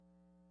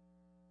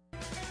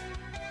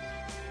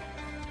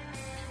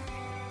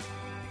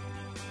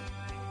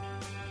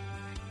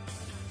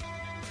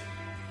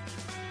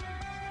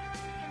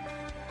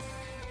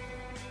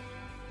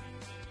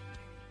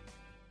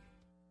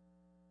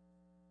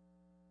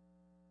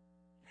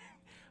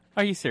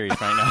Are you serious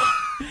right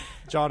now?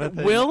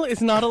 Jonathan. Will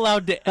is not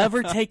allowed to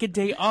ever take a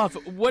day off.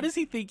 What does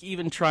he think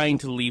even trying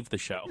to leave the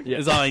show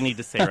is all I need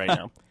to say right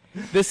now.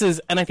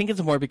 And I think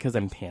it's more because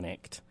I'm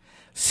panicked.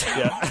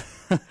 So,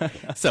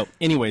 so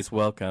anyways,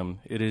 welcome.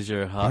 It is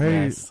your hot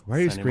mess. Why are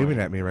you Sunday screaming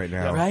morning. at me right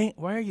now? Right?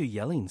 Why are you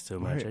yelling so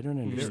much? I don't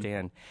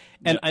understand.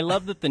 And I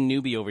love that the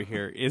newbie over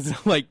here is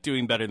like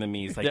doing better than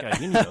me. He's like,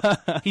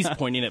 he's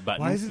pointing at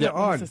buttons. Why isn't it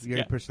on? Just- You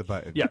gotta push the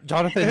button. Yeah,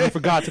 Jonathan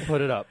forgot to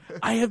put it up.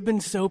 I have been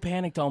so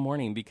panicked all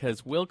morning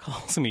because Will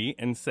calls me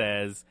and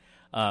says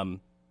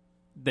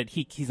that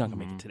he's not going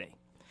to make it today.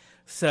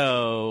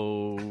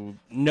 So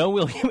no,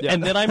 William.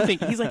 And then I'm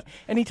thinking, he's like,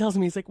 and he tells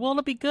me, he's like, well,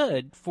 it'll be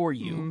good for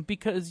you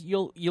because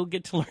you'll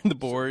get to learn the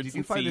boards. Did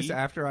you find this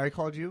after I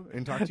called you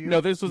and talked to you?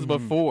 No, this was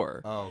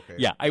before. Oh, okay.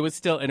 Yeah, I was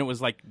still, and it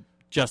was like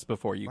just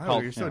before you Wow,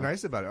 called. you're so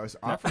nice about it. I was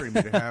offering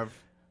me to have.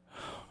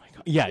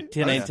 Yeah,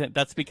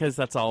 that's because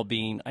that's all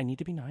being. I need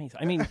to be nice.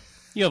 I mean,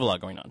 you have a lot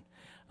going on.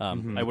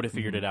 I would have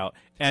figured it out.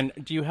 And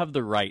do you have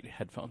the right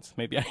headphones?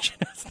 Maybe I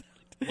should ask that.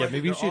 Yeah,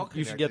 maybe They're all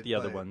you should get connected, the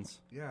other but- ones.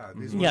 Yeah,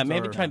 these Yeah, ones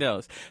maybe are- try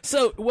those.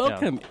 So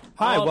welcome.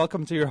 Hi, All-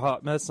 welcome to your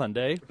Hot Mess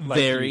Sunday. Like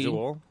very,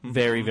 usual.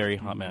 very, very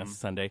hot mess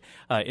Sunday.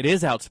 It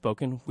is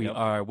Outspoken. We Yep.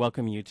 are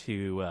welcome you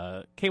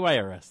to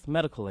KYRS,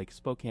 Medical Lake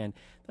Spokane.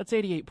 That's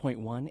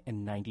 88.1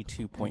 and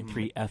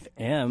 92.3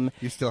 FM.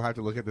 You still have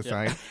to look at the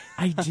sign.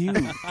 I do,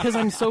 because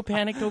I'm so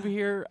panicked over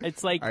here.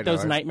 It's like I know, those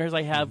it's- nightmares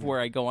I have where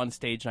I go on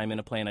stage and I'm in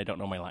a play and I don't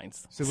know my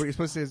lines. So what you're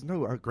supposed to say is,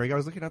 no, Greg, I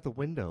was looking out the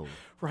window.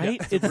 Right?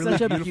 Yeah, it's really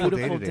such a beautiful day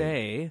beautiful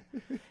today. day.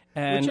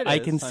 And Which it I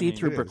is. can I see mean,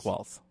 through it brick is.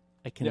 walls.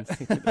 I can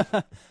see through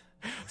them.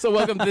 So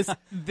welcome.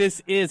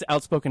 This is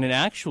Outspoken, and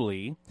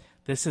actually,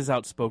 this is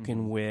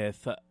Outspoken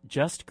with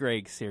just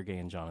Greg, Sergey,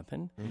 and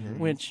Jonathan,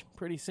 which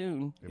pretty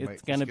soon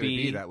it's going to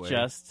be that way.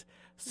 just.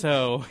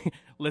 So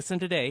listen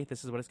today.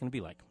 This is what it's going to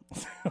be like.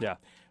 Yeah.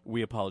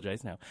 We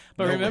apologize now.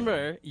 But No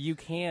remember, you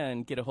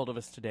can get a hold of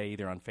us today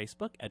either on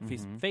Facebook at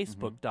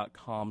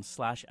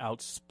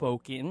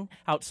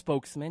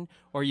facebook.com/outspokesman,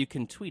 or you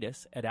can tweet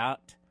us at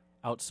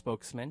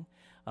 @outspokesman.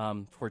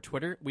 For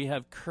Twitter, we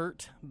have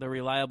Kurt, the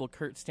reliable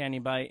Kurt,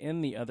 standing by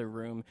in the other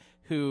room,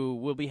 who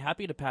will be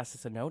happy to pass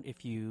us a note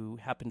if you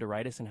happen to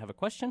write us and have a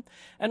question.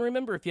 And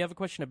remember, if you have a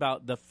question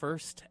about the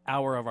first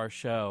hour of our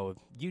show,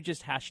 you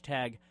just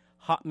hashtag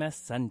Hot Mess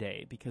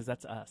Sunday, because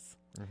that's us.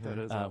 That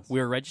is us.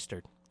 We're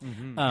registered. So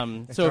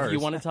if ours. you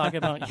want to talk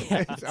about...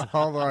 Yeah, It's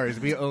all ours.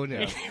 We own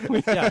it.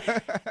 yeah.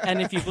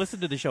 And if you've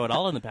listened to the show at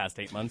all in the past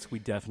 8 months, we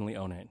definitely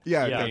own it.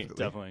 Yeah, Yeah,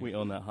 definitely. We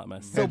own that hot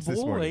mess. Hence So, this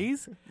morning.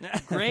 boys,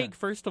 Greg,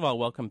 first of all,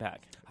 welcome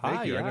back. Hi,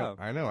 Thank you. yeah.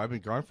 I know. I've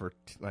been gone for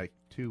like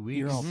 2 weeks.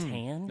 You're all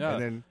tan. Yeah.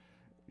 And then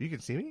you can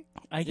see me?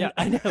 I Yeah.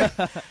 know.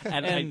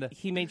 And, And-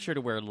 he made sure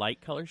to wear a light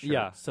color shirt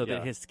Yeah, so that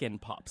yeah. his skin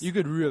pops. You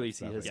could really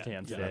see his Yeah, tan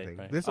yeah. today. Nothing.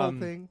 right. This whole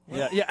thing?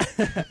 Yeah, yeah.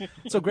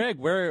 So, Greg,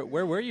 where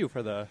were you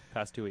for the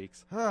past 2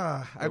 weeks?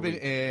 I've been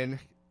in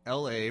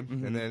L.A.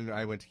 and then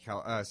I went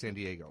to San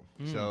Diego.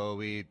 So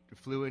we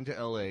flew into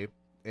L.A.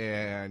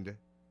 and,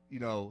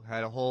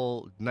 had a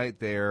whole night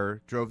there,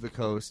 drove the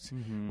coast.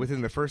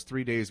 Within the first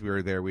 3 days we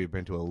were there, we've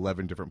been to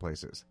 11 different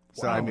places.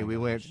 So, I mean, we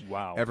went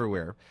Wow.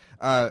 everywhere.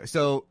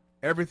 So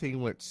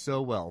everything went so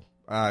well.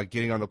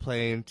 Getting on the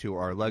plane, to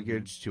our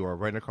luggage, to our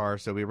rent-a-car.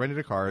 So we rented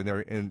a car,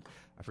 and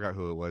I forgot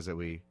who it was that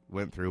we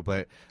went through,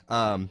 but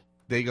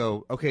they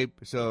go, okay,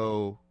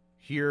 so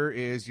here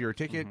is your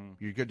ticket.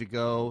 You're good to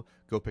go.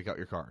 Go pick out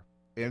your car.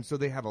 And so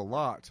they have a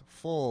lot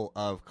full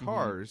of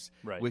cars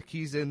Right. with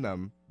keys in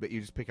them that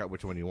you just pick out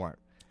which one you want.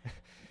 That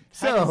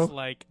So, is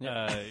like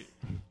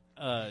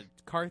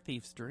car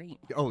thief's dream.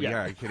 oh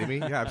yeah, are you kidding me?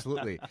 Yeah,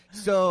 absolutely.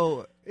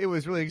 So it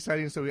was really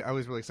exciting. So I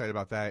was really excited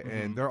about that.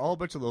 And they're all a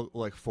bunch of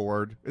like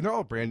Ford, and they're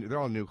all brand new. They're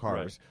all new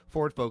cars. Right.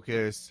 Ford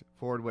Focus,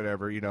 Ford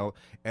whatever,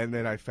 And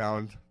then I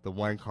found the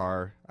one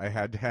car I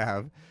had to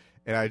have,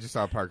 and I just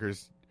saw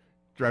Parker's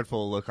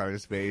dreadful look on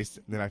his face.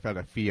 And then I found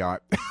a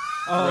Fiat.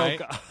 Oh, Right.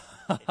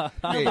 God.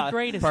 Hey, the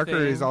greatest Parker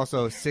thing. is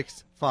also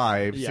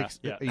 6'5", Yeah, six,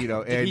 yeah.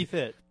 and Did he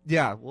fit?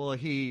 yeah, well,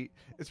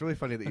 it's really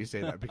funny that you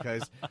say that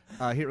because he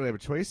didn't really have a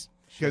choice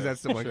because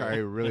that's the one car I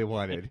really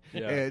wanted.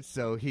 Yeah. And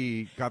so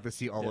he got the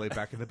seat all the way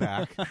back in the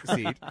back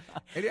seat.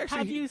 And he actually,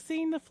 Have you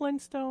seen the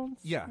Flintstones?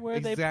 Yeah, where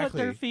they put their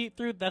exactly. feet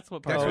through. That's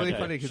what. that's Parker really did.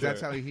 funny because sure.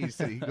 that's how he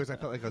said it. He goes, I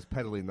felt like I was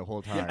pedaling the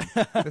whole time.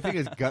 The thing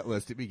is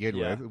gutless to begin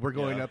Yeah. with. We're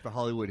going Yeah. up the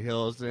Hollywood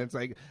Hills, and it's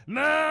like,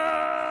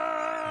 no!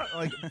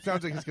 Like, it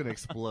sounds like it's going to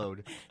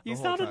explode. You the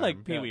whole sounded time.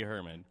 like Pee Wee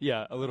Herman.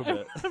 Yeah, a little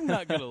bit. I'm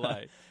not gonna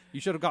lie.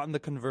 You should have gotten the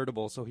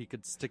convertible so he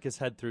could stick his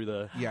head through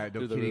the Yeah, no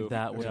through the kidding. roof.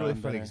 That It's would really have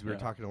been funny better. because we were Yeah.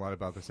 talking a lot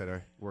about this at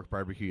our work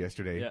barbecue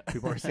yesterday. Yeah.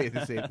 People are saying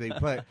the same thing,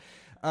 but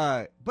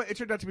it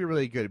turned out to be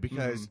really good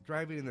because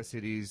driving in the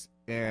cities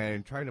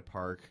and trying to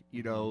park,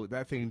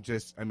 that thing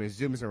just,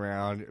 zooms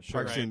around,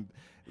 Sure. parks Right. in,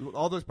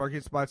 all those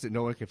parking spots that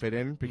no one can fit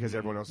in because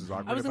everyone else is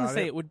awkward I was going about to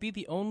say it. it would be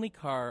the only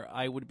car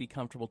I would be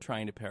comfortable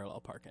trying to parallel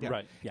park in.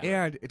 Right.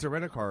 Yeah. And it's a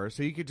rent-a-car,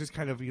 so you could just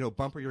kind of,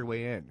 bumper your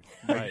way in.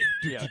 Right.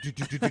 Yeah.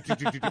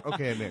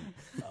 Okay, I'm in.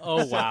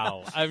 Oh,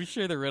 wow. I'm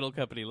sure the rental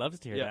company loves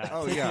to hear Yeah. that.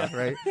 Oh, yeah,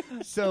 right?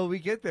 So we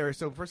get there.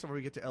 So first of all,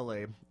 we get to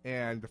L.A.,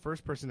 and the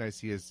first person I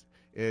see is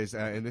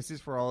and this is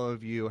for all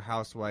of you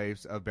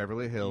housewives of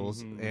Beverly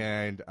Hills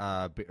and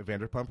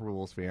Vanderpump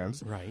Rules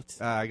fans. Right.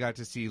 I got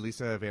to see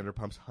Lisa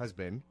Vanderpump's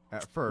husband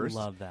at first.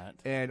 Love that.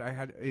 And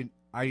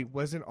I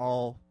wasn't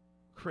all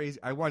crazy.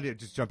 I wanted to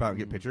just jump out and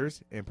get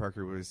pictures, and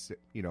Parker was,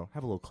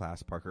 have a little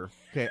class, Parker.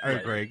 Okay, all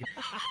right, Greg.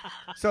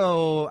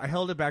 So I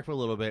held it back for a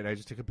little bit, and I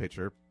just took a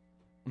picture.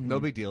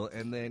 No big deal.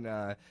 And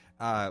then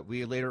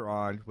we later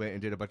on went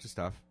and did a bunch of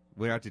stuff.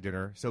 Went out to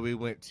dinner. So we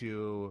went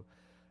to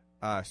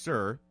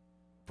Sir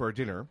for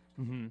dinner,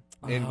 and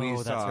we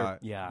that's saw her.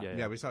 Yeah.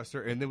 Yeah. we saw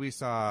Sir, and then we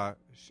saw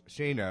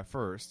Shayna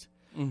first.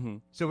 Mm-hmm.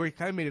 So we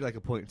kind of made it like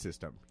a point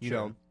system, you Sure,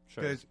 know,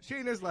 sure. because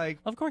Shayna's like.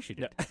 Of course you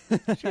did.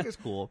 Shayna's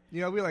cool.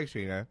 We like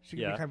Shayna. She can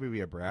Yeah. kind of be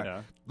a brat.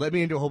 Yeah. Let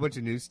me into a whole bunch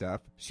of new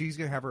stuff. She's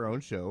going to have her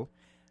own show,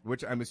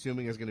 which I'm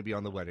assuming is going to be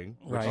on the wedding.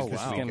 Which Right. is Oh, this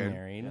wow. Just getting weekend.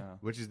 married. Yeah.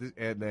 Which is this,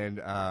 and then,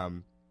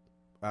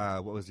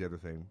 what was the other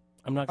thing?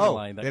 I'm not going to Oh,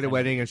 lie. they had a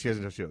wedding and she has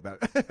a show. That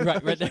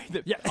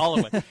Right. Yeah, all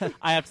of it.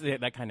 I have to say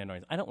that kind of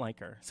noise. I don't like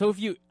her. So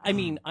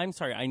I'm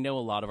sorry. I know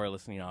a lot of our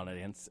listening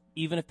audience,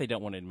 even if they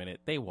don't want to admit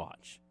it, they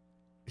watch.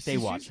 They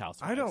watch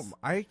Housewives.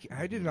 I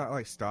did not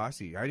like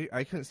Stassi.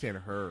 I couldn't stand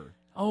her.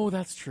 Oh,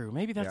 that's true.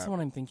 Maybe that's Yeah. the one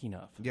I'm thinking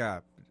of. Yeah.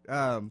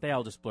 They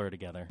all just blur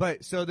together.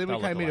 But so then we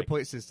They'll kind of look made a alike.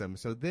 point system.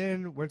 So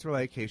then once we're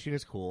like, hey,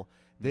 Shayna's cool,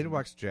 then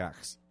watch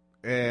Jax.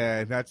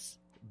 And that's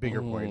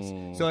bigger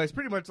points. So it's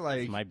pretty much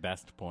like my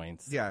best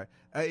points. yeah.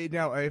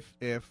 Now if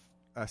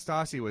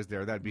Stassi was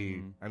there, that'd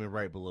be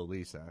right below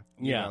Lisa.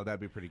 Yeah. That'd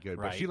be pretty good.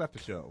 But Right. she left the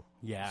show.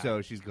 Yeah.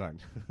 So she's gone.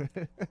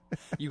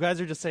 You guys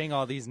are just saying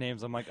all these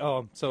names. I'm like,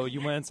 oh, so you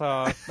went and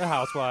saw The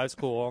Housewives.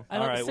 Cool. I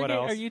All don't- right, what Sergey,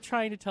 else? Are you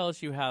trying to tell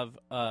us you have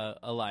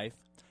a life?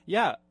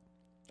 Yeah,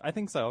 I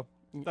think so.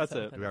 That's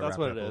So- it. We gotta That's wrap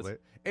what up it a is. little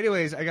bit.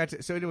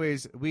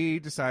 Anyways, we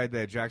decided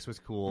that Jax was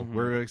cool.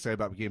 We're really excited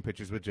about getting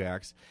pictures with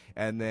Jax,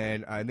 and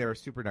then and they were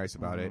super nice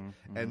about it.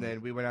 And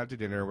then we went out to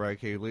dinner. We're like,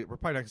 hey, we're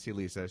probably not gonna see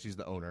Lisa. She's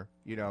the owner.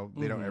 They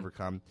don't ever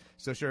come.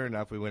 So sure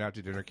enough, we went out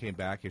to dinner, came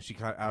back, and she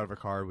got out of her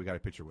car. We got a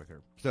picture with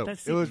her. So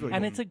That's it was really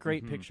and cool. it's a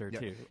great picture Yeah.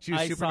 too. She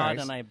was I super saw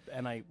nice. it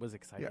and I was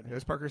excited. Yeah, it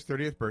was Parker's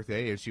 30th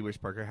birthday, and she wished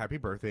Parker happy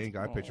birthday and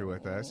got a picture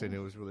with us, and it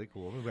was really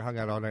cool. We hung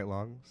out all night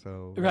long,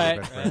 so we were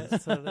Right. best friends.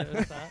 Right. So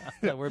there's that.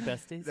 So we're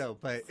besties. No,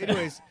 but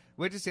anyways,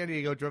 went to San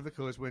Diego, drove the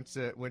coast, went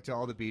to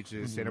all the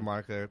beaches, Santa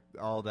Monica,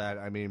 all that.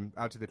 I mean,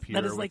 out to the pier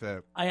That is with like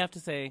a. I have to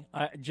say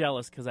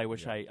jealous because I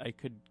wish I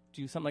could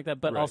do something like that,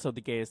 but Right. also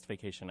the gayest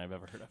vacation I've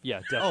ever heard of. Yeah,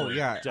 Oh definitely.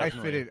 yeah,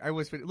 definitely. I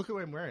was fitting. Look at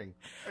what I'm wearing.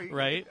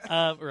 Right.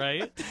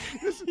 Right.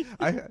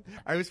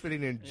 I was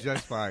fitting in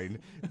just fine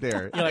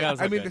there. You're like, I was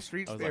mean, okay. the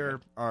streets I was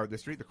there are the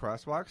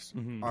crosswalks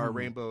are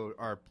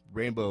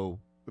rainbow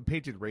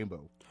painted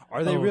rainbow.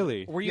 Are they Oh,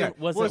 really? Were you? Yeah,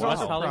 Was well, it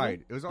also Hollywood?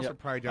 Pride. It was also Yep.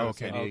 Pride down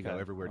Okay. in San Diego Okay.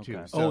 everywhere too.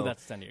 Okay. So Oh,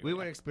 that's San Diego. we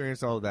went and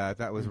experienced all of that.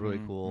 That was really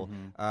cool.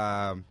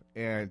 And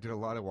did a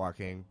lot of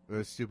walking. It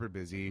was super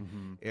busy.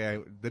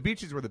 And the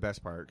beaches were the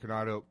best part.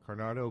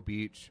 Coronado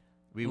Beach.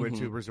 We went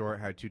to a resort,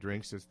 had 2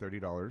 drinks. It's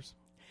 $30.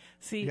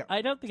 See, Yeah.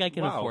 I don't think I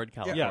can Wow. afford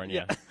Yeah,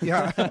 California.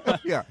 Yeah,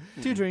 yeah.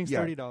 2 drinks, Yeah.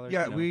 $30.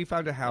 Yeah, No. we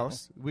found a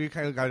house. We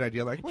kind of got an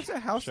idea, like, what's a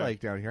house Sure.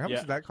 like down here? How much Yeah.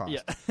 does that cost?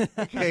 Yeah.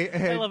 Okay, I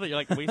and love it. You're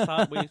like we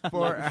saw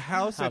for a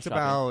house that's shopping.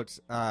 about,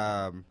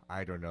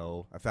 I don't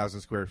know, 1,000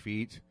 square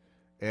feet,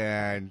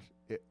 and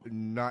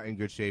not in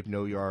good shape,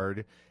 no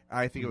yard.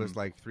 I think it was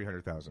like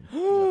 300,000.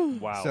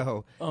 Wow.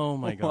 So Oh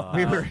my god.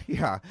 we were,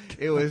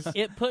 it was.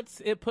 It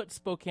puts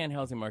Spokane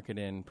housing market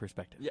in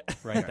perspective. Yeah.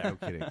 Right Yeah, there. no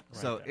kidding.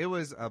 So there. it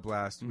was a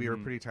blast. We were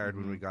pretty tired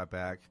when we got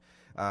back,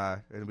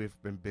 and we've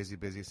been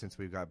busy since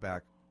we got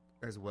back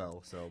as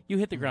well. So You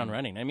hit the ground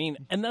running. I mean,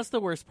 and that's the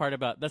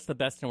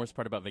best and worst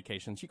part about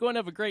vacations. You go and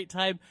have a great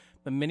time.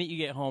 The minute you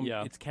get home,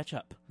 Yeah. it's catch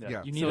up.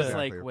 yeah, You So need it's a-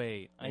 like, exactly.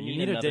 wait, I you need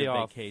need a day another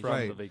off vacation. from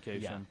Right. the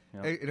vacation.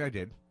 Yeah. And I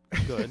did.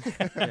 Good.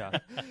 Yeah.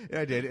 Yeah,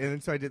 I did,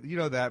 and so I did. You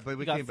know that, but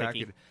we got came back,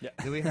 thicky. and Yeah.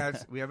 then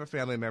we have a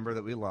family member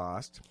that we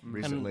lost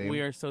recently. And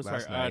we are so sorry.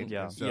 last night.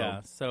 Yeah.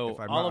 So if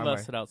I'm all not of on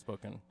us my- at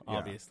Outspoken,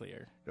 obviously,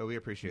 are. No, we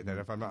appreciate that.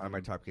 If I'm not on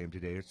my top game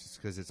today, it's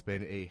just because it's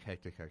been a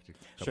hectic couple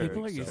Sure. People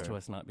are weeks, used so. to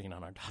us not being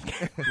on our top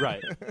game.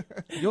 Right.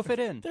 You'll fit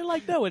in. They're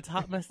like, no, it's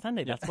Hot Mess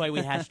Sunday. That's why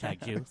we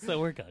hashtagged you. So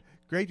we're good.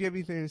 Greg, do you have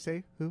anything to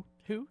say? Who?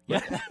 Who? Yeah.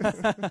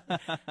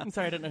 I'm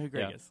sorry, I don't know who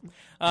Greg Yeah. is.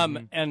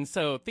 And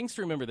so things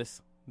to remember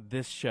this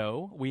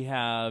show. We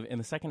have in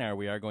the second hour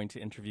we are going to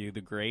interview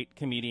the great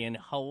comedian,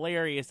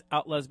 hilarious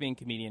out lesbian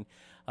comedian,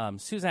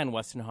 Suzanne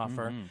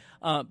Westenhofer.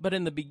 But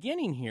in the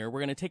beginning here, we're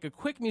going to take a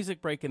quick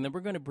music break and then we're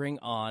going to bring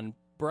on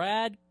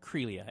Brad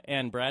Crelia.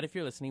 And Brad, if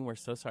you're listening, we're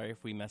so sorry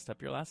if we messed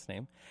up your last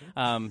name.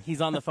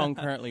 He's on the phone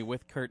currently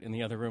with Kurt in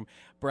the other room.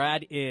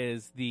 Brad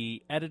is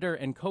the editor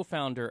and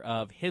co-founder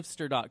of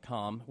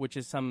Hivster.com, which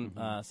is something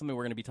we're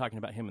going to be talking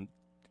about him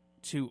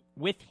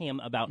with him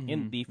about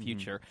in the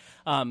future.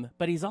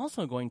 But he's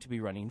also going to be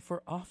running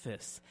for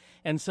office,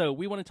 and so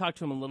we want to talk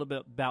to him a little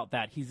bit about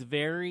that. He's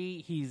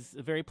very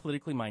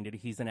politically minded.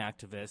 He's an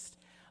activist.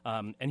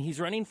 And he's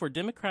running for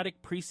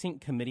Democratic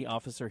Precinct Committee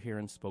officer here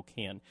in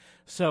Spokane.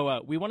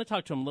 So we want to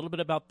talk to him a little bit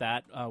about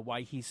that,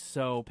 why he's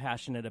so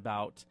passionate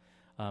about.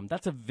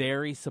 That's a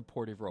very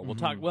supportive role.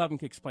 We'll have him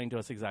explain to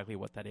us exactly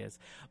what that is.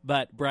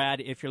 But Brad,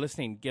 if you're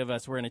listening, we're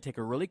going to take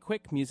a really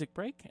quick music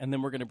break, and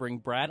then we're going to bring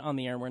Brad on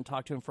the air, and we're going to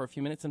talk to him for a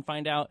few minutes and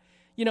find out,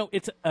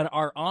 it's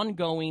our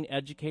ongoing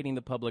educating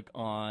the public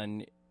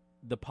on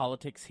the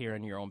politics here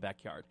in your own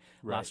backyard.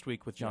 Right. Last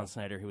week with John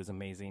Snyder, who was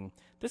amazing.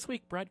 This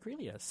week, Brad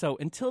Grelia. So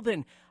until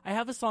then, I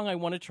have a song I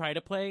want to try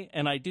to play,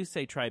 and I do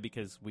say try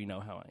because we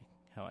know how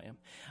I am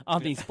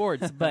on these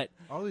boards. But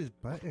all these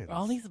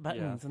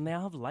buttons, and they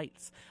all have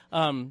lights.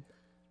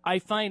 I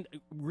find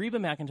Reba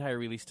McEntire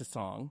released a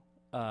song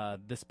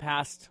this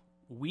past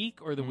week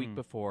or the week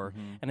before,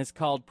 and it's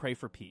called "Pray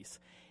for Peace."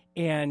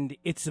 And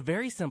it's a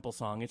very simple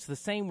song. It's the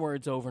same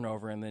words over and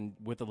over and then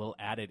with a little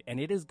added. And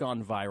it has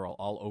gone viral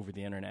all over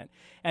the internet.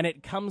 And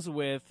it comes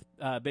with,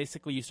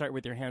 basically, you start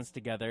with your hands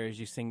together as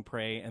you sing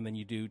pray, and then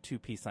you do 2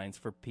 peace signs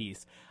for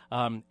peace.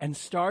 And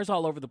stars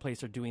all over the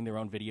place are doing their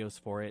own videos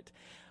for it.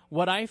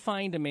 What I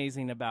find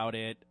amazing about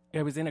it,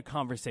 I was in a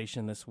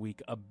conversation this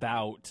week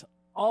about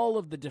all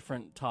of the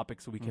different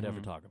topics we could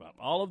ever talk about,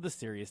 all of the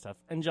serious stuff.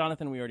 And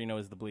Jonathan, we already know,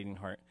 is the bleeding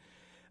heart.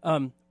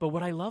 But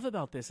what I love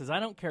about this is I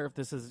don't care if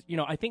this is,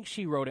 I think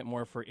she wrote it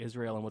more for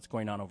Israel and what's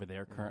going on over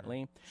there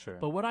currently. Sure.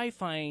 But what I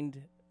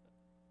find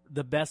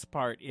the best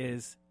part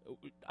is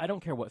I don't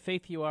care what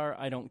faith you are.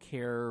 I don't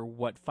care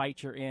what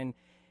fight you're in.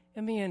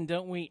 In the end,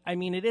 don't we? I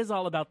mean, it is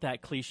all about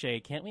that cliche.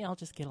 Can't we all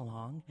just get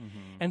along?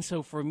 And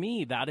so for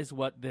me, that is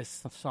what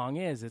this song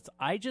is. It's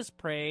I just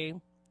pray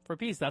for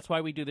peace. That's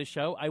why we do this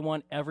show. I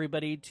want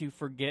everybody to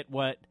forget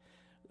what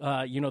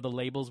the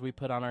labels we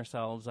put on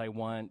ourselves. I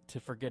want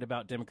to forget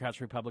about Democrats,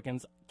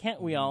 Republicans.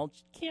 Can't we all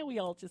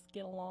just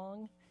get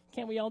along?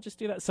 Can't we all just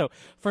do that? So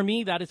for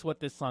me, that is what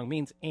this song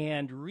means.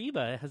 And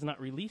Reba has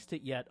not released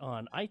it yet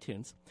on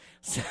iTunes.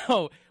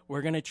 So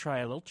we're going to try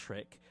a little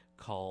trick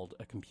called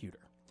a computer.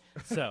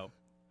 So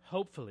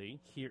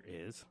hopefully here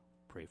is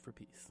Pray for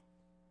Peace.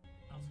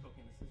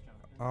 Outspoken, this is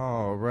Jonathan.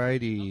 All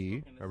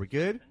righty. Are we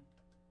good?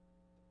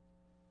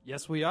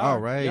 Yes, we are. All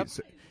right. Yep.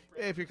 So,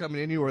 if you're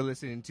coming in, you are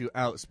listening to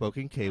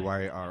Outspoken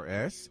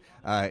KYRS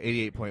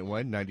 88.1,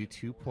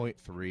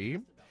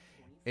 92.3.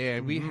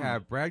 And we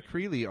have Brad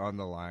Creeley on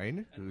the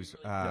line, who's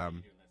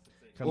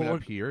coming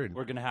up here. And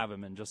we're going to have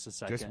him in just a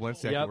second. just 1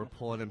 second. Yep. We're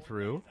pulling him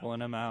through.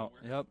 Pulling him out.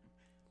 Yep.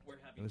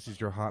 And this is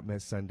your Hot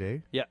Mess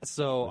Sunday. Yeah,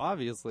 so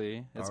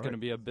obviously it's going to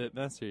be a bit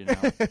messy now.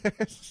 We're ready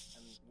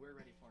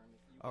for him.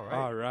 All right.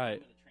 All right. I'm going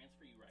to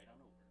transfer you right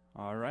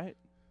on over. All right.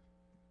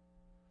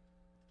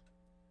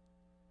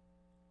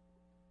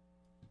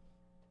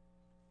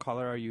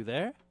 Caller, are you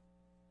there?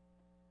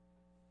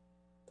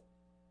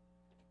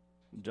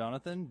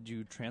 Jonathan, do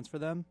you transfer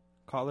them?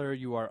 Caller,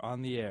 you are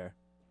on the air.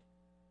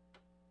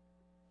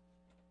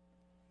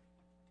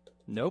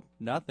 Nope,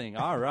 nothing.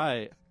 All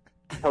right.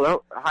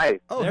 Hello. Hi.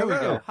 Oh, there hello. we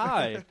go.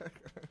 Hi.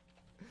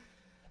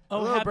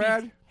 Hello,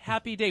 Brad.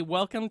 Happy day.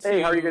 Welcome to...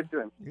 Hey, how are you guys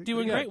doing?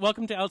 Doing Good. great.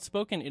 Welcome to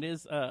Outspoken. It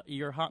is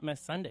your Hot Mess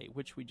Sunday,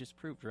 which we just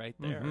proved right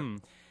there.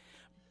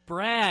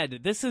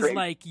 Brad, this is Great.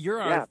 like you're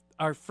Yeah.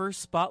 our first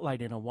spotlight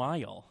in a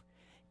while.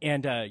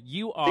 And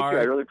you are... Thank you.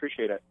 I really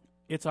appreciate it.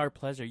 It's our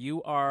pleasure.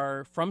 You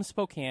are from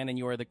Spokane, and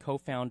you are the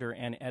co-founder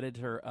and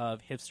editor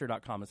of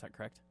hipster.com. Is that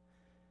correct?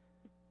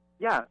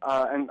 Yeah,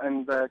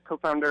 I'm the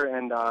co-founder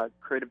and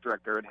creative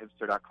director at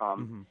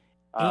hipster.com.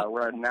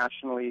 We're a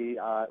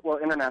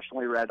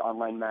internationally read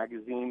online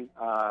magazine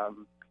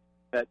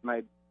that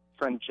my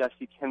friend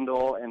Jesse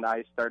Kendall and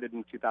I started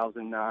in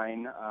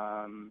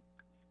 2009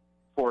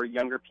 for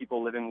younger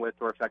people living with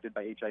or affected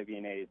by HIV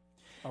and AIDS.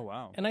 Oh,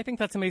 wow. And I think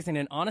that's amazing.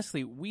 And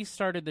honestly, we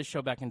started this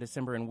show back in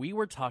December, and we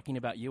were talking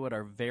about you at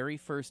our very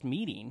first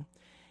meeting.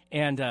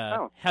 And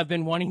have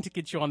been wanting to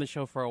get you on the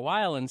show for a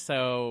while. And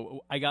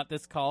so I got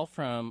this call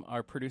from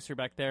our producer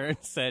back there and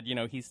said,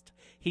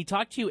 he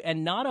talked to you.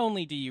 And not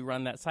only do you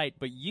run that site,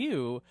 but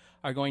you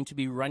are going to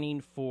be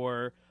running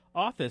for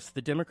office,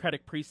 the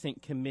Democratic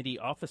Precinct Committee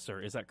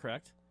officer. Is that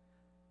correct?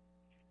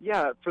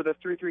 Yeah, for the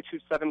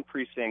 3327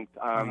 precinct.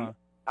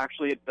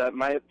 Actually,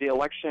 the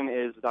election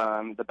is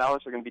the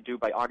ballots are going to be due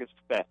by August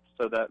 5th.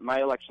 So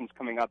my election's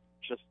coming up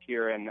just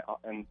here in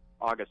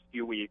August,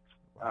 few weeks.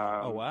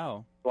 Oh,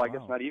 wow. Well, I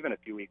guess not even a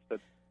few weeks,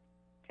 but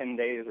 10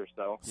 days or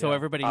so. So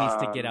everybody needs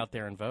to get out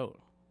there and vote.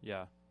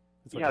 Yeah.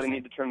 Yeah, they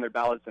need to turn their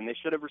ballots in. They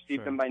should have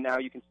received them by now.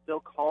 You can still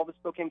call the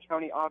Spokane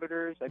County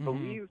auditors. I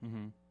believe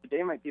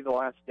today might be the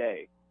last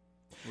day.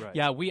 Right.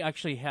 Yeah, we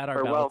actually had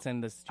our ballots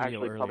in the studio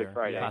probably earlier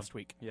Friday. last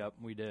week. Yep,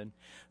 we did.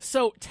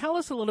 So tell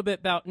us a little bit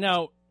about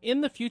now.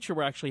 In the future,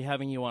 we're actually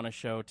having you on a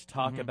show to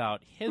talk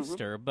about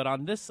Hipster, but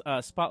on this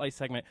Spotlight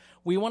segment,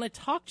 we want to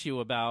talk to you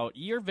about,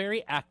 you're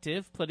very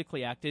active,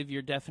 politically active.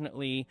 You're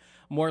definitely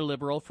more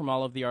liberal from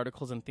all of the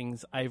articles and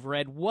things I've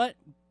read. What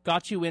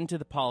got you into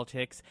the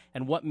politics,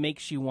 and what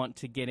makes you want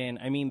to get in?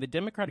 I mean, the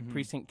Democratic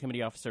Precinct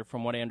Committee Officer,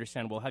 from what I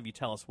understand, will have you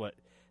tell us what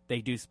they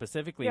do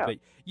specifically, but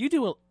you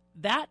do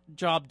that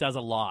job does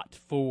a lot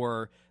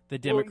for the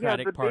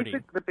Democratic Party.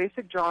 The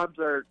basic jobs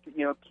are,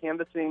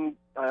 canvassing,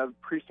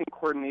 precinct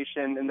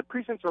coordination, and the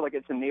precincts are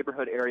it's a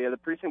neighborhood area. The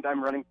precinct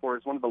I'm running for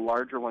is one of the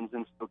larger ones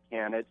in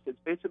Spokane. It's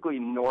basically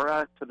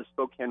Nora to the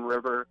Spokane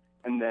River,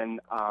 and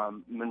then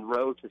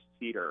Monroe to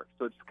Cedar.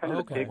 So it's kind of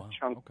a big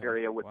chunk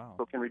area with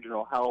Spokane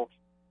Regional Health,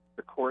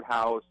 the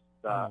courthouse,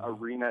 the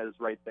arena is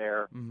right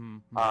there.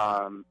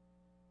 So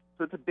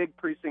it's a big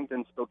precinct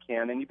in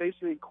Spokane, and you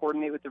basically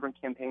coordinate with different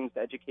campaigns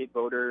to educate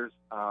voters,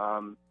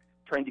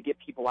 trying to get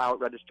people out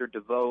registered to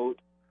vote.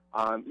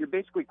 You're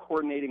basically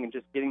coordinating and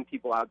just getting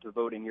people out to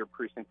vote in your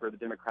precinct for the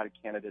Democratic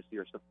candidates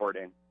you're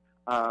supporting.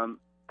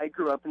 I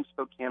grew up in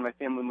Spokane. My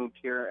family moved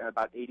here at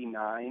about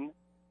 89.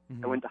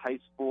 I went to high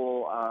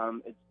school.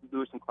 It's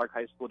Lewis and Clark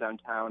High School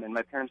downtown, and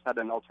my parents had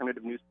an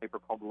alternative newspaper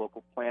called The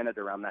Local Planet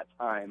around that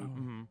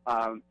time.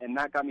 And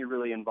that got me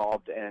really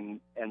involved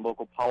in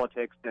local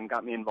politics and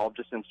got me involved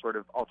just in sort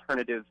of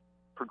alternative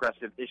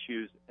progressive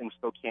issues in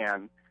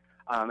Spokane.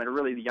 At a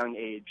really young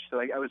age. So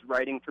I was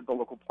writing for the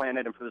Local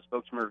Planet and for the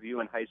Spokesman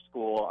Review in high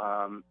school.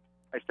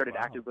 I started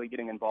actively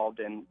getting involved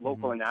in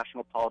local and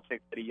national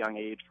politics at a young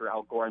age for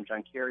Al Gore and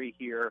John Kerry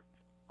here.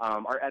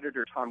 Our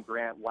editor, Tom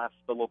Grant, left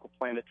the Local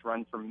Planet to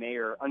run for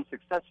mayor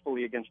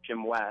unsuccessfully against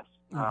Jim West.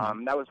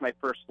 That was my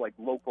first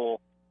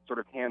local sort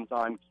of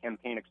hands-on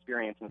campaign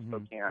experience in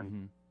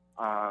Spokane.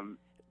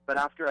 But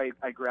after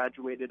I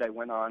graduated, I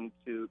went on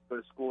to go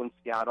to school in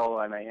Seattle,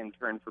 and I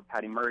interned for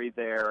Patty Murray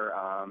there.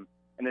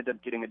 Ended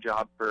up getting a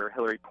job for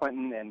Hillary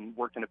Clinton and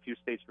worked in a few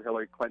states for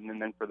Hillary Clinton, and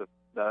then for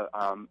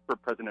for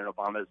President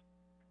Obama's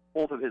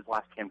both of his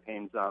last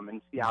campaigns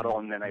in Seattle,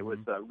 and then I was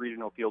a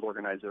regional field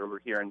organizer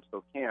over here in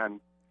Spokane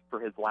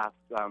for his last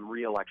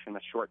re-election, a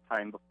short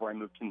time before I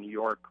moved to New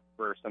York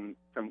for some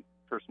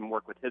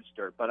work with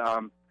Hipster. But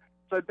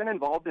so I've been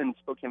involved in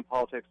Spokane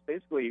politics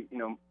basically,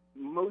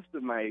 most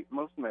of my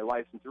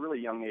life since a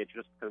really young age,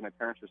 just because my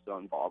parents were so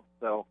involved.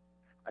 So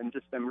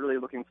I'm really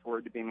looking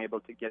forward to being able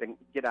to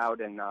get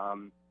out and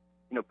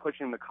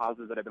pushing the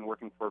causes that I've been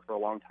working for a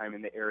long time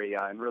in the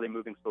area and really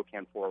moving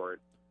Spokane forward.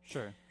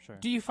 Sure.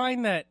 Do you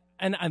find that,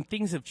 and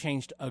things have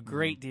changed a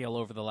great deal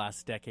over the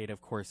last decade,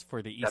 of course,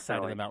 for the east side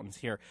of the mountains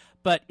here,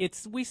 but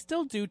we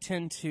still do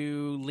tend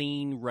to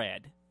lean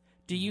red.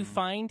 Do you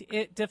find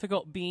it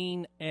difficult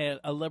being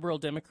a liberal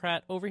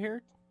Democrat over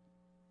here?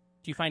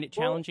 Do you find it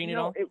challenging at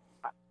all?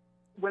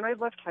 When I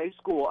left high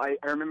school, I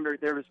remember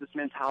there was this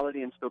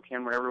mentality in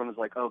Spokane where everyone was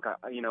like, oh, God,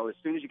 as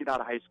soon as you get out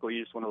of high school,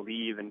 you just want to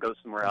leave and go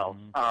somewhere else.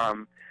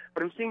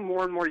 But I'm seeing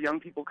more and more young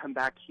people come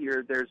back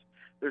here.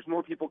 There's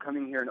more people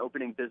coming here and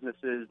opening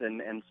businesses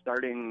and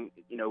starting,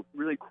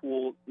 really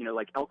cool,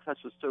 like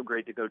Elkfest was so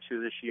great to go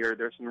to this year.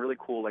 There's some really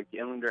cool, like the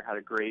Inlander had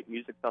a great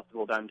music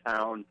festival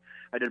downtown.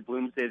 I did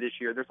Bloomsday this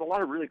year. There's a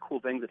lot of really cool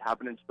things that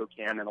happen in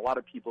Spokane and a lot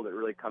of people that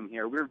really come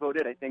here. We were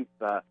voted, I think,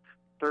 the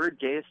third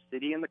gayest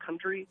city in the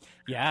country.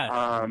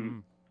 Yeah.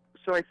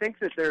 So I think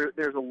that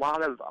there's a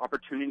lot of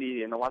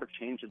opportunity and a lot of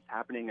change that's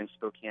happening in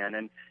Spokane.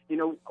 And,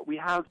 we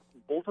have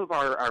both of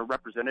our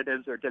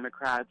representatives are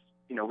Democrats.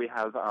 We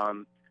have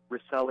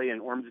Rosselli and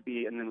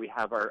Ormsby, and then we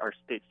have our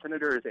state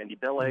senators, Andy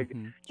Billig.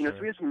 So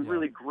we have some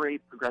really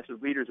great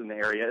progressive leaders in the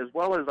area, as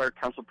well as our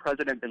council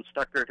president, Ben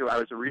Stucker, who I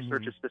was a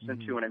research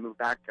assistant to when I moved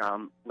back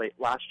late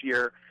last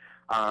year.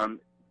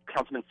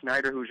 Councilman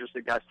Snyder, who was just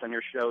a guest on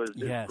your show, is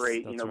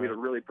great. We have a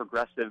really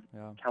progressive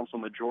council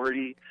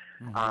majority.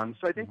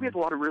 So I think we have a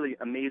lot of really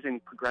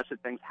amazing progressive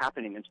things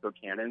happening in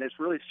Spokane, and it's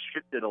really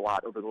shifted a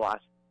lot over the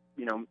last,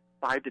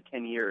 5 to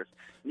 10 years.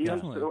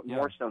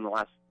 More so in the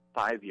last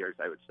 5 years,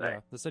 I would say. Yeah,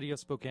 the city of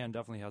Spokane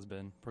definitely has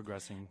been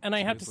progressing. And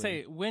I have to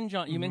say, when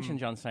you mentioned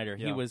John Snyder,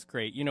 he was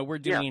great. We're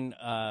doing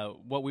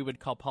what we would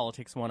call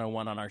Politics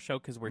 101 on our show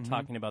because we're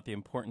talking about the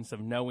importance of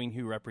knowing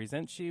who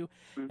represents you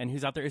and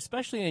who's out there,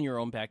 especially in your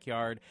own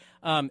backyard.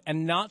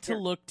 And not to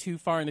look too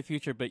far in the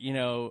future, but,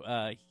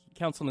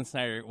 Councilman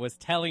Snyder was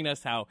telling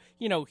us how,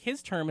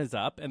 his term is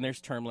up and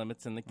there's term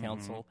limits in the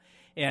council.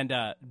 And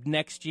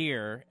next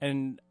year,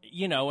 and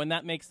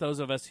that makes those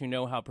of us who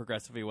know how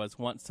progressive he was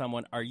want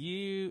someone.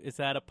 Is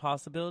that a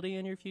possibility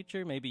in your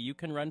future? Maybe you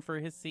can run for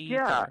his seat?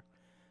 Yeah.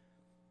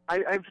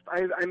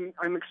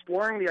 I'm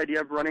exploring the idea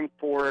of running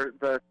for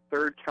the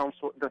third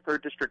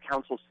district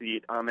council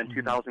seat in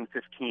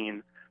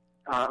 2015.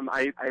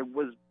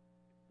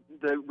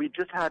 We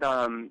just had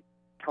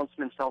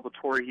Councilman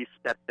Salvatore. He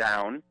stepped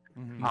down.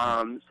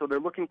 So they're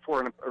looking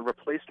for a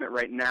replacement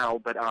right now,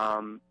 but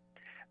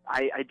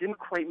I didn't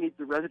quite meet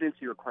the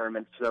residency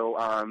requirements, so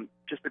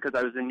just because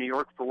I was in New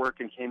York for work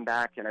and came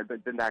back, and I've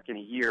been back in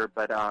a year,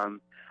 but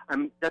I'm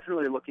I'm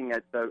definitely looking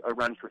at a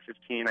run for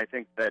 15. I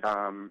think that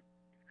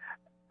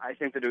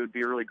it would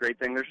be a really great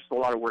thing. There's just a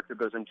lot of work that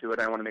goes into it.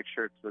 I want to make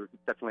sure it's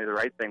definitely the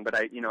right thing. But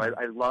I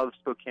love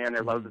Spokane.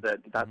 I love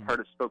that part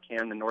of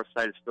Spokane, the north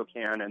side of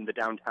Spokane, and the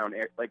downtown,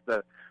 like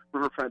the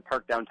Riverfront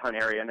Park downtown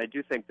area. And I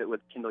do think that with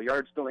Kindle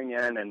Yards going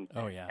in,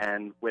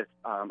 and with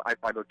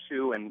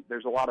I-502, and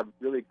there's a lot of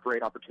really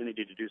great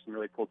opportunity to do some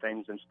really cool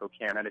things in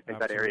Spokane. And I think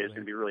that area is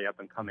going to be really up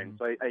and coming.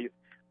 So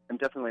I'm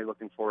definitely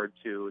looking forward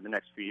to the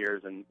next few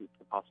years and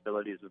the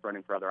possibilities of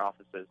running for other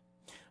offices.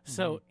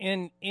 So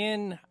in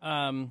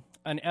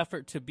an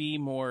effort to be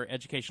more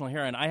educational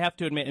here, and I have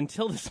to admit,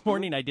 until this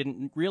morning, I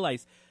didn't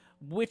realize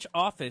which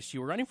office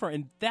you were running for,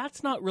 and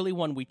that's not really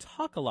one we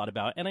talk a lot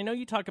about. And I know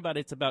you talk about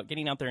it's about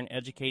getting out there and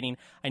educating.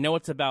 I know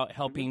it's about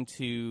helping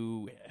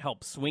to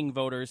help swing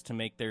voters to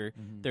make their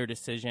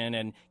decision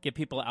and get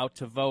people out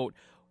to vote.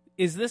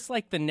 Is this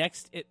like the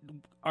next?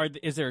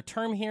 Is there a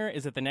term here?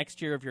 Is it the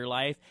next year of your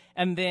life?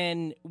 And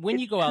then when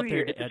you go out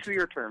there to educate,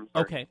 2-year term.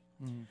 Sorry. Okay.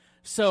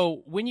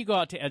 So when you go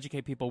out to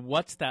educate people,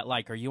 what's that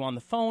like? Are you on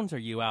the phones? Are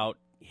you out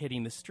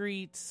hitting the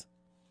streets?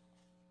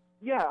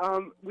 Yeah,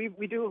 we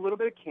do a little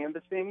bit of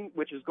canvassing,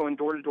 which is going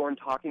door to door and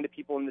talking to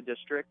people in the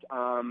district.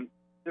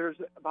 There's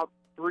about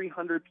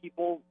 300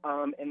 people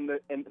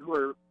who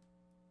are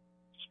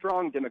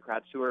strong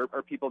Democrats, who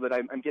are people that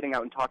I'm getting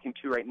out and talking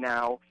to right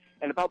now,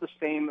 and about the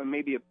same,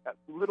 maybe a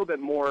little bit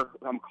more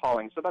I'm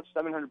calling. So about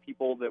 700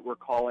 people that we're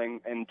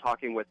calling and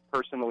talking with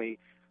personally,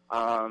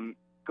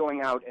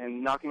 going out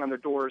and knocking on their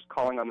doors,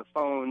 calling on the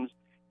phones,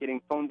 getting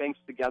phone banks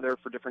together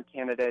for different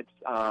candidates.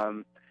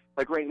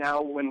 Like right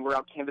now, when we're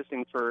out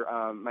canvassing for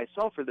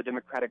myself for the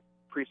Democratic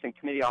Precinct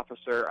Committee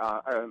Officer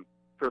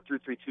for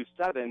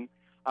 3327,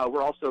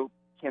 we're also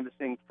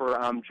canvassing for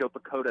Joe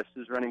Pacotis,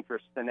 who's running for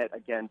Senate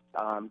against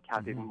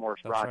Kathy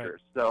Morris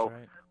Rogers. Right. So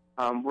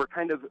we're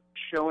kind of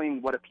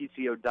showing what a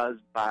PCO does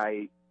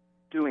by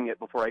doing it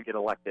before I get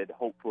elected,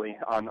 hopefully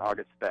on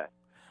August 5th.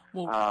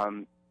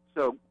 Well,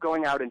 so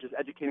going out and just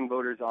educating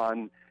voters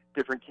on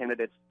different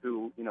candidates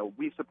who,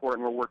 we support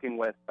and we're working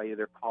with by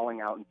either calling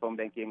out and phone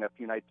banking a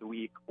few nights a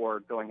week or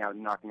going out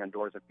and knocking on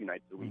doors a few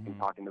nights a week and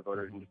talking to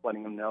voters and just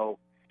letting them know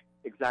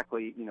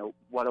exactly,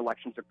 what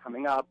elections are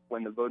coming up,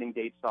 when the voting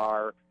dates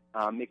are,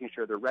 making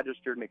sure they're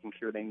registered, making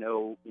sure they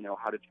know,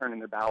 how to turn in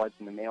their ballots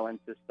in the mail-in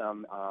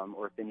system,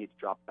 or if they need to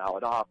drop the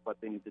ballot off, what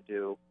they need to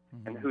do,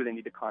 and who they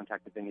need to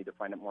contact if they need to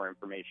find out more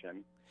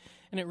information.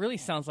 And it really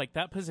sounds like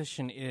that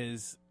position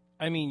is,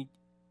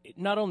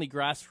 not only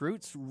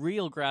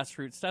real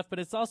grassroots stuff, but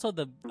it's also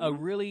a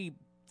really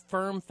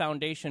firm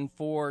foundation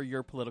for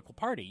your political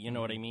party. You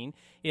know what I mean?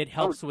 It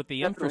helps with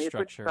the infrastructure.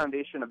 It's the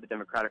foundation of the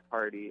Democratic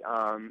Party.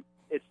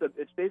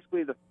 It's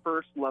basically the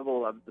first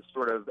level of the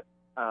sort of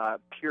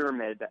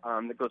pyramid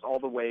that goes all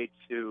the way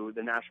to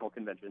the national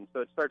convention.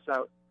 So it starts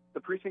out, the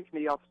precinct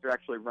committee officer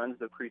actually runs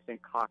the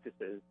precinct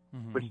caucuses,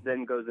 which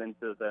then goes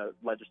into the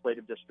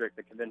legislative district,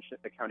 the convention,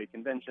 the county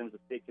conventions, the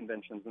state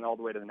conventions, and all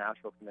the way to the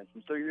national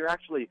convention. So you're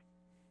actually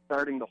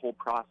starting the whole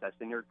process,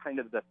 and you're kind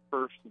of the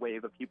first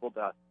wave of people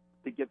to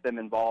get them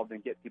involved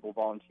and get people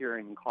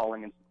volunteering and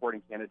calling and supporting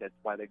candidates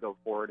while they go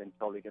forward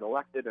until they get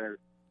elected, or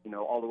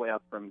all the way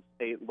up from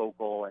state,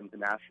 local, and to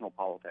national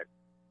politics.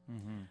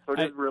 So it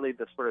is really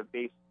the sort of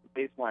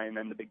baseline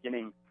and the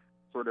beginning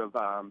sort of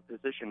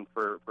position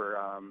for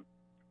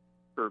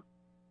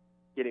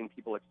getting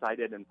people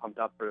excited and pumped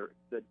up for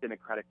the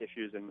democratic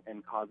issues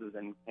and causes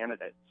and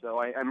candidates.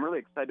 So I'm really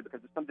excited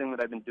because it's something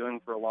that I've been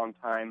doing for a long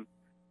time.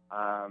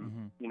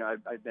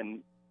 I've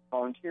been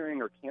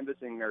volunteering or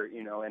canvassing or,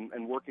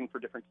 and working for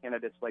different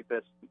candidates like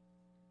this,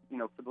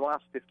 for the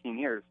last 15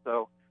 years.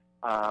 So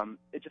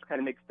it just kind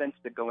of makes sense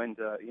to go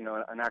into,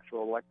 an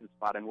actual elected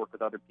spot and work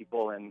with other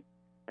people and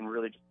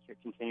really just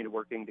continue to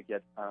working to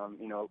get,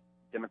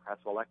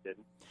 Democrats elected.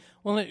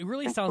 Well, it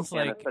really sounds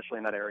like, especially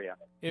in that area,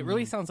 it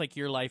really sounds like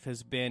your life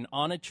has been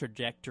on a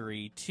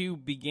trajectory to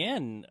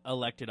begin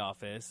elected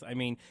office.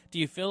 Do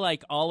you feel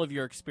like all of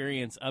your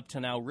experience up to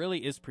now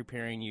really is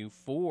preparing you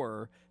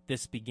for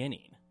this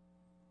beginning?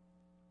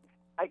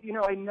 I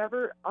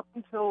never, up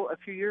until a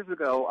few years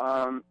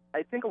ago,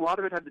 I think a lot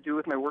of it had to do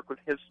with my work with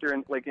Hipster.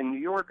 And like in New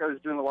York, I was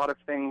doing a lot of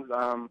things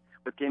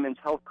with Gay Men's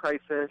Health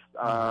Crisis,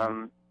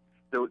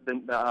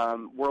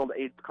 the World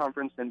AIDS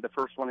Conference, and the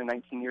first one in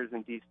 19 years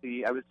in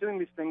D.C. I was doing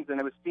these things, and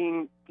I was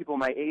seeing people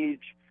my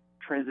age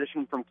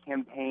transition from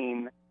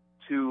campaign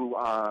to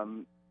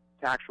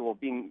actual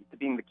being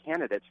the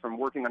candidates, from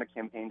working on a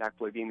campaign to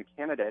actually being the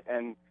candidate,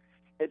 and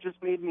it just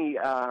made me.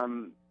 I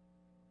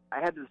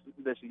had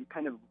this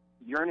kind of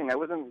yearning. I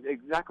wasn't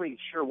exactly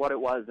sure what it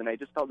was, and I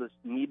just felt this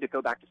need to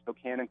go back to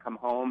Spokane and come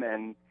home.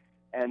 And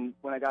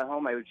when I got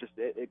home, I was just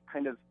it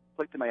kind of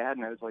clicked in my head,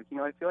 and I was like,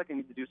 I feel like I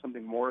need to do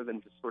something more than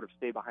just sort of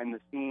stay behind the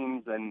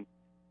scenes. And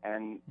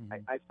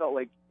I felt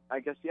like, I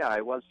guess,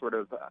 I was sort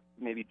of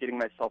maybe getting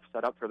myself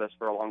set up for this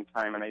for a long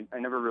time, and I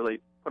never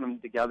really put them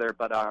together.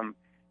 But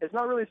it's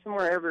not really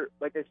somewhere I ever,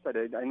 like I said,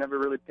 I never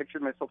really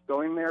pictured myself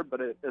going there. But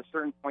at a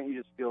certain point, you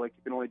just feel like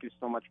you can only do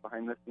so much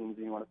behind the scenes,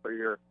 and you want to put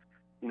your,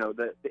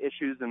 the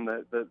issues and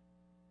the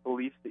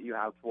beliefs that you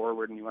have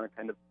forward, and you want to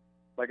kind of,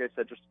 like I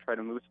said, just try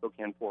to move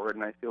Spokane forward.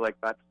 And I feel like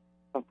that's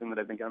something that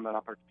I've been given an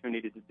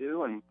opportunity to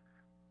do, and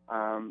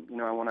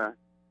I want to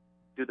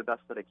do the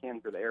best that I can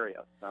for the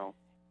area. So.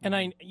 And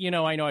I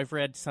know I've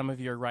read some of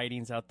your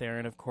writings out there,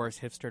 and of course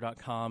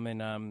hipster.com,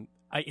 and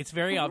it's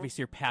very obvious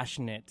you're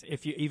passionate.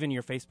 Even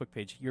your Facebook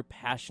page, you're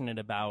passionate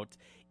about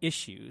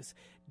issues.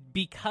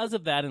 Because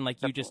of that, and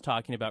like you just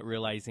talking about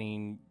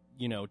realizing,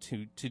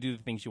 to do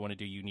the things you want to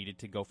do, you needed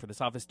to go for this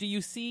office. Do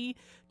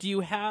you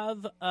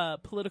have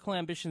political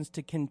ambitions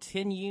to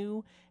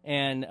continue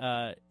and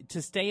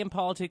to stay in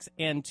politics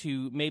and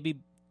to maybe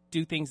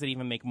do things that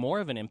even make more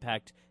of an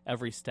impact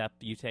every step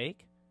you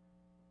take?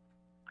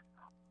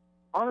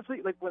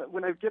 Honestly, like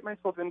when I get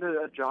myself into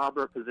a job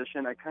or a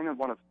position, I kind of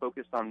want to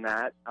focus on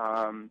that.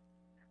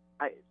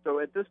 So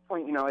at this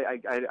point,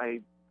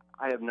 I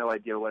have no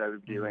idea what I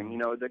was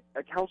doing.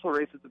 A council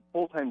race is a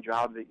full-time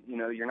job that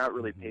you're not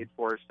really paid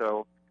for.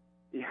 So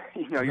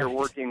you're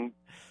working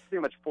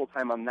pretty much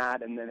full-time on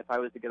that. And then if I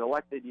was to get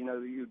elected,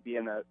 you'd be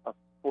in a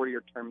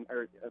 4-year term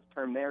or a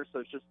term there. So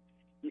it's just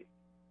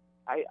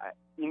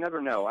you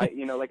never know.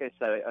 Like I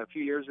said, a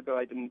few years ago,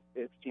 I didn't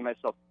see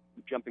myself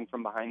jumping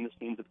from behind the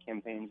scenes of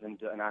campaigns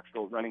into an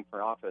actual running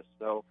for office.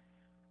 So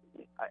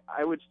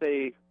I would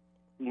say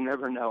you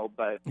never know,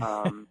 but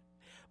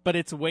but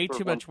it's way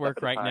too much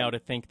work right now to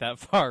think that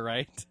far,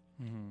 right?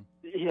 Mm-hmm.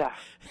 Yeah.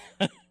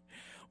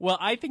 Well,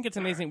 I think it's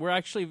amazing. We're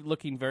actually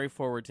looking very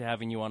forward to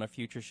having you on a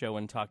future show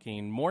and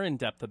talking more in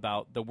depth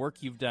about the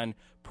work you've done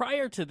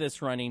prior to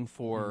this running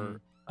for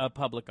a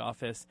public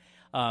office.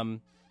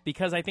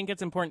 Because I think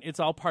it's important. It's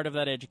all part of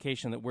that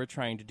education that we're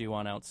trying to do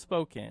on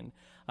Outspoken.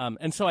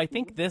 And so I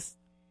think this,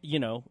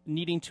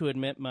 needing to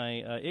admit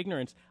my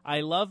ignorance,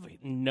 I love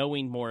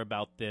knowing more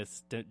about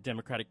this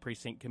Democratic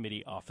Precinct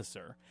Committee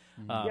officer.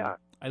 I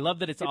love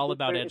that it's all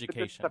about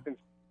education.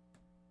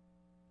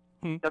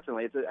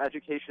 Definitely. It's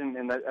education,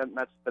 and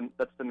that's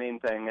the main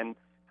thing. And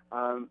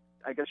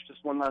I guess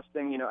just one last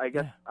thing,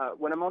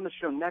 when I'm on the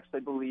show next, I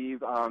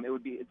believe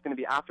it's going to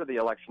be after the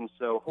election,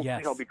 so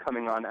hopefully I'll be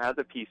coming on as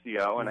a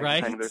PCO, and I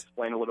can kind of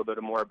explain a little bit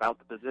more about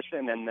the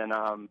position. And then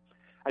I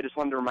just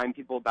wanted to remind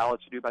people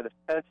ballots are due by the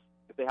 5th.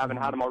 If they haven't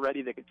had them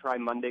already, they could try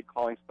Monday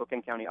calling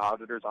Spokane County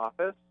Auditor's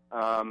Office.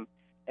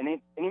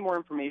 Any more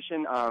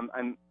information,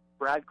 I'm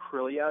Brad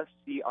Crillia,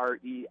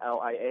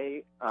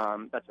 Crelia.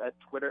 That's at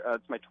Twitter.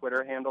 It's my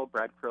Twitter handle,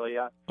 Brad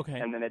Crillia. Okay.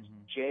 And then it's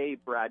J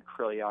Brad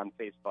Crillia on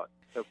Facebook.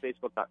 So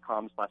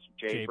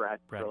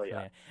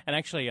facebook.com/jbradcrillia. And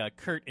actually,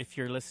 Kurt, if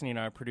you're listening,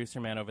 our producer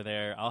man over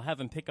there, I'll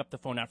have him pick up the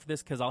phone after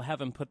this because I'll have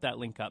him put that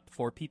link up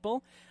for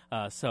people.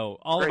 So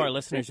all of our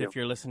listeners, if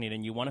you're listening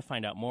and you want to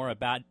find out more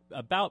about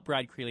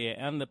Brad Crillia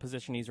and the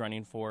position he's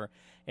running for,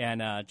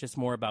 and just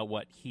more about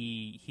what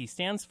he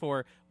stands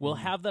for, we'll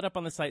have that up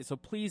on the site. So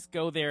please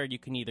go there. You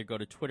can either go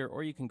to Twitter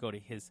or you can go to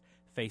his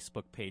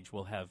Facebook page.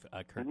 We'll have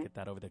Kurt get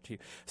that over there too.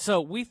 So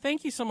we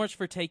thank you so much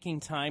for taking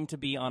time to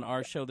be on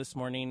our show this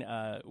morning.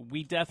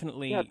 We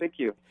definitely thank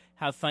you.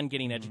 Have fun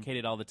getting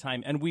educated all the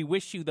time, and we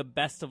wish you the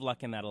best of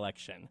luck in that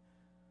election.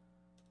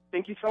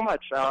 Thank you so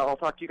much. I'll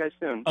talk to you guys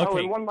soon. Okay. Oh,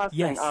 and one last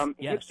thing.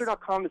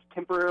 Hipster.com is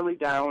temporarily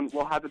down.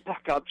 We'll have it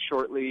back up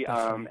shortly,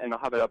 and I'll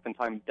have it up in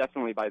time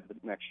definitely by the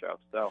next show.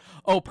 So.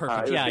 Oh,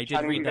 perfect. I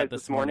did read that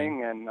this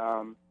morning. And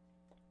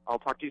I'll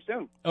talk to you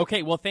soon.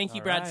 Okay. Well, thank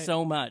you, Brad,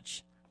 so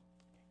much.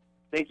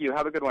 Thank you.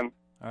 Have a good one.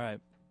 All right.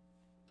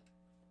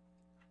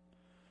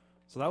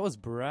 So that was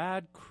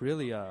Brad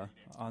Crillia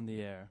on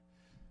the air.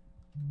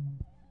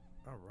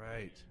 All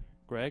right.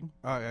 Greg?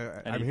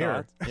 I'm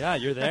here. Yeah,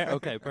 you're there?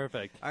 Okay,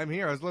 perfect. I'm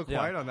here. I was a little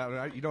quiet on that one.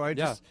 I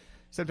just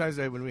sometimes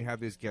when we have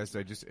these guests,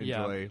 I just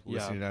enjoy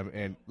listening to them.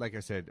 And like I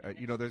said,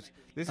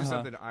 this is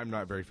something I'm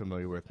not very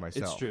familiar with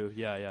myself. It's true.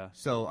 Yeah.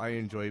 So I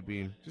enjoy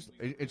being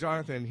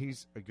Jonathan.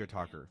 He's a good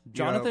talker.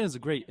 Jonathan is a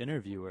great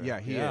interviewer.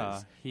 Yeah, he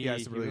is. He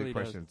has some really good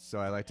questions. So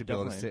I like to be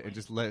able to sit and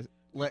just let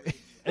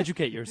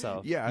educate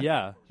yourself.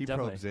 Yeah. He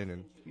definitely probes in,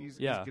 and he's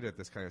good at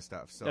this kind of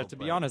stuff. So to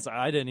be honest,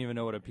 I didn't even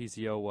know what a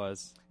PCO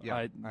was.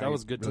 Yeah, that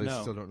was good really to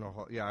know. Still don't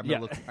know. I'm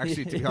gonna look.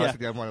 Actually, to be honest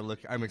with you, I want to look.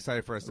 I'm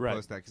excited for us to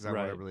post that because I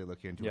want to really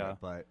look into it.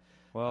 But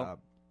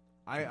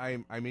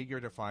I'm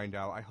eager to find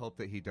out. I hope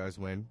that he does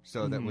win,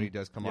 so that when he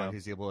does come on,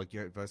 he's able to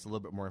give us a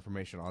little bit more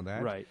information on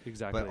that. Right,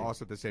 exactly. But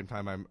also at the same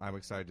time, I'm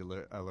excited to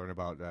learn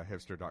about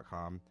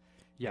hipster.com.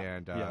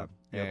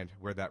 And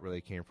where that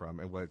really came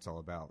from and what it's all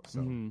about.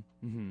 So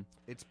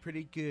it's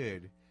pretty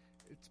good.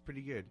 It's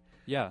pretty good.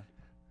 Yeah.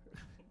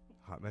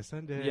 Hot Mess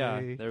Sunday.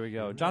 Yeah, there we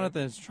go.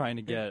 Jonathan is trying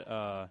to get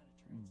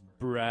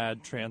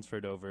Brad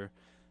transferred over,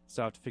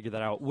 so I have to figure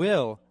that out.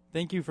 Will,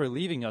 thank you for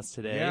leaving us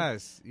today.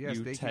 Yes,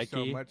 you thank techie. you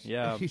so much.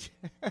 Yeah.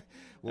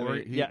 Well,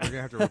 we're going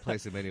to have to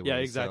replace him anyway. Yeah,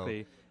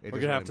 exactly. So we're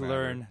going to have to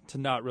learn to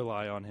not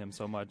rely on him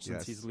so much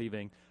since he's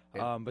leaving.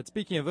 But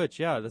speaking of which,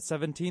 the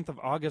 17th of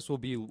August will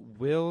be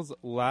Will's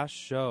last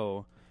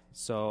show.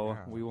 So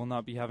we will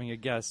not be having a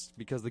guest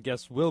because the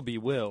guest will be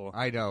Will.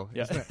 I know.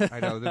 Yeah. I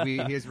know. He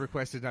has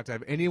requested not to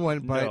have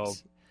anyone but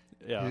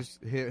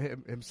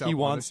himself. He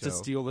wants to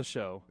steal the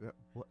show.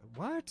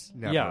 What?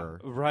 Never. Yeah,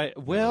 right.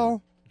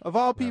 Will, Of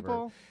all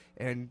people.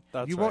 And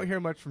That's you won't right. hear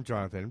much from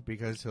Jonathan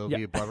because he'll Yeah.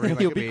 be blubbering like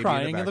He'll a be baby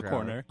crying in the,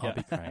 I'll background.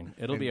 be crying.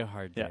 It'll be a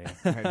hard day.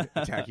 And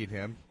attacking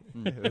him.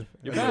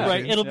 You're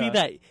Right. It'll be Yeah.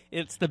 that.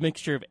 It's the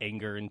mixture of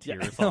anger and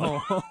tears.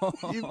 You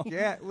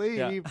can't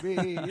leave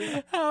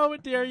me. How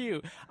dare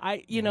you?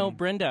 You know,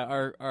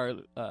 Brenda, our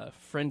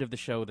friend of the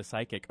show, the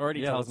psychic,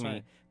 already tells that's me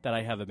right. that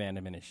I have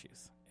abandonment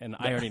issues, and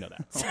I already know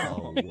that.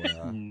 Oh,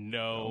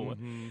 No,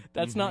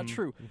 that's not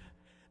true.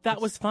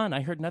 That was fun.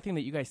 I heard nothing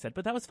that you guys said,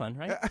 but that was fun,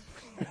 right?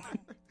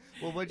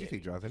 Well, what do you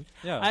think, Jonathan?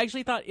 Yeah. I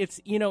actually thought it's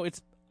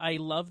I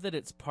love that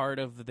it's part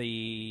of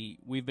the.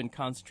 We've been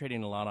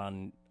concentrating a lot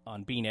on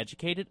being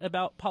educated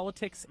about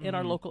politics in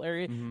our local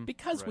area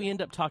because we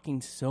end up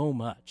talking so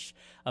much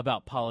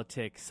about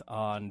politics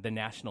on the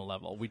national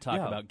level. We talk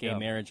about gay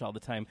marriage all the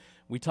time.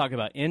 We talk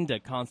about INDA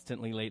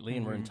constantly lately,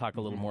 and we're going to talk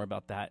a little more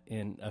about that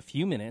in a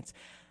few minutes.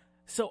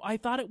 So I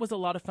thought it was a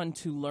lot of fun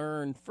to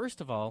learn.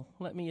 First of all,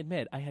 let me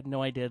admit, I had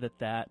no idea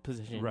that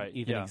position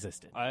even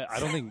existed. I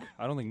don't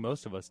think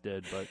most of us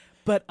did,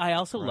 But I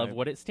also love Right.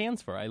 what it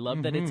stands for. I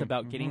love that it's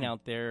about getting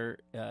out there,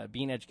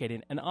 being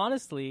educated. And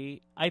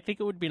honestly, I think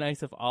it would be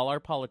nice if all our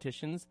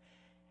politicians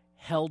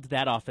held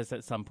that office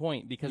at some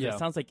point because it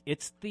sounds like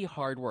it's the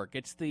hard work.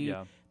 It's the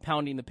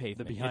pounding the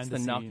pavement. behind it's the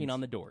the knocking scenes. on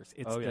the doors.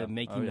 It's Oh, the yeah.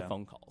 making Oh, the yeah.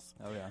 phone calls.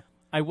 oh yeah.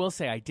 I will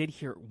say I did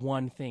hear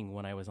one thing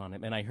when I was on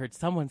it, and I heard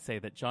someone say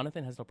that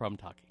Jonathan has no problem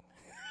talking.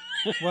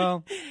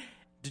 Well,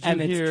 did And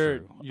you it's hear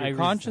true. your I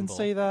conscience resemble.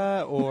 say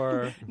that,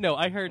 or No,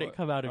 I heard it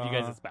come out of you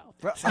guys' mouth.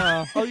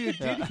 Oh, you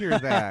did hear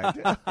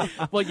that.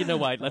 Well, you know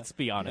what? Let's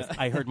be honest.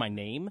 I heard my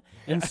name,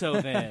 and so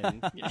then,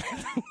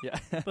 yeah,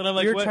 but I'm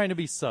like, you're what? trying to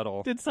be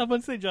subtle? Did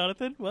someone say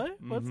Jonathan? What?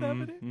 What's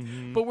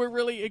happening? But we're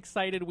really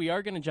excited. We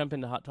are going to jump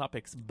into Hot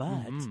Topics,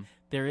 but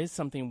there is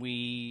something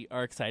we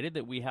are excited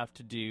that we have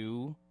to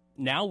do.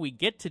 Now we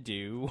get to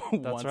do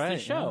once the right,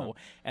 show,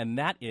 and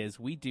that is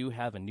we do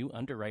have a new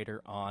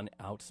underwriter on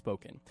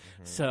Outspoken.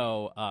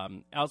 So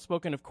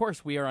Outspoken, of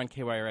course, we are on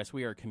KYRS.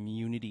 We are a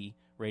community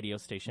radio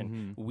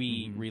station.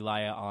 We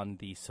rely on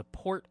the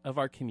support of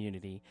our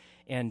community,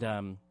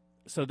 and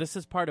so this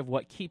is part of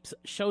what keeps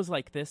shows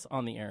like this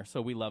on the air.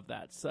 So we love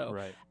that. So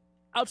Right.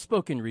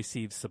 Outspoken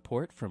receives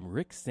support from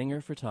Rick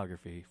Singer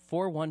Photography,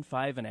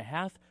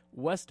 415.5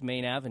 West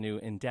Main Avenue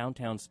in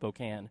downtown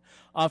Spokane,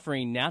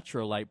 offering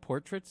natural light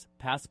portraits,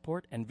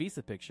 passport and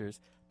visa pictures,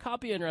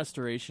 copy and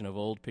restoration of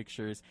old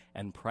pictures,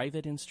 and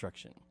private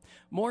instruction.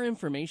 More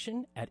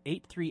information at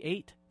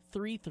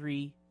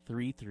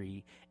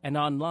 838-3333 and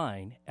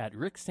online at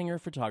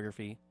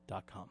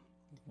ricksingerphotography.com.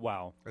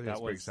 Wow, I think that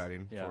it's was pretty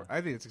exciting. Yeah. I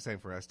think it's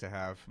exciting for us to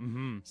have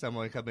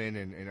someone come in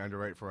and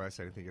underwrite for us.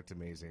 I think it's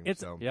amazing.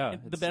 It's so. Yeah, the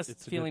it's- best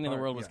it's a good feeling in the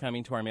part. world was Yeah.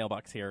 coming to our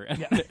mailbox here,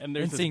 and, and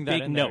there's And this seeing that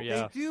big in there, note.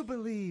 yeah. I do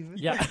believe.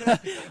 Yeah,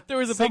 there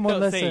was a Someone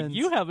big note saying listens.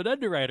 you have an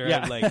underwriter.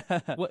 Yeah. I'm like,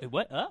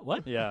 what?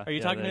 What? Yeah, Are you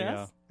yeah, talking there to you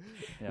us? go.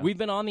 Yeah. We've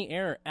been on the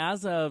air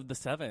as of the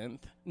 7th.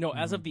 No,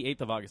 as of the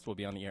 8th of August, we'll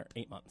be on the air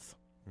 8 months.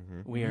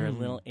 We are a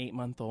little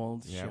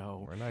 8-month-old Yeah,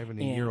 show. we're not even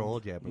a And year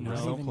old yet, but we're not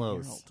so even a year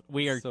close. old.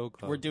 We are So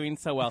close. We're doing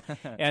so well,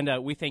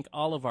 and we thank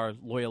all of our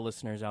loyal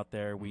listeners out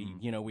there. We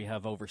we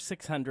have over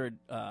 600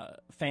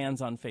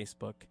 fans on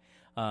Facebook.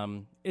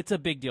 It's a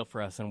big deal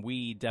for us, and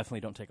we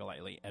definitely don't take it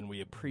lightly. And we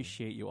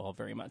appreciate you all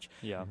very much.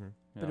 Yeah.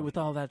 But with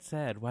all that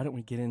said, why don't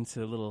we get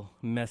into a little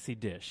messy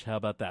dish? How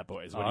about that,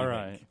 boys? What do All you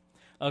right. think?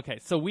 Okay,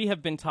 so we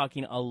have been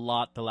talking a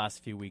lot the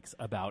last few weeks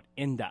about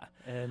INDA.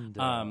 And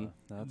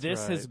that's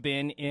This has right.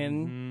 been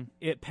in,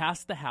 it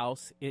passed the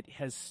House. It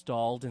has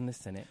stalled in the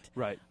Senate.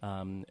 Right.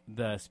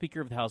 The Speaker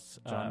of the House,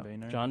 John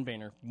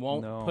Boehner,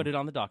 won't No. put it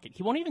on the docket.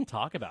 He won't even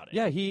talk about it.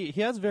 Yeah, he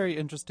has very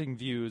interesting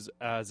views,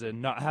 as in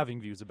not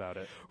having views about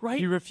it. Right.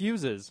 He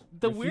refuses.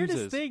 The weirdest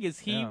Refuses. thing is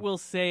he Yeah. will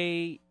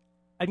say,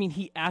 I mean,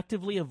 he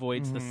actively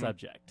avoids the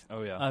subject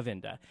Oh, yeah. of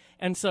INDA.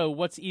 And so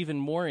what's even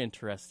more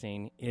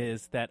interesting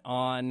is that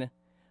on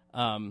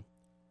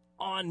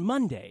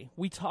Monday,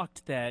 we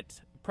talked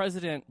that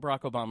President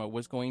Barack Obama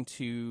was going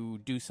to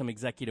do some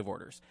executive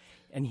orders,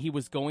 and he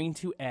was going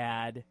to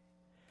add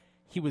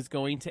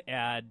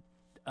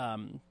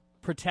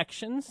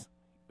protections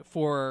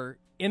for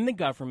in the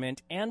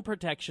government and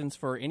protections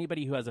for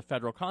anybody who has a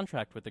federal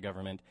contract with the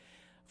government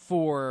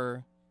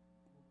for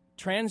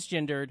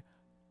transgendered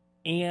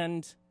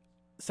and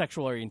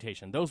sexual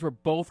orientation. Those were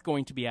both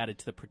going to be added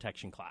to the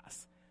protection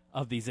class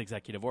of these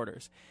executive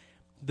orders.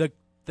 The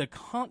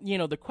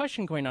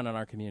question going on in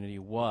our community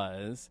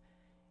was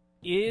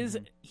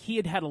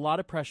he had a lot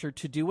of pressure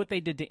to do what they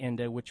did to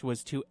INDA, which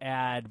was to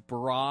add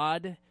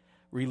broad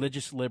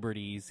religious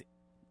liberties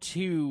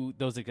to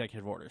those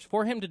executive orders.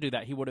 For him to do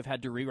that, he would have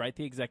had to rewrite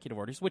the executive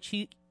orders, which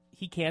he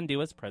can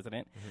do as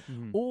president,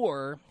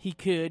 or he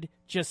could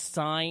just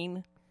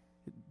sign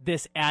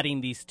this,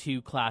 adding these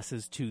two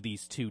classes to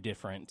these two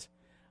different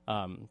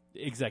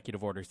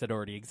executive orders that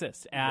already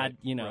exist.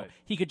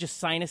 He could just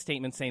sign a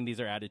statement saying these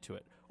are added to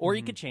it. Or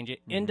he could change it.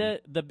 INDA,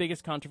 the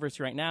biggest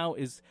controversy right now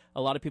is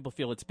a lot of people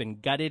feel it's been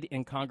gutted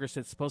in Congress.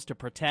 It's supposed to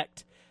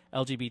protect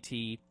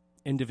LGBT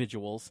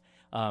individuals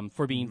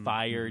for being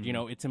fired. You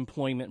know, it's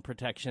employment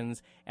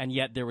protections, and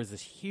yet there was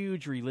this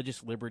huge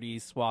religious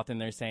liberties swath in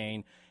there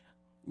saying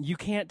you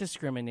can't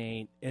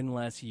discriminate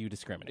unless you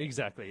discriminate.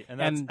 Exactly, and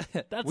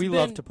that's we been,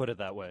 love to put it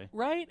that way,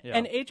 right? Yeah.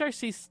 And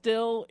HRC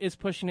still is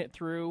pushing it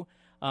through.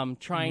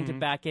 Trying to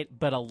back it,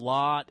 but a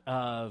lot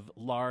of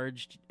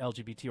large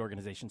LGBT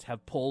organizations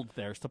have pulled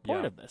their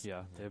support of this.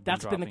 Yeah,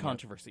 that's been the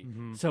controversy.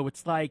 So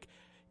it's like,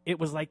 it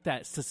was like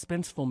that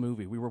suspenseful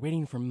movie. We were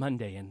waiting for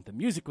Monday, and the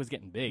music was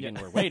getting big, and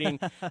we're waiting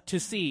to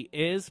see,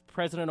 is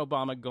President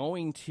Obama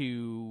going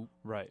to,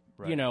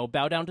 you know,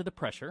 bow down to the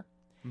pressure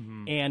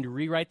and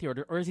rewrite the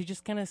order, or is he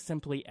just going to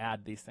simply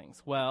add these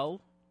things? Well,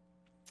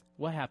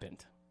 what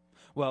happened?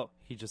 Well,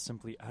 he just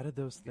simply added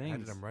those things. He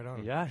added them right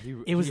on. Yeah,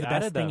 it was the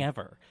best thing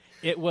ever.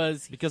 It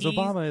was because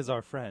Obama is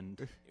our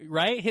friend,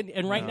 right?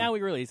 And right now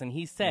he really is, and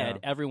he said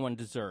everyone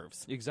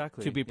deserves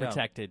exactly to be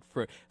protected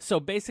for.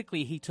 So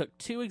basically, he took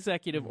 2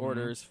 executive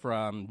orders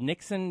from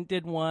Nixon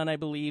did one, I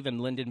believe,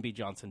 and Lyndon B.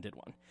 Johnson did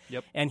one.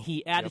 Yep. And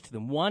he added to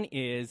them. One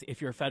is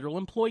if you're a federal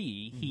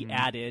employee, he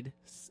added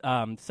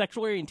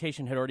sexual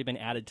orientation had already been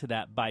added to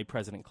that by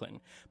President Clinton,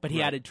 but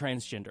he added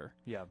transgender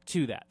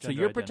to that. So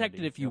you're protected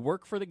identity. if you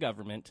work for the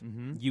government.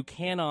 You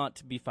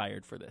cannot be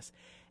fired for this.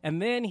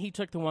 And then he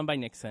took the one by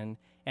Nixon,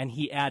 and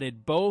he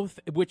added both,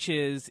 which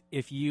is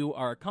if you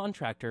are a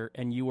contractor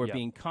and you are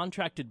being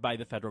contracted by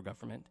the federal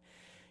government,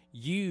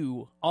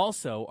 you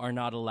also are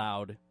not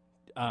allowed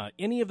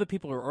any of the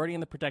people who are already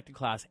in the protected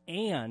class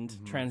and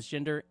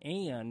transgender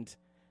and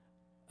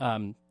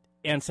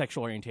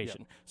sexual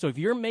orientation. So if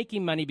you're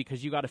making money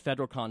because you got a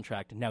federal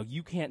contract, now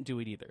you can't do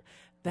it either.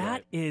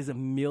 That is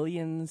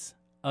millions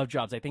of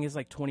jobs. I think it's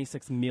like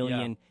 26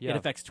 million. It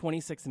affects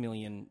 26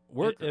 million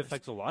workers. It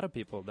affects a lot of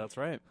people. That's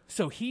right.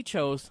 So he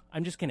chose,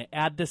 I'm just going to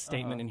add this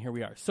statement, and here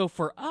we are. So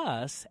for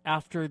us,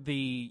 after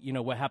the, you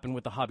know, what happened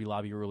with the Hobby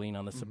Lobby ruling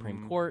on the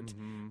Supreme Court,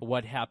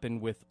 what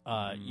happened with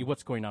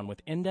what's going on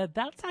with INDA,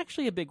 that's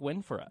actually a big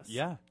win for us.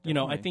 Yeah, definitely. You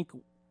know, I think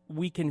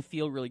we can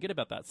feel really good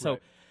about that. So,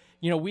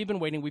 you know, we've been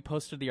waiting. We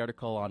posted the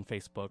article on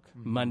Facebook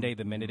Monday,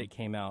 the minute it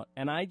came out.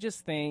 And I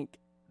just think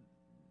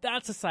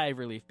that's a sigh of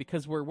relief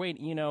because we're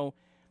waiting, you know,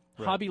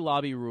 Hobby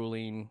Lobby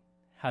ruling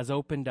has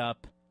opened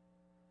up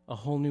a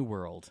whole new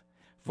world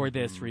for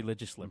this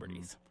religious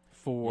liberties.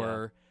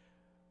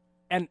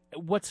 And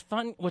what's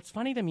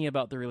funny to me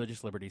about the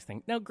religious liberties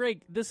thing. Now,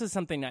 Greg, this is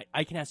something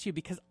I can ask you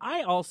because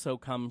I also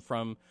come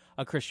from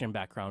a Christian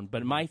background,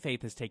 but my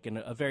faith has taken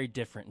a very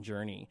different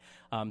journey.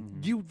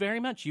 You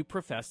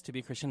profess to be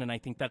a Christian, and I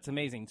think that's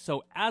amazing.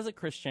 So, as a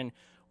Christian,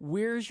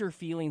 where's your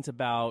feelings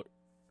about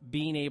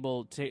being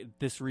able to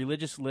this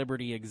religious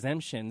liberty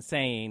exemption,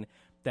 saying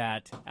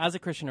that as a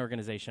Christian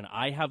organization,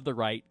 I have the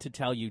right to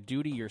tell you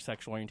due to your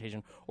sexual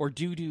orientation or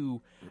due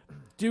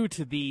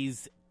to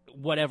these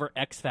whatever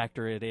X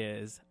factor it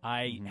is,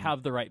 I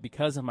have the right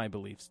because of my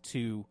beliefs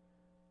to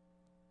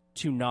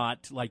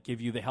not like give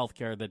you the health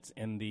care that's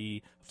in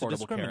the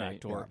Affordable Care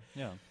Act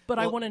but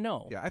I want to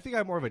know. Yeah, I think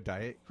I'm more of a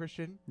diet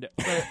Christian.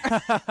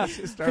 Let's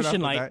just start Christian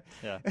light.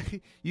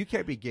 You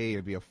can't be gay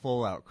and be a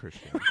full out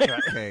Christian.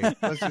 Okay,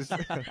 let's just.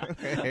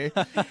 Okay.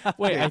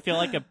 Wait, I feel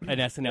like an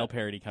SNL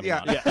parody coming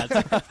on.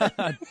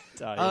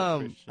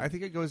 I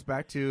think it goes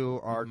back to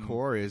our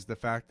core is the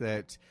fact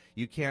that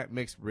you can't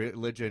mix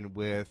religion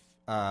with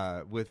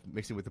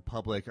mixing with the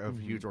public of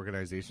huge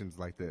organizations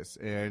like this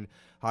and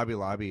Hobby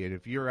Lobby. And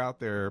if you're out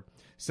there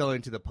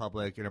selling to the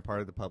public and a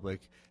part of the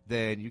public,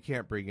 then you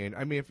can't bring in,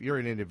 I mean, if you're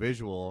an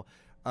individual,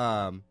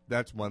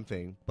 that's one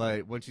thing.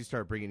 But once you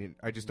start bringing in,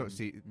 I just don't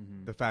see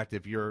the fact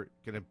if you're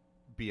going to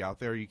be out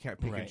there, you can't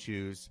pick and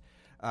choose.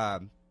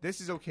 This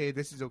is okay,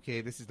 this is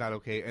okay, this is not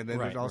okay. And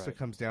then it also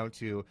comes down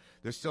to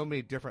there's so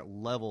many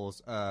different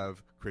levels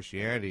of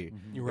Christianity.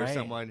 There's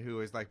someone who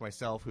is like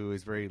myself who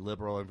is very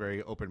liberal and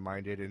very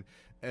open-minded.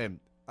 And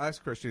us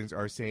Christians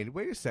are saying,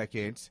 wait a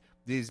second,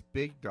 these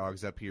big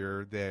dogs up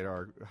here that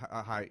are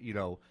high, you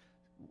know,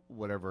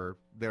 whatever,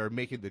 they're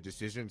making the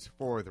decisions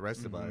for the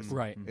rest of us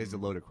is a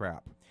load of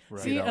crap.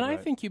 See, and I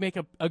think you make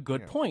a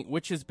good point,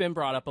 which has been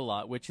brought up a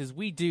lot, which is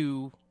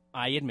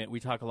I admit we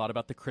talk a lot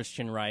about the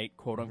Christian right,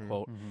 quote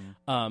unquote,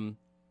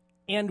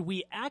 and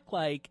we act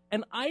like,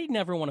 and I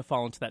never want to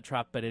fall into that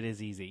trap, but it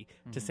is easy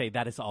to say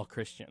that is all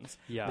Christians.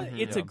 But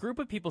it's a group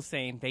of people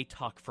saying they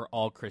talk for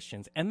all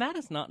Christians, and that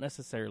is not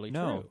necessarily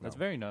true. No, that's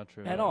very not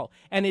true at all.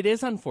 And it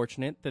is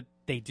unfortunate that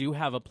they do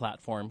have a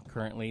platform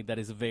currently that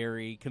is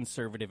very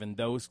conservative, and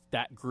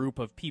that group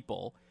of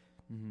people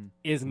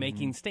is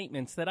making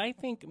statements that I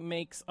think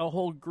makes a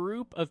whole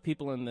group of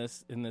people in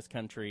this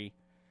country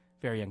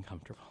very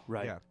uncomfortable.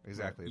 Right. Yeah,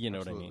 exactly. You know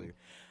what I mean?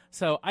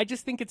 So I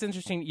just think it's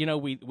interesting. You know,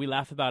 we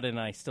laugh about it, and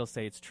I still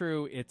say it's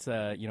true. It's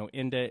you know,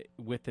 INDA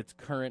with its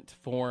current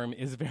form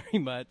is very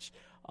much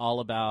all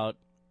about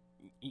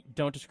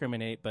don't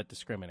discriminate, but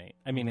discriminate.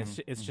 I mean,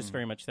 it's just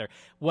very much there.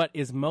 What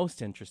is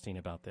most interesting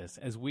about this,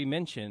 as we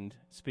mentioned,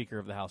 Speaker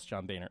of the House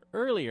John Boehner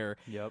earlier,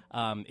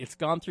 it's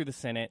gone through the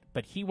Senate,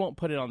 but he won't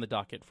put it on the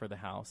docket for the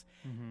House.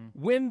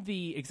 When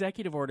the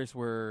executive orders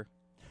were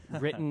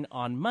written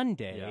on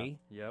Monday,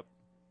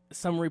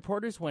 some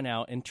reporters went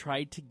out and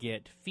tried to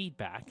get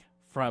feedback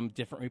from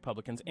different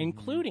Republicans,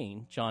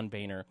 including John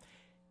Boehner,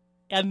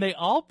 and they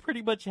all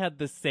pretty much had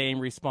the same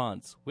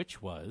response,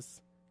 which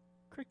was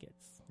crickets.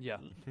 Yeah,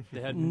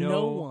 they had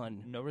no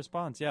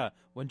response. Yeah,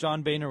 when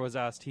John Boehner was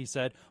asked, he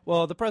said,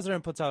 "Well, the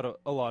president puts out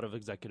a lot of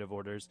executive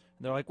orders."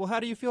 And they're like, "Well, how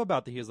do you feel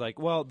about that?" He's like,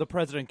 "Well, the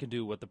president can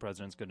do what the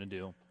president's going to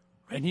do."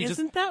 And he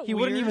he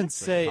wouldn't even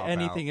say Cop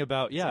anything out.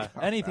 about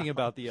anything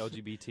about the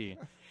LGBT.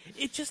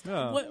 It just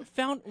Yeah.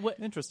 what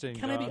Interesting.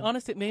 Can I be John.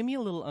 honest? It made me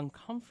a little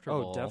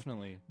uncomfortable. Oh,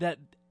 definitely. That,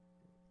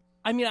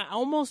 I mean, I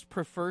almost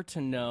prefer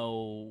to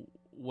know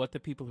what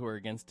the people who are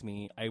against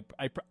me.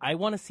 I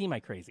want to see my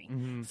crazy.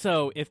 Mm-hmm.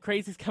 So if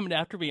crazy's coming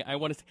after me, I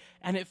want to.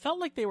 And it felt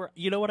like they were.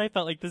 You know what? I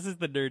felt like this is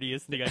the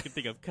nerdiest thing I could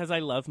think of because I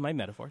love my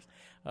metaphors.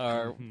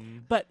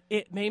 But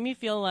it made me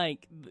feel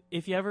like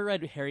if you ever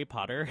read Harry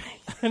Potter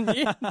and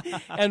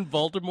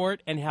Voldemort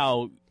and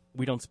how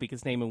we don't speak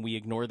his name and we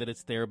ignore that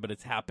it's there, but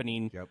it's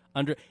happening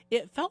under.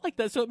 It felt like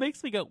that. So it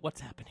makes me go,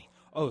 "What's happening?"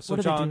 Oh, so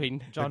What are they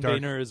doing? John The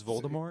dark- Boehner is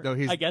Voldemort? No,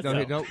 he's I guess no,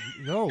 so.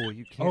 no,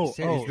 you can't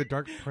say it. He's the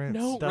Dark Prince.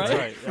 No, That's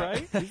right?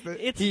 right,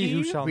 It's He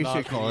who shall we not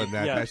should call be. him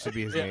that. Yeah. That should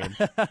be his name.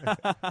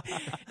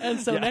 And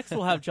so next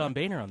we'll have John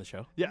Boehner on the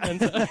show. Yeah. And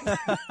so,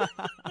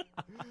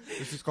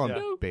 Let's just call him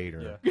Yeah.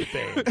 Bader.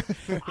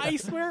 I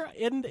swear,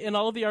 in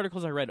all of the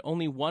articles I read,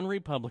 only one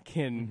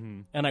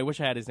Republican, and I wish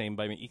I had his name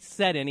by me,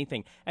 said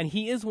anything. And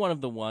he is one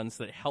of the ones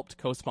that helped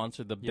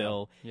co-sponsor the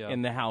bill Yeah.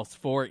 in the House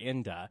for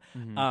INDA.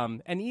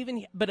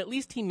 But at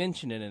least he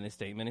mentioned it in his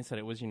statement. He said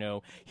it was,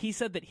 he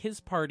said that his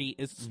party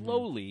is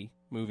slowly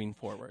moving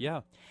forward.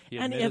 Yeah. He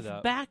And admitted if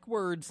that.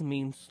 backwards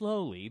means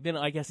slowly, then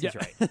I guess he's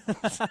right.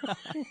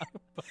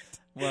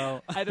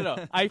 Well, I don't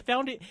know. I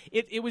found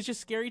it was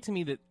just scary to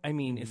me that, I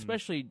mean,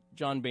 especially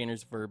John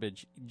Boehner's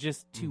verbiage,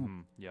 just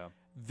to yeah.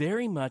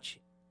 very much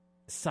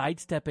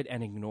sidestep it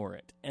and ignore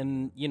it.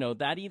 And,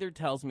 that either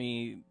tells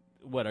me,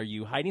 what, are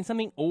you hiding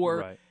something? Or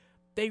Right.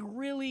 they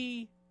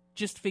really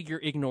just figure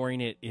ignoring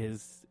it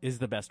is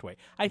the best way.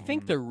 I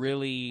think they're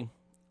really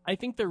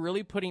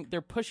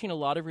they're pushing a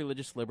lot of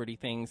religious liberty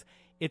things.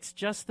 It's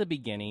just the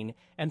beginning.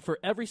 And for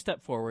every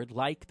step forward,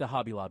 like the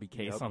Hobby Lobby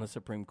case on the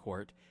Supreme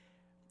Court,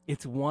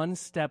 it's one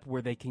step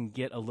where they can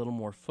get a little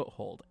more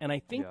foothold. And I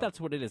think that's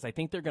what it is. I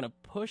think they're going to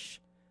push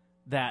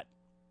that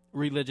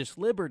religious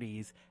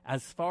liberties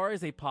as far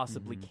as they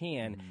possibly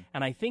can.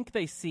 And I think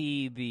they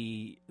see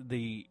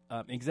the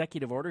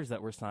executive orders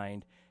that were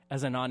signed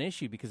as a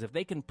non-issue, because if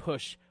they can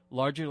push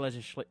larger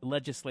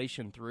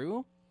legislation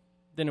through,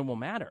 then it will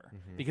matter,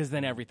 because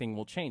then everything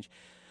will change.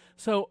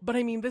 So, but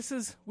I mean,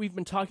 we've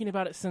been talking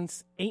about it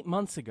since 8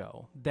 months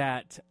ago,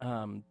 that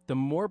the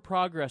more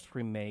progress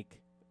we make,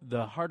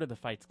 the harder the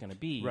fight's going to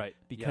be. Right.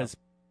 Because,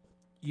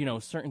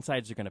 certain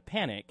sides are going to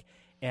panic,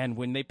 and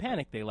when they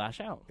panic, they lash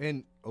out.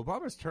 And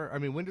Obama's term, I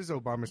mean, when does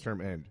Obama's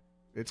term end?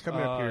 It's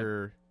coming up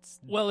here.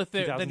 Well, if the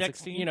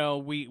next,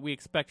 2016? we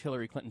expect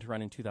Hillary Clinton to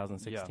run in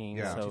 2016.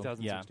 Yeah. So,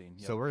 2016.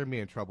 So we're going to be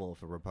in trouble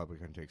if a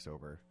Republican takes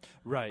over.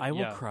 Right. I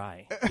will yeah.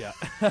 cry.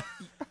 Yeah.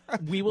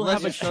 We will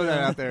Let's have a just throw that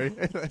out there.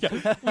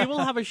 We will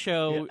have a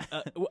show,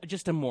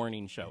 just a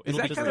morning show. Is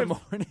It'll that be kind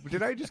just of,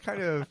 did I just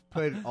kind of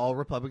put all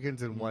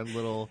Republicans in one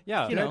little?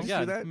 Yeah. Did I know, just yeah.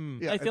 do that?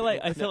 Mm. Yeah, I feel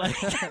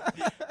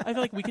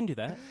like we can do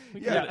that.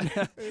 We can do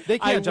that. They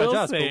I can't judge will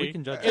us, but say, we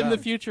can judge in the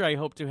them. future, I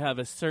hope to have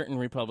a certain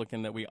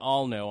Republican that we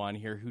all know on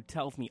here who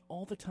tells me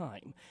all the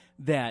time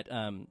that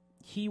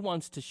he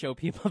wants to show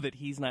people that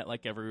he's not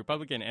like every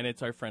Republican, and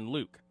it's our friend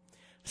Luke.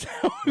 So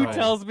who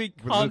tells me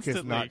Luke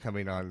constantly. is not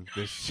coming on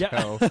this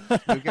show.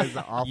 Luke has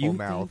an awful You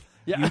mouth.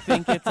 You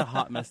think it's a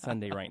hot mess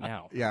Sunday right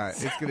now? Yeah,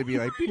 it's going to be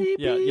like beep,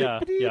 Yeah, beep, yeah,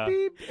 beep, yeah.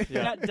 beep.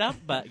 That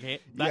dump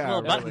bucket, that Yeah,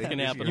 little button's really. going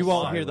to happen. You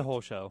won't Silent. hear the whole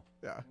show.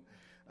 Yeah.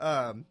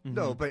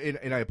 No, but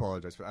and I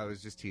apologize. I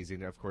was just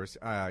teasing. Of course,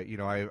 I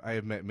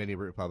have met many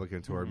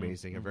Republicans who are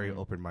amazing and very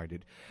open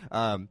minded.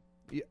 But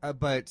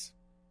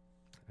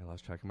I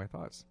lost track of my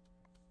thoughts.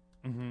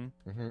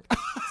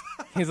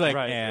 He's like,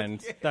 Right. and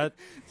That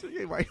So,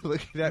 why are you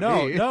looking at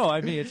no, me? no.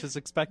 I mean, it's just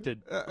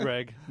expected,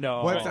 Greg.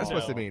 No. What's no. that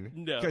supposed to mean?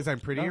 No. Because I'm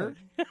prettier?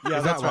 Yeah, Is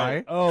that that's why?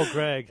 right. Oh,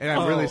 Greg. And I'm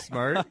Oh. really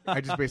smart?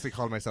 I just basically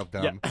called myself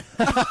dumb.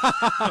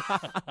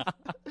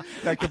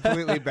 That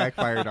completely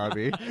backfired on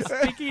me.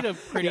 speaking of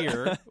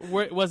prettier,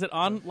 was it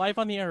on live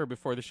on the air or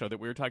before the show that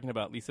we were talking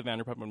about Lisa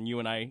Vanderpump, when you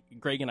and I,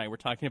 Greg and I, were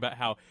talking about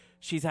how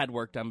she's had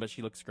work done but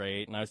she looks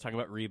great, and I was talking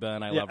about Reba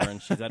and I love her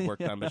and she's had work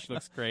done but she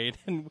looks great,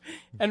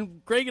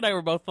 and Greg and I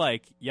were both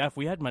like, yeah, if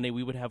we had money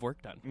we would have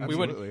work done. We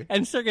Absolutely. would.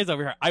 And Sergey's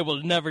over here, I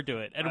will never do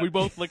it, and we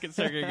both look at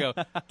Sergey and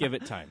go, give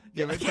it time.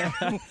 Give it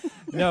time.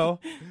 No.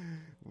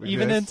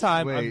 Even in Just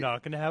time, wait. I'm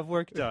not going to have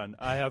work done.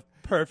 I have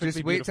perfectly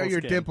Just wait till your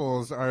skin.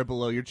 dimples are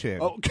below your chin.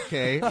 Oh.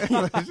 Okay?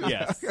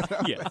 Yes,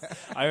 yes.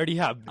 I already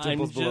have I'm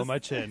dimples below just- my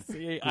chin.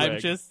 I'm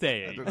Greg. just I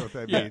saying. don't know what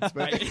that means,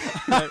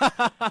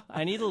 but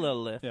I need a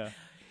little lift. Yeah.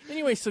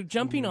 Anyway, so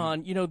jumping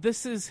on,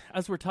 this is,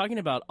 as we're talking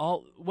about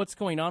all what's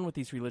going on with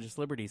these religious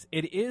liberties,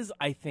 it is,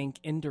 I think,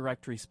 in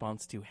direct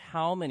response to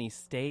how many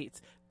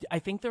states. I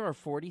think there are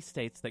 40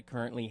 states that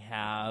currently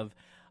have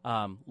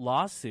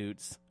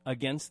lawsuits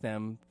against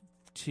them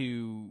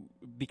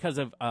because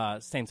of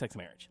same-sex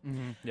marriage.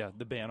 Mm-hmm. Yeah,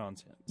 the ban on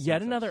same-sex.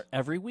 Yet another,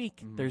 every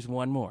week, there's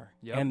one more.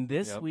 Yep. And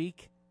this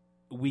week,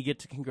 we get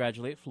to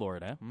congratulate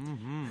Florida,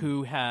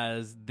 who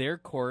has their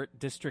court,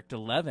 District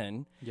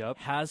 11,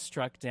 has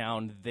struck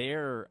down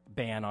their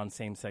ban on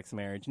same-sex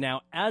marriage.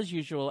 Now, as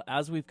usual,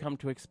 as we've come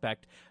to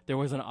expect, there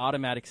was an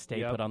automatic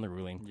stay put on the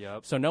ruling.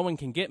 So no one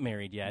can get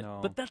married yet. No.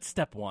 But that's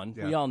step one.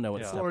 We all know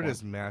it's step one.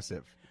 Florida's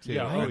massive. Too.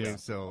 Yeah, I mean,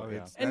 so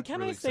and can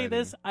really I say exciting.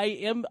 this? I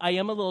am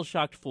a little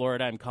shocked,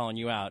 Florida. I'm calling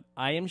you out.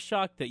 I am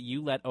shocked that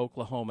you let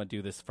Oklahoma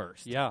do this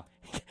first. Yeah,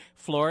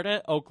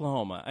 Florida,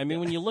 Oklahoma. I mean,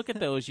 when you look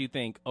at those, you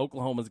think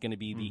Oklahoma's going to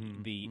be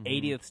the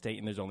 80th state,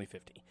 and there's only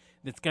 50.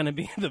 It's going to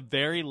be the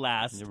very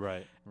last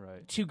right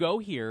to go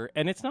here,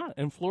 and it's not.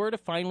 And Florida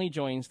finally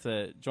joins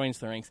the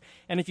ranks.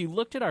 And if you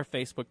looked at our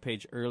Facebook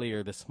page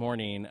earlier this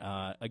morning,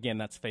 again,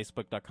 that's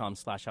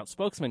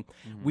facebook.com/outspokesman,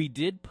 we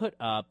did put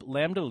up,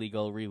 Lambda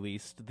Legal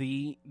released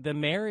the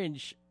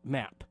marriage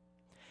map.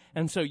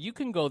 And so you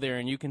can go there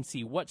and you can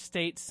see what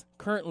states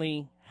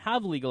currently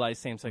have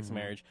legalized same-sex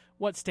marriage,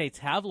 what states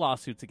have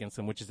lawsuits against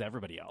them, which is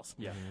everybody else.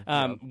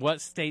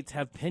 What states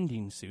have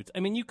pending suits. I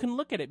mean, you can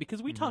look at it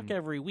because we talk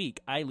every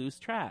week. I lose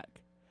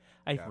track.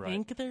 I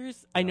think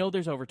I know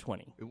there's over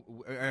 20.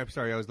 I'm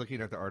sorry, I was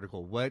looking at the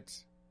article. Where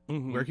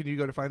can you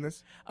go to find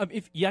this?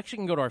 If you actually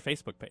can go to our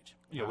Facebook page,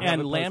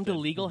 and Lambda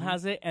Legal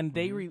has it, and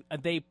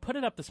they put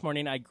it up this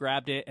morning. I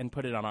grabbed it and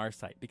put it on our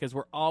site because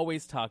we're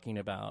always talking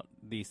about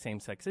these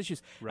same-sex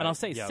issues. And I'll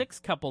say 6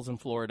 couples in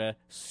Florida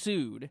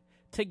sued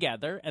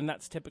together, and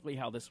that's typically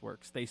how this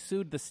works. They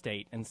sued the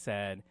state and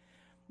said,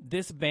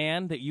 this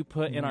ban that you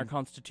put in our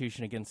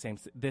Constitution against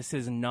same-sex, this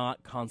is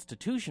not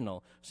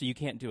constitutional, so you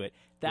can't do it.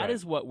 That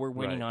is what we're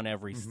winning on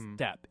every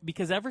step.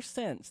 Because ever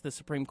since the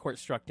Supreme Court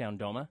struck down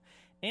DOMA,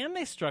 and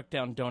they struck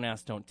down Don't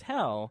Ask, Don't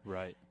Tell,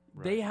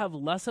 they have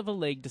less of a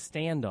leg to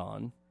stand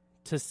on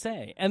to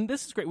say. And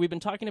this is great. We've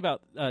been talking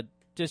about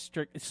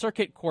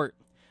circuit court,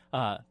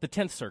 the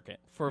 10th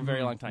Circuit, for a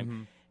very long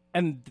time.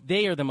 And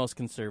they are the most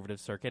conservative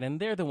circuit, and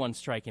they're the ones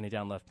striking it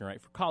down left and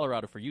right for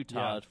Colorado, for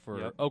Utah,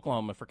 for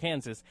Oklahoma, for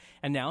Kansas.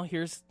 And now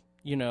here's,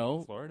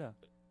 Florida.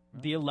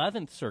 The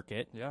 11th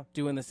Circuit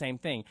doing the same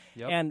thing.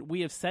 And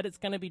we have said it's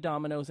going to be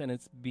dominoes, and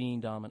it's being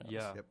dominoes.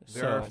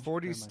 There are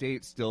 40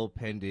 states still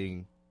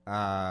pending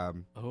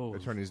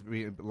attorneys.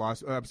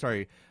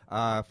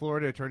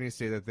 Florida attorneys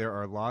say that there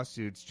are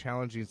lawsuits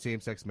challenging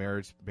same-sex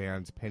marriage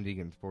bans pending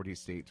in 40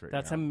 states right now.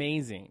 That's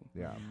amazing.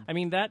 Yeah. I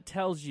mean, that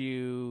tells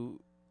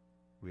you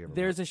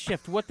there's a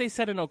shift. What they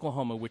said in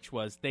Oklahoma, which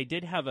was they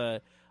did have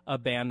a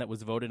ban that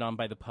was voted on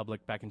by the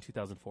public back in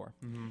 2004.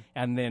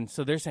 And then,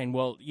 so they're saying,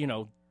 well,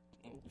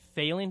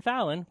 Failing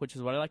Fallon, which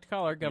is what I like to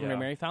call her, Governor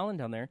Mary Fallon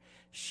down there,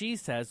 she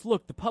says,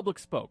 look, the public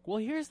spoke. Well,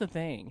 here's the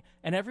thing.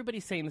 And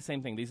everybody's saying the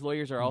same thing. These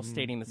lawyers are all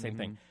stating the same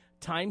thing.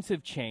 Times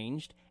have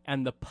changed,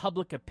 and the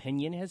public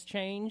opinion has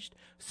changed.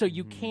 So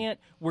you can't,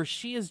 where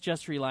she is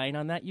just relying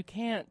on that, you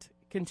can't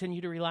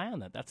continue to rely on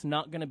that. That's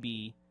not going to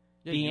be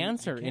the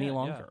answer any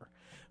longer.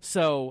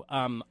 So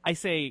I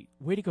say,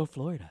 way to go,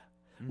 Florida.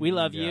 We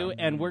love you,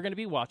 and we're going to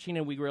be watching,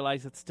 and we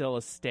realize it's still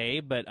a stay,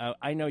 but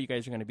I know you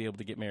guys are going to be able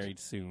to get married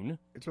soon.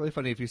 It's really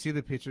funny. If you see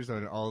the pictures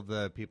on all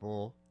the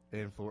people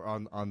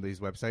on these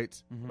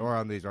websites or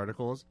on these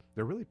articles,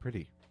 they're really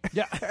pretty.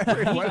 Yeah.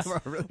 Really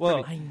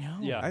well, I know.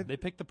 Yeah, they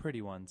pick the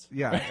pretty ones.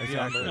 Yeah,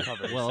 exactly.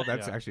 Covers. Well,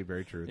 that's actually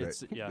very true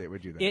that they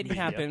would do that. It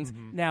happens.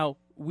 Now,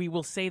 we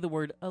will say the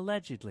word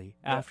allegedly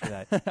after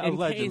that. In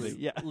Allegedly,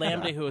 case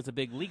Lambda, who is a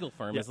big legal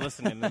firm, is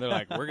listening, and they're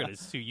like, we're going to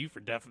sue you for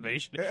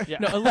defamation.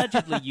 No,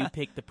 allegedly you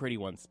pick the pretty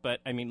ones,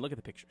 but, I mean, look at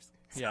the pictures.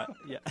 Yeah.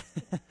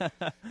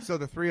 So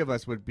the three of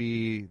us would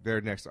be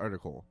their next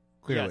article.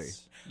 Clearly.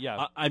 Yes.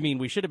 Yeah. I mean,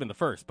 we should have been the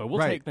first, but we'll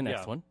take the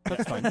next one.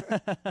 That's fine.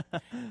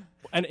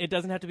 And it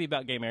doesn't have to be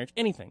about gay marriage.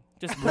 Anything.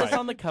 Just put us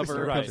on the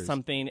cover of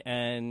something,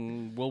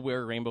 and we'll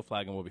wear a rainbow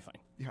flag, and we'll be fine.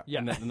 Yeah.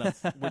 And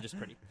we're just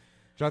pretty.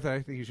 Jonathan,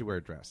 I think you should wear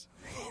a dress.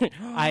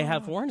 I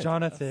have worn it.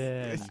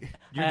 Jonathan,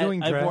 you're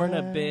doing drag. I've worn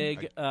a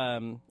big.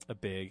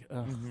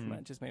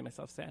 That just made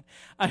myself sad.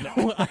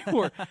 I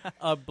wore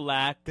a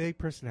black. Big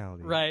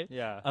personality. Right.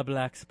 Yeah. A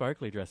black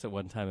sparkly dress at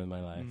one time in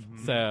my life.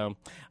 So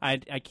I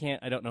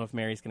don't know if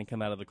Mary's going to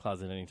come out of the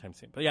closet anytime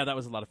soon. But yeah, that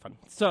was a lot of fun.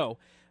 So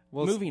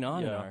moving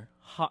on in our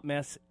hot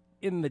mess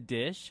in the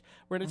dish,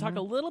 we're going to talk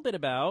a little bit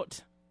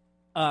about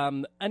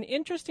an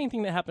interesting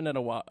thing that happened at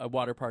a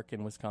water park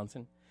in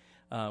Wisconsin.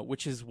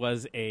 Which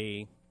was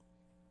a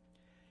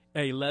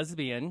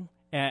lesbian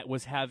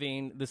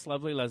this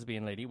lovely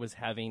lesbian lady was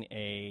having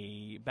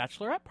a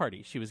bachelorette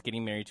party. She was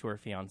getting married to her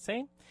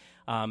fiance,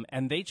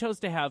 and they chose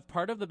to have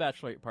part of the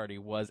bachelorette party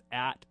was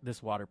at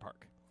this water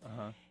park.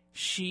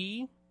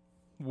 She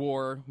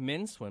wore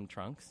men's swim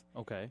trunks.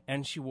 Okay.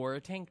 And she wore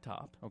a tank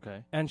top.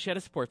 Okay. And she had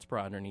a sports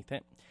bra underneath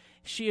it.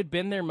 She had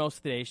been there most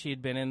of the day. She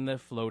had been in the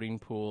floating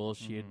pool.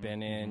 She had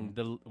been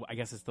in I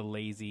guess it's the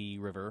lazy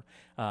river.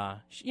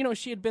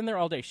 She had been there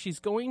all day. She's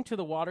going to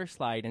the water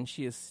slide, and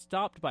she is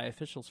stopped by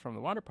officials from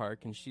the water park,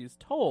 and she is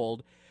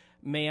told,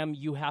 ma'am,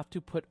 you have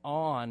to put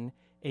on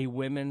a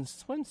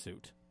women's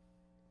swimsuit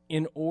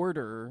in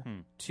order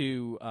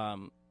to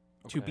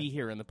be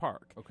here in the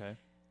park. Okay.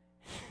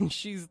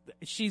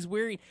 She's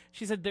wearing.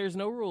 She said, "There's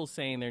no rule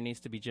saying there needs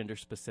to be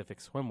gender-specific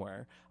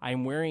swimwear.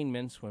 I'm wearing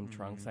men's swim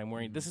trunks. I'm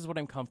wearing. This is what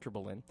I'm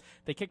comfortable in."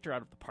 They kicked her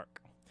out of the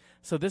park,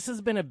 so this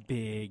has been a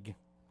big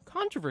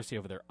controversy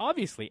over there,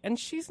 obviously. And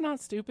she's not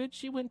stupid.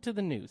 She went to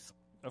the news.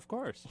 Of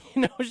course.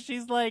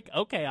 She's like,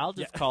 okay, I'll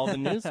just call the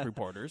news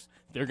reporters.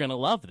 They're going to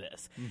love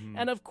this.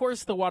 And, of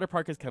course, the water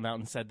park has come out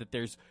and said that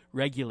there's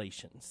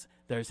regulations.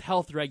 There's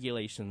health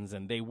regulations,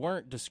 and they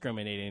weren't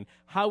discriminating.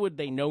 How would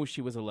they know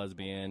she was a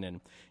lesbian and,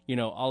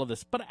 all of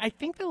this? But I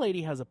think the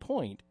lady has a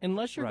point.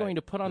 Unless you're going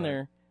to put on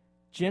their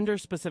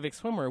gender-specific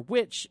swimwear,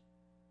 which,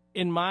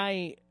 in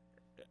my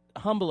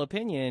humble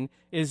opinion,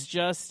 is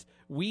just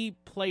we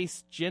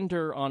place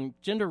gender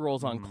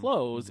roles on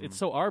clothes. It's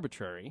so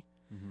arbitrary.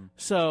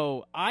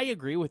 So I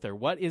agree with her.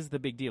 What is the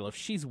big deal? If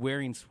she's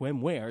wearing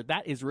swimwear,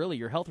 that is really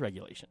your health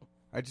regulation.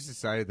 I just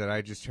decided that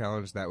I just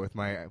challenged that with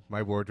my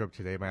wardrobe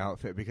today, my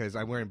outfit, because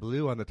I'm wearing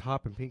blue on the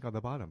top and pink on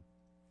the bottom.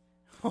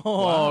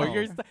 Oh,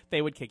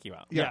 they would kick you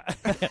out. Yeah.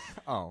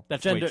 Oh.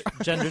 That's gender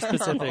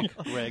specific,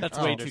 Greg. That's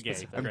way too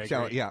gay.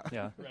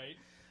 Yeah. Right.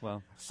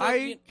 Well, So,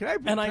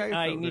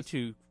 I need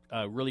to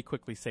really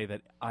quickly say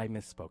that I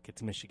misspoke.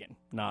 It's Michigan,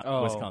 not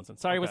Wisconsin.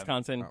 Sorry, okay.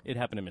 Wisconsin. It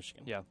happened in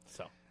Michigan. Yeah.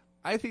 So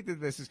I think that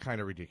this is kind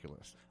of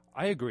ridiculous.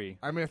 I agree.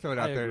 I'm going to throw it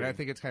out there, and I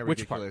think it's kind of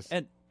ridiculous.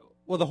 And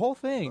the whole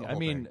thing. The whole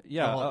thing.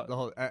 The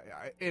whole.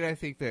 And I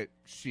think that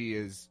she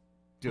is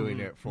doing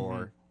it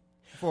for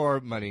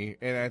money,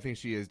 and I think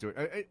she is doing.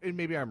 And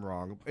maybe I'm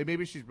wrong. And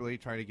maybe she's really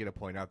trying to get a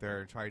point out there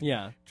and trying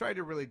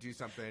to really do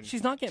something.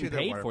 She's not getting to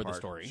paid the for the park.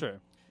 story.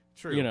 Sure.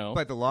 True.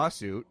 But the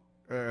lawsuit.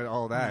 And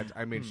all that.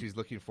 I mean, she's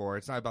looking for.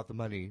 It's not about the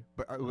money,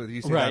 but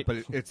you say that,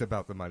 but it's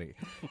about the money.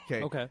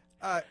 Okay. Okay.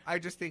 I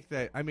just think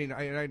that. I mean,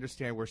 I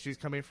understand where she's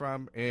coming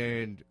from,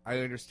 and I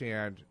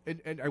understand.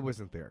 And I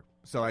wasn't there,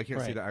 so I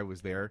can't say that I was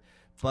there.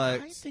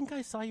 But I think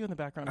I saw you in the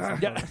background. But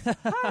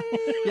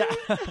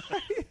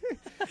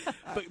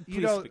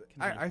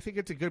I think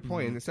it's a good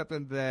point. And it's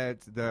something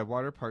that the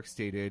water park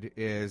stated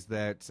is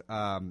that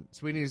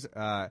Sweeney's.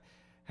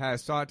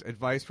 Has sought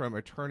advice from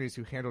attorneys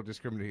who handle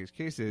discriminating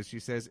cases. She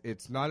says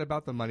it's not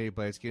about the money,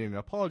 but it's getting an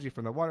apology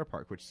from the water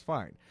park, which is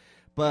fine.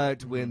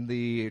 But when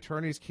the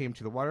attorneys came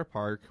to the water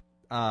park,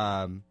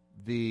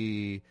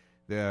 the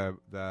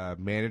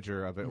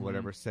manager of it,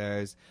 whatever,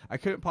 says, I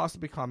couldn't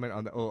possibly comment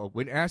on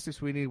when asked if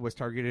Sweeney was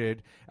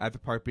targeted at the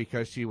park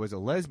because she was a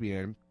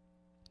lesbian,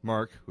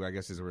 Mark, who I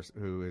guess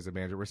who is a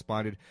manager,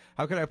 responded,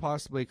 how could I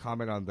possibly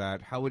comment on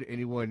that? How would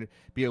anyone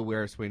be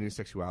aware of Sweeney's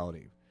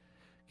sexuality?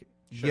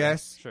 Sure,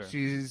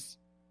 she's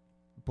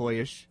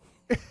boyish,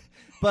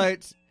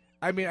 but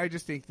I mean, I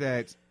just think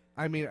that.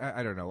 I mean,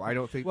 I don't know. I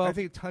don't think. I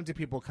think tons of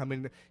people come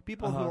in.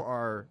 People who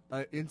are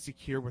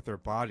insecure with their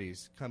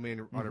bodies come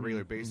in on a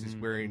regular basis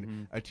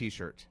wearing a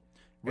T-shirt,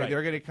 and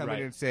they're going to come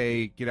in and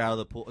say, "Get out of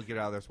the pool, get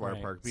out of this water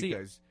park,"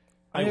 because.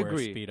 I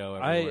agree. Speedo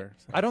everywhere,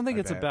 I don't think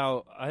it's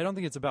about. I don't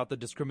think it's about the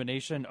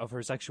discrimination of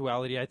her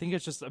sexuality. I think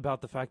it's just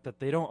about the fact that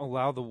they don't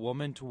allow the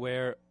woman to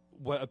wear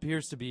what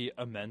appears to be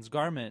a men's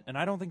garment, and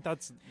I don't think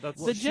that's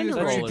the gender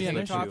role is an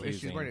issue.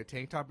 She's wearing a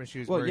tank top and she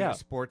was wearing a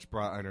sports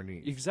bra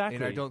underneath. Exactly,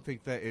 and I don't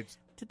think that it's.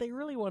 Did they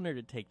really want her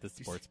to take the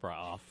sports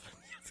bra off?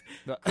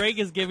 Greg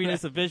is giving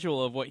us a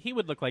visual of what he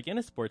would look like in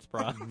a sports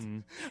bra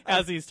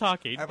as he's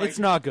talking. It's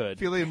not good.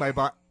 Feeling my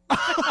body.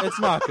 It's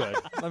not good.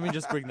 Let me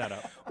just bring that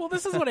up. Well,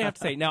 this is what I have to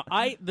say. Now,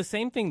 the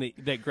same thing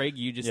that Greg,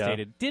 you just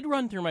stated, did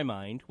run through my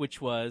mind, which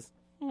was,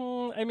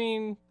 I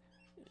mean,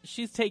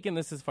 she's taken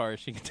this as far as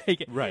she can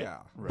take it. Right. Yeah.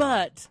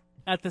 But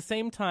at the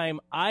same time,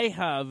 I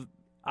have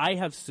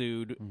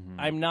sued.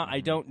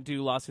 I don't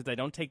do lawsuits. I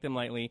don't take them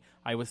lightly.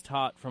 I was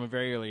taught from a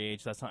very early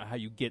age that's not how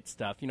you get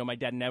stuff. My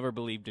dad never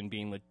believed in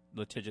being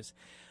litigious.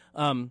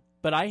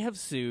 But I have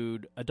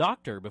sued a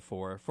doctor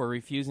before for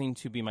refusing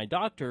to be my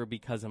doctor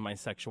because of my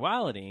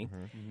sexuality.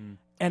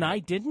 And I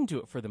didn't do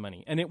it for the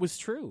money. And it was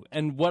true.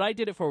 And what I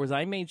did it for was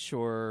I made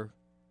sure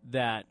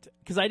that,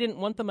 because I didn't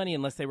want the money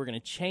unless they were going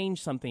to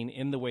change something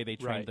in the way they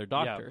trained their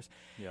doctors.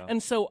 Yeah.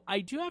 And so I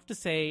do have to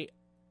say,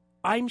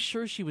 I'm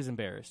sure she was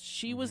embarrassed.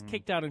 She was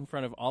kicked out in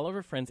front of all of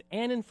her friends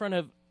and in front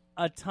of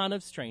a ton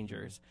of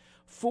strangers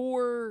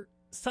for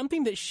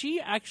something that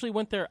she actually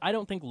went there, I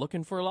don't think,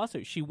 looking for a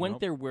lawsuit. She went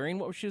there wearing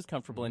what she was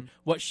comfortable in,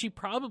 what she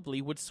probably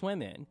would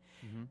swim in.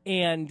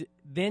 And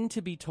then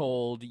to be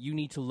told, you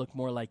need to look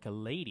more like a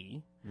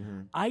lady,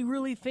 I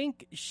really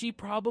think she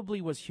probably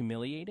was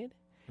humiliated.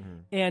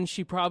 And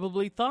she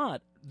probably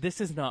thought,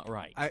 this is not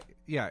right.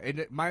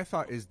 And my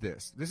thought is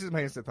this. This is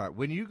my instant thought.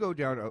 When you go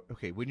down,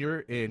 when you're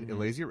in a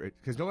lazy river,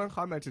 because no one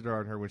commented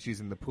on her when she's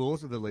in the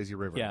pools of the lazy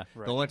river. Yeah,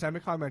 The only time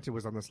it commented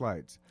was on the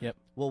slides. Yep.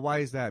 Well, why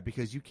is that?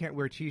 Because you can't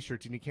wear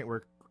T-shirts and you can't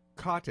wear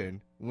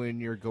cotton when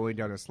you're going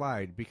down a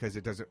slide because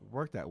it doesn't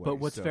work that way. But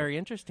what's very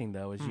interesting,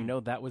 though, is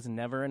that was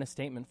never in a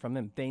statement from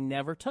them. They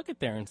never took it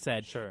there and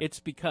said, it's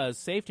because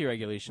safety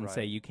regulations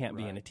say you can't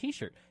be in a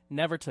T-shirt.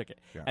 Never took it.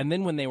 Yeah. And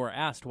then when they were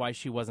asked why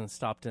she wasn't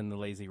stopped in the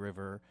lazy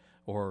river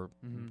or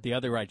the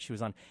other ride she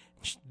was on,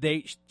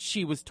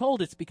 she was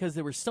told it's because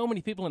there were so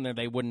many people in there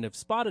they wouldn't have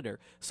spotted her.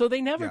 So they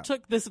never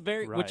took this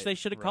which they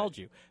should have called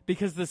you,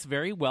 because this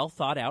very well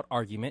thought out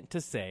argument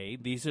to say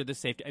these are the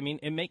safety. I mean,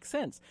 it makes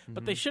sense,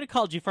 but they should have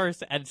called you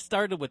first and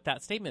started with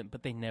that statement.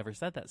 But they never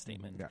said that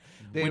statement. Yeah,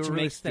 they which were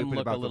really makes them stupid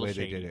look about a little the way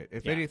shady. they did it.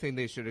 If anything,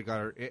 they should have got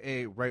her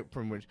right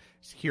from which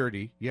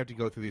security. You have to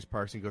go through these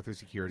parks and go through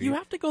security. You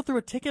have to go through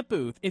a ticket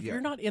booth if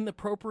you're not in the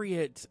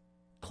appropriate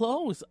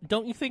clothes.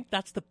 Don't you think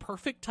that's the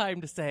perfect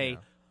time to say?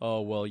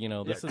 Oh, well,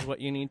 this is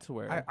what you need to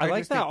wear. I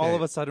like that all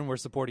of a sudden we're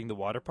supporting the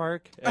water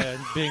park and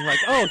being like,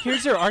 oh,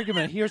 here's your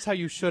argument. Here's how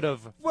you should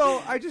have.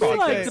 Well, I just I think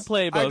like that to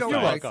play both I don't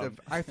sides. like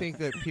I think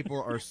that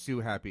people are so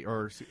happy,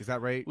 or is that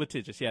right?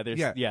 Litigious,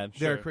 They're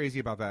sure. crazy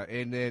about that,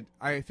 and then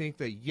I think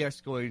that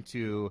going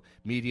to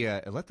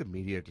media and let the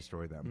media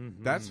destroy them.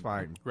 That's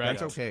fine. Right.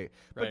 That's okay,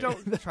 but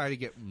don't try to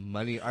get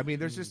money. I mean,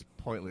 there's just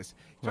pointless.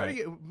 Trying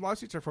to get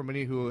lawsuits are for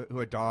many who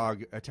a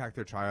dog attacked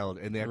their child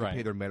and they have to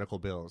pay their medical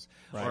bills,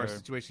 or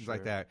situations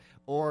like that,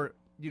 or.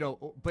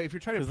 But if you're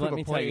trying to prove let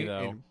me a point, tell you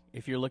though,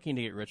 if you're looking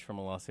to get rich from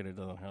a lawsuit, it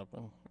doesn't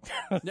happen.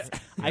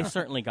 I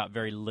certainly got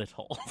very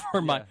little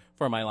for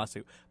my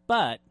lawsuit.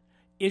 But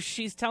if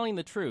she's telling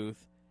the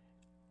truth,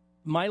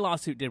 my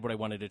lawsuit did what I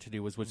wanted it to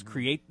do, was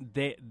create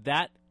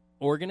that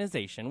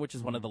organization, which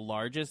is one of the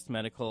largest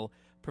medical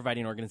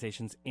providing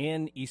organizations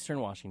in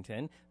Eastern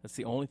Washington. That's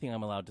the only thing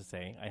I'm allowed to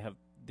say.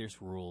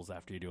 There's rules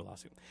after you do a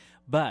lawsuit.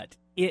 But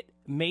it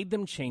made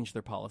them change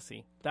their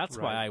policy. That's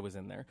why I was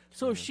in there.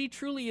 So if she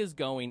truly is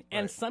going,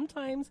 and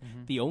sometimes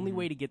the only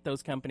way to get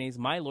those companies,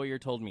 my lawyer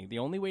told me, the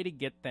only way to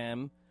get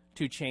them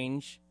to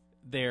change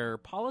their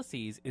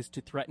policies is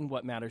to threaten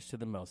what matters to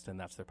them most, and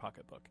that's their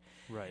pocketbook.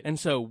 Right. And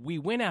so we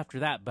went after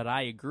that, but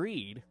I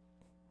agreed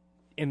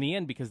in the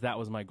end, because that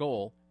was my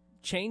goal.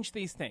 Change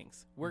these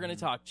things. We're going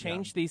to talk.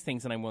 Change these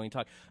things, and I'm willing to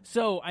talk.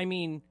 So, I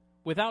mean,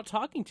 without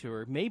talking to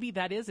her, maybe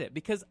that is it.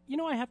 Because,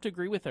 I have to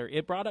agree with her.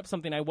 It brought up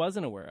something I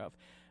wasn't aware of.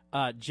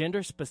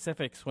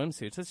 Gender-specific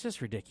swimsuits, it's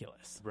just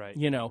ridiculous. Right.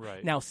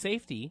 Right. Now,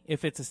 safety,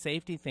 if it's a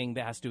safety thing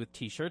that has to do with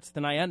T-shirts,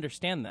 then I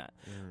understand that.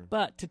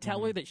 But to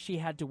tell her that she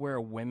had to wear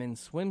a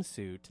women's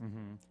swimsuit,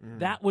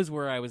 that was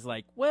where I was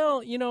like,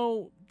 well,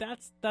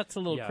 that's a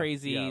little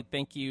crazy. Yeah.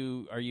 Thank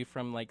you. Are you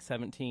from,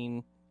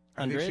 17...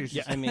 I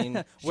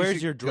mean,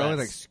 where's your dress? dress?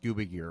 Like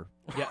scuba gear.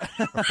 Yeah.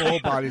 Full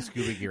body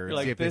scuba gear.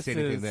 Like, see if they say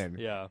anything is- then.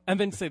 Yeah. and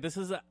then say this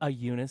is a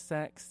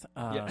swimsuit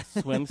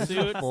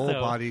swimsuit, Full so-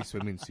 body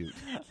swimming suit.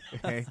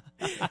 Okay.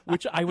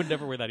 which I would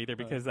never wear that either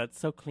because that's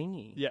so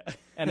clingy. Yeah.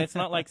 And it's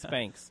not like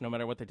Spanx, no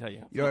matter what they tell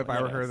you. If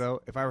I were her though,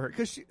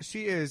 because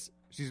she's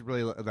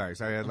really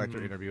nice. I liked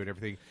her interview and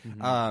everything.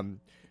 I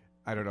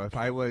don't know if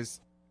I was.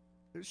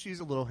 She's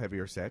a little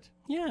heavier set.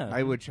 Yeah.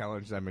 I would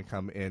challenge them and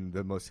come in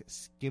the most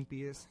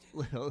skimpiest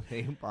little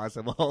thing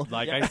possible.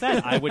 Like I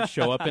said, I would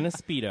show up in a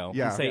Speedo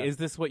Yeah. and say, Yeah. is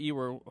this what you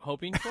were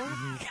hoping for?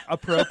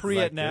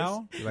 Appropriate Like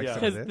now? this? You like some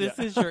of Because this?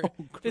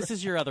 this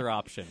is your other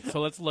option. So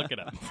let's look it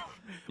up.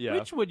 Yeah.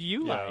 Which would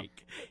you Yeah.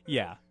 like?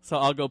 Yeah. So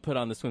I'll go put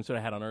on the swimsuit I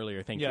had on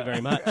earlier. Thank you Yeah.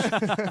 very much.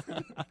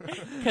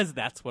 Because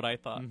that's what I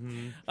thought.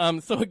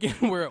 So again,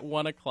 we're at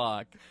 1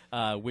 o'clock,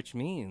 which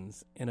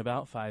means in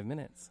about 5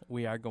 minutes,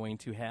 we are going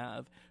to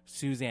have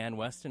Suzanne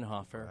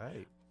Westenhofer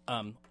Right.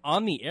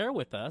 on the air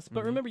with us.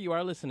 But remember, you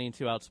are listening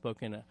to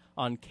Outspoken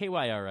on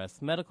KYRS,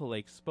 Medical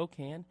Lake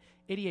Spokane,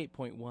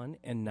 88.1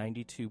 and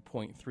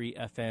 92.3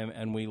 FM.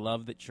 And we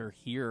love that you're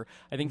here.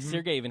 I think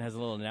Sergey even has a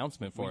little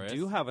announcement for us. We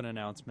do have an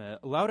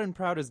announcement. Loud and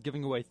Proud is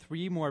giving away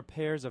 3 more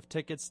pairs of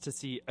tickets to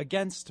see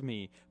Against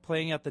Me,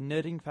 playing at the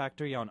Knitting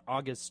Factory on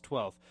August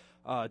 12th.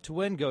 To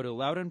win, go to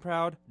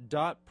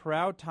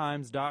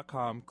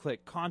loudandproud.proudtimes.com,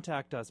 click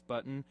Contact Us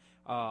button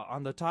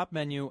on the top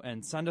menu,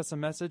 and send us a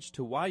message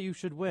to why you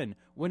should win.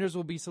 Winners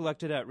will be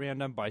selected at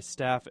random by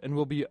staff and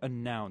will be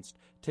announced.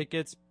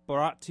 Tickets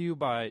brought to you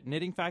by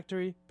Knitting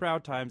Factory,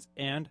 Proud Times,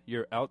 and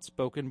your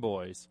Outspoken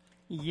Boys.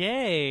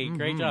 Yay!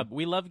 Great job.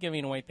 We love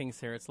giving away things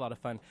here. It's a lot of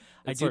fun.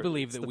 I do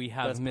believe that we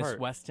have best Miss part.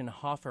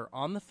 Westenhofer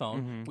on the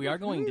phone. We are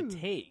going to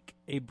take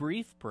a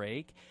brief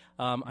break.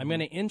 I'm going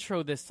to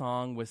intro this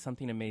song with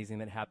something amazing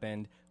that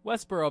happened.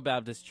 Westboro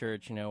Baptist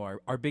Church,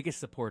 our biggest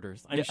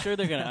supporters. I'm sure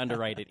they're going to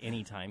underwrite it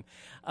anytime.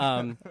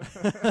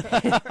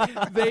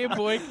 They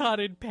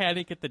boycotted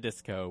Panic at the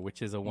Disco,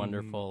 which is a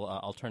wonderful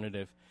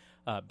alternative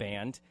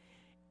band.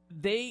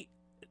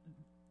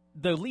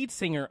 The lead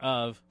singer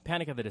of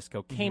Panic at the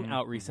Disco came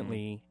out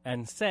recently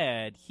and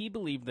said he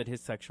believed that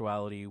his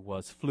sexuality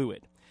was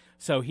fluid.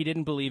 So he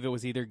didn't believe it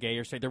was either gay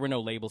or straight. There were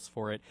no labels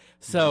for it.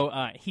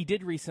 So he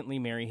did recently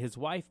marry his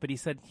wife, but he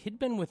said he'd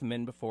been with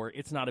men before.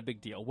 It's not a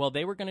big deal. Well,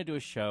 they were going to do a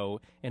show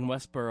in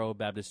Westboro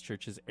Baptist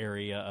Church's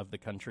area of the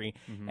country.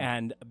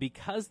 And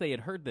because they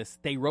had heard this,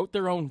 they wrote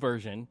their own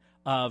version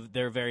of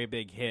their very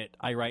big hit,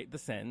 I Write the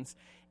Sins.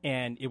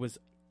 And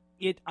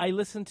I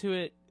listened to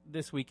it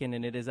this weekend,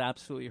 and it is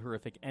absolutely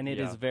horrific, and it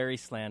is very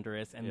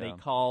slanderous, and they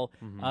call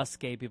us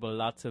gay people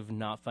lots of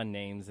not fun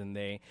names, and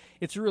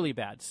it's really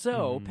bad.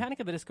 So Panic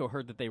at the Disco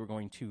heard that they were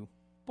going to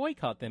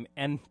boycott them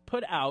and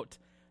put out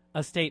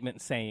a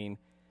statement saying,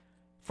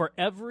 For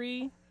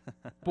every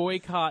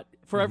boycott,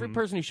 for every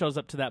person who shows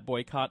up to that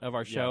boycott of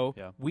our show,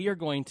 we are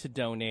going to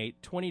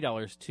donate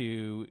 $20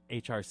 to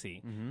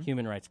HRC,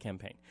 Human Rights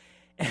Campaign.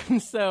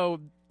 And so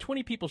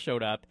 20 people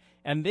showed up,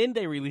 and then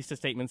they released a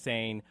statement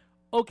saying,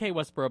 okay,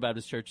 Westboro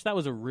Baptist Church, that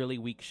was a really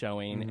weak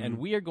showing, and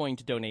we are going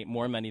to donate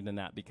more money than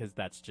that because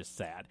that's just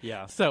sad.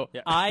 Yeah. So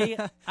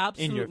I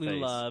absolutely in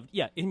your loved,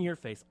 in your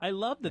face. I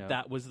love that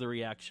that was the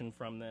reaction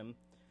from them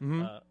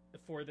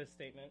for this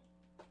statement.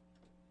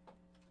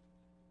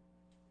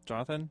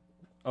 Jonathan?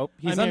 Oh,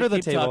 he's under the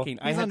table. Talking.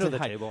 He's under the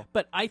table.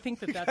 But I think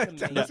that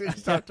that's amazing.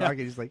 Stop talking.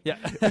 He's like, right,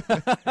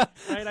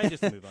 I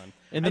just move on.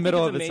 In the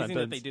middle of the amazing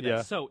sentence. That they do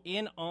that. So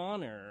in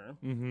honor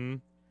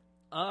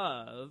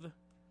of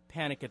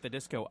Panic at the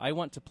Disco, I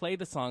want to play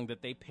the song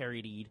that they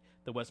parodied,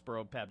 the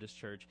Westboro Baptist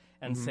Church,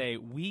 and say,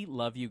 we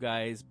love you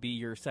guys, be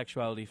your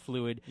sexuality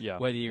fluid,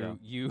 whether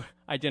you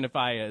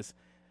identify as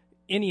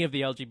any of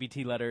the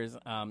LGBT letters.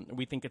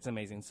 We think it's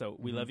amazing. So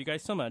we love you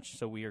guys so much,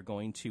 so we are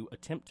going to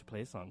attempt to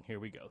play a song. Here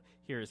we go.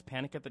 Here is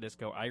Panic at the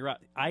Disco.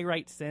 I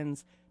write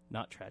sins,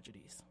 not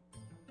tragedies.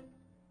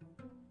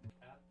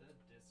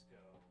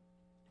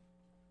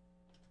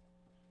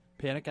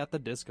 Panic at the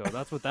Disco.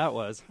 That's what that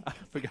was. I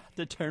forgot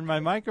to turn my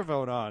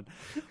microphone on.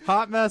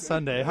 Hot Mess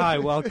Sunday. Hi,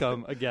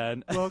 welcome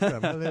again.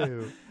 Welcome.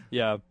 Hello.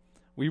 Yeah,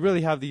 we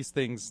really have these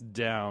things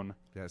down.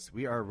 Yes,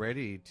 we are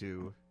ready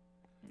to.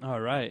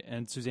 All right,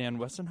 and Suzanne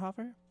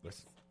Westenhofer?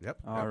 Yep.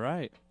 All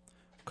right.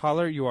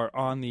 Caller, you are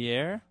on the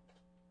air.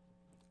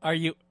 Are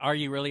you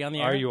really on the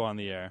air? Are you on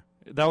the air?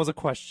 That was a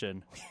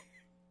question.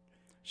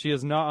 She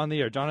is not on the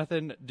air.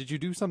 Jonathan, did you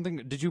do something?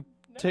 Did you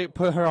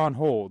put her on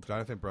hold?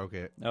 Jonathan broke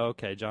it.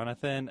 Okay,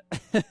 Jonathan.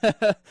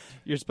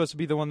 You're supposed to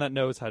be the one that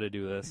knows how to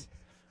do this.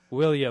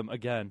 William,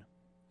 again.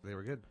 They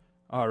were good.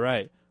 All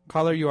right.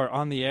 Caller, you are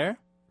on the air?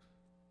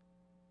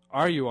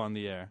 Are you on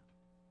the air?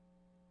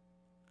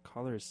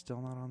 Caller is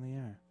still not on the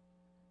air.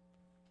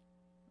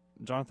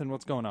 Jonathan,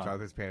 what's going on?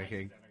 Jonathan's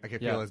panicking. I can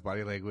feel his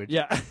body language.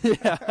 Yeah.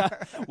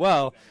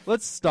 Well,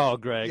 let's stall,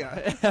 Greg.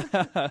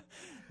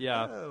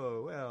 Yeah.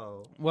 Oh,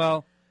 well.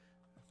 Well,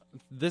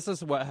 this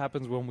is what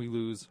happens when we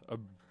lose a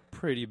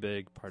pretty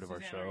big part of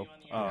our show.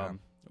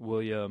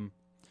 William.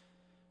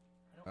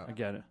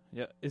 Again,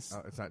 it's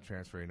not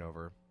transferring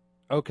over.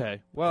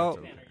 Okay. Well,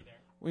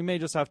 we may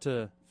just have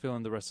to fill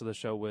in the rest of the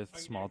show with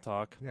small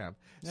talk. Yeah.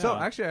 So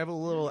actually, I have a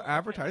little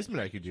advertisement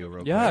I could do real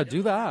quick. Yeah,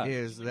 do that.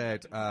 Is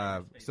that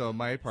so?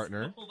 My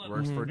partner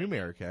works for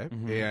Numerica,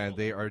 and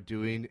they are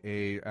doing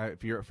a.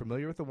 If you're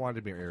familiar with the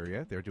Wandamere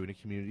area, they're doing a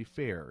community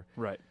fair.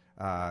 Right.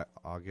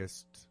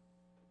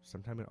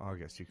 Sometime in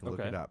August. You can look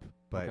it up.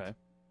 But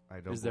I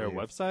don't. Is there a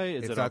website?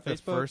 Is it's it on not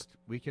Facebook? The first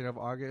weekend of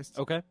August.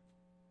 Okay.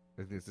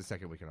 It's the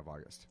second weekend of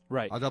August.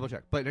 Right. I'll double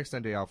check. But next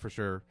Sunday, I'll for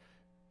sure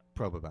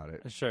probe about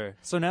it. Sure.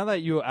 So now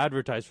that you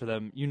advertise for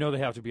them, you know they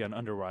have to be an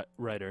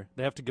underwriter.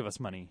 They have to give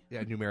us money.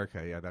 Yeah,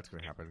 Numerica. Yeah, that's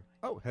going to happen.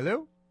 Oh,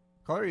 hello?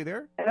 Caller, are you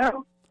there?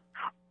 Hello?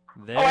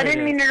 There I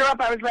didn't mean to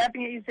interrupt. I was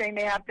laughing at you saying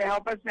they have to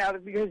help us now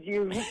because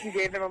you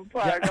gave them a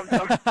plug. I'm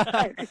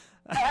sorry.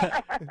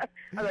 I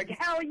was like,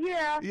 hell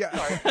yeah.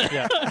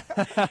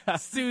 Yeah.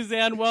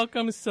 Suzanne,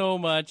 welcome so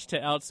much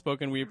to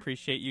Outspoken. We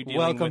appreciate you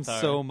dealing with our...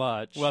 so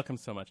much. Welcome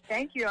so much.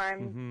 Thank you.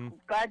 I'm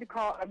glad to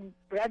call. I'm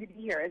glad to be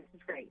here. This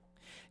is great.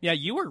 Yeah,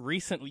 you were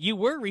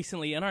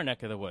recently in our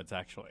neck of the woods,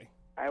 actually.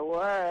 I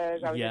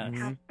was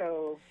in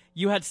Paso.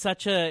 You had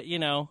such a,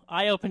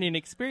 eye-opening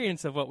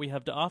experience of what we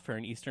have to offer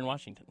in Eastern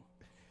Washington.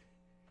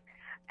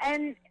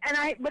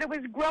 But it was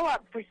grow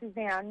up for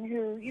Suzanne,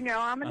 who,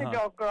 I'm an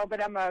adult girl,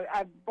 but I'm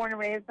born and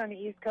raised on the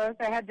East Coast.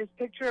 I had this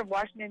picture of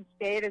Washington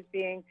State as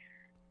being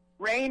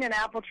rain and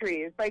apple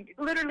trees, like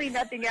literally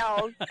nothing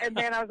else. And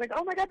then I was like,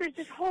 oh my God, there's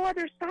this whole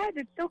other side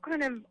that's so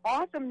kind of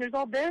awesome. There's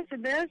all this,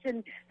 and there's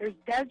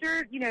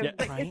desert,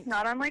 but it's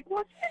not unlike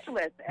Los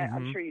Angeles.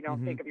 I'm sure you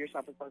don't think of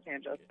yourself as Los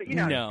Angeles, but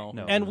No.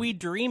 And we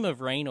dream of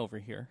rain over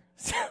here.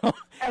 So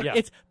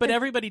but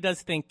everybody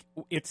does think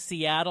it's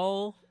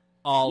Seattle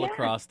all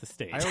across the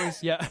state.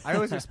 I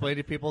always explain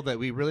to people that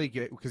we really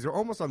get, because they're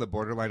almost on the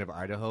borderline of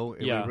Idaho,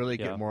 and we really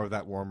get more of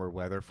that warmer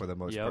weather for the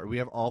most part. We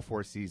have all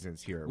 4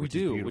 seasons here. We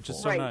do, which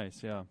is so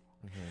nice, yeah.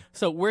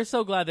 So we're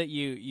so glad that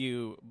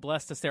you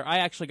blessed us there. I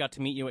actually got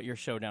to meet you at your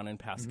show down in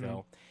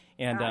Pasco.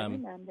 And I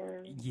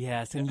remember.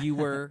 Yes, and you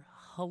were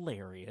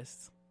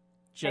hilarious.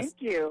 Thank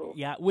you.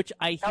 Yeah, which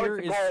I hear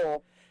is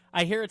goal.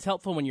 I hear it's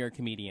helpful when you're a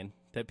comedian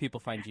that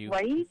people find you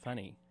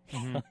funny.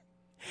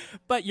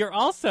 But you're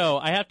also,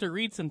 I have to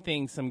read some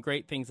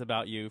great things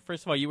about you.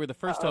 First of all, you were the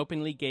first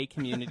openly gay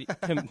comedian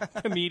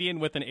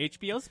with an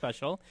HBO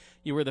special.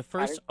 You were the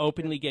first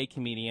openly gay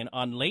comedian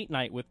on Late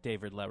Night with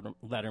David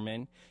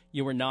Letterman.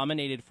 You were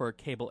nominated for a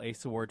Cable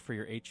Ace Award for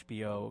your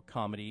HBO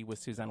comedy with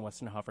Suzanne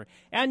Westenhofer.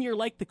 And you're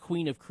like the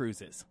Queen of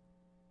Cruises.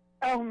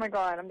 Oh, my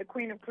God. I'm the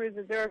Queen of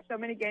Cruises. There are so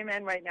many gay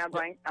men right now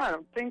going, I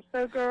don't think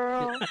so,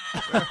 girl.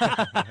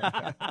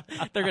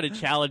 They're going to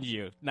challenge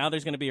you. Now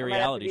there's going to be a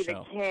reality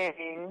show. The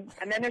king.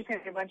 And then there's going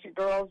to be a bunch of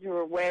girls who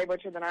are way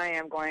butcher than I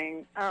am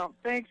going, I don't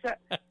think so.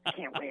 I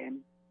can't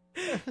win.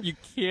 You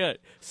can't.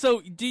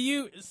 So do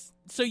you?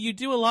 So you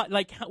do a lot.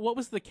 Like, what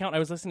was the count? I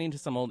was listening to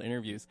some old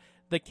interviews.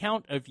 The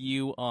count of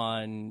you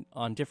on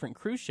different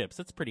cruise ships.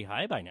 That's pretty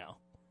high by now.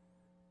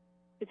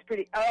 It's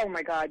pretty. Oh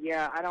my God,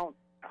 yeah. I don't.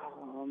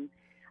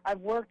 I've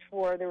worked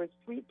for. There was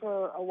Sweet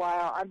for a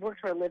while. I've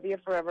worked for Olivia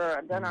forever.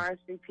 I've done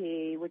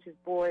RSVP, which is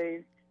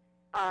boys.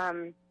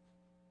 And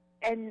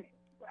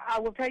I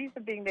will tell you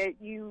something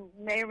that you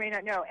may or may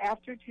not know.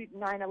 After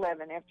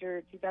 9/11,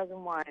 after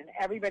 2001,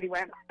 everybody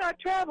went, I'm not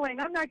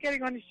traveling. I'm not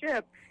getting on a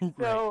ship. Right.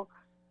 So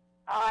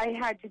I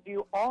had to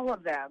do all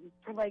of them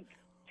for like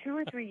 2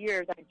 or 3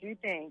 years, I do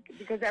think,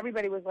 because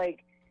everybody was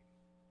like,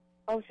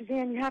 oh,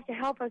 Suzanne, you have to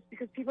help us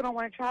because people don't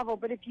want to travel.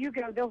 But if you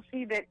go, they'll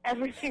see that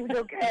everything's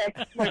okay.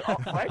 I'm like, oh,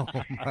 what?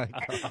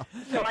 Oh,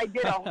 so I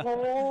did a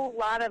whole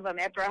lot of them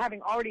after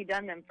having already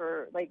done them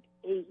for like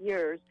 8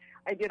 years.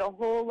 I did a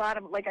whole lot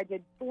of, like, I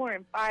did 4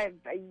 and 5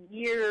 a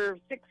year,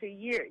 6 a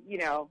year, you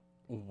know.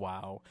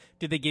 Wow.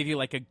 Did they give you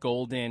like a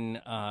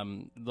golden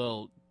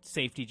little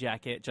safety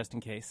jacket just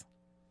in case?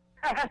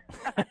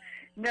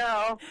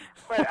 No,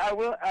 but I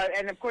will.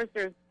 And of course,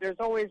 there's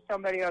always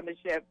somebody on the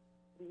ship,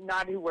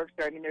 not who works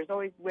there. I mean, there's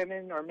always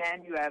women or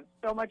men who have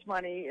so much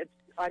money, it's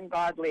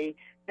ungodly,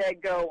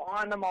 that go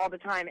on them all the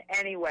time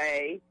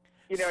anyway.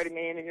 You know what I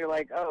mean? And you're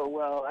like, oh,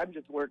 well, I'm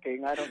just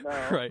working. I don't know.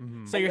 Right.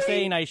 Mm-hmm. So you're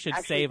saying I should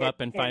save up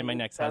and find my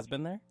next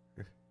husband there?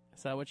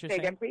 Is that what you're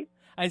saying? Say again, please?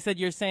 I said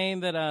you're saying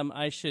that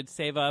I should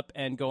save up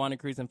and go on a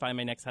cruise and find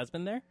my next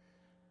husband there?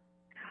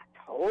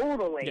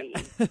 Totally.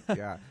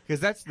 Yeah, because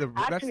that's the...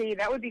 Actually,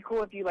 that would be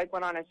cool if you, like,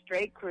 went on a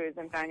straight cruise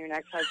and found your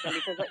next husband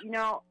because, you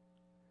know,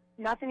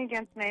 nothing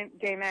against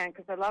gay men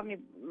because I love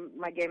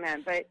my gay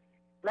men, but...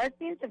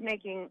 lesbians have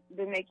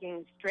been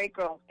making straight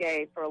girls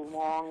gay for a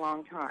long,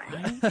 long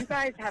time. You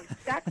guys have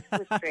sex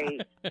with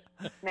straight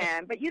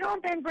men, but you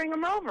don't then bring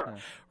them over.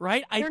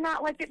 Right? They're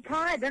not like at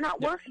Pride. They're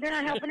not working. They're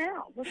not helping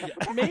out.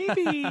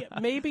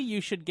 Maybe you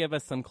should give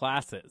us some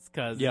classes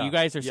because you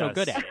guys are so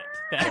good at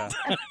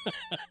it.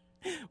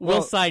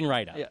 We'll sign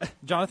right up. Yeah.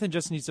 Jonathan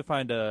just needs to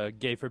find a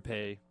gay for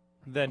pay.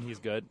 Then he's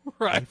good.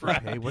 Right.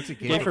 Hey, what's a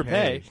gay for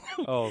pay?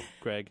 Oh,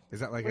 Greg. Is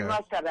that like we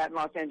must have that in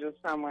Los Angeles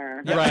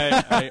somewhere. Right.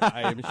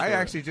 I am sure. I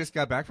actually just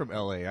got back from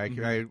L.A.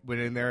 I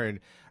went in there and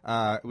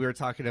we were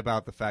talking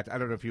about the fact, I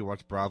don't know if you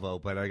watched Bravo,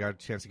 but I got a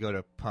chance to go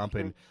to Pump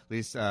and at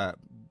least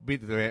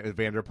meet the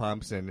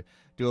Vanderpumps and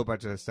do a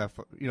bunch of stuff,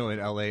 you know, in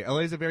L.A.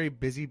 L.A. is a very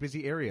busy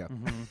area.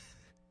 Mm-hmm.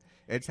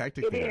 It's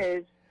hectic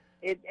there.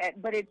 It is.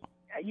 But it's,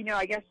 you know,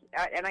 I guess,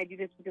 and I do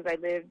this because I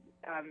lived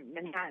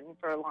Manhattan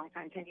for a long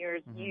time, 10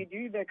 years. Mm-hmm. You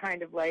do the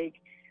kind of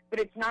like, but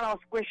it's not all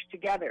squished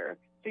together.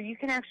 So you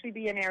can actually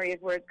be in areas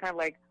where it's kind of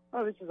like,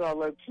 oh, this is all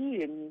low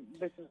key and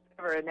this is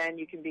whatever. And then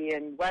you can be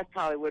in West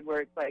Hollywood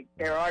where it's like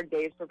there are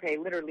days for pay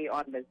literally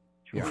on the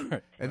street. Yeah.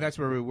 And that's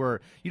where we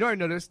were. You know, I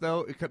noticed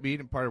though, it could be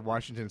part of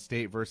Washington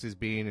State versus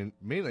being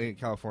mainly in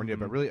California,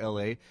 but really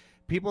LA.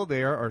 People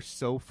there are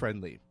so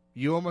friendly.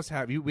 You almost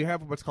have we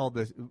have what's called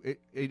this.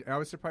 I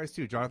was surprised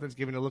too. Jonathan's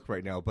giving a look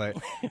right now, but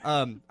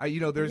you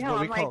know, there's what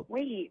we call. Like,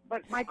 wait,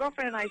 but my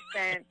girlfriend and I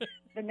spent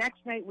the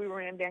next night we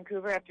were in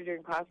Vancouver after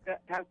doing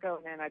Pasco,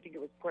 and then I think it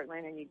was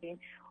Portland and Eugene.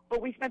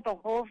 But we spent the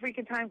whole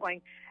freaking time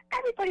going.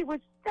 Everybody was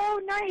so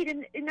nice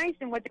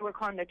in what they were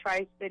calling the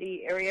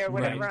Tri-City area or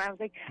whatever. Right. And I was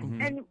like,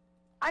 and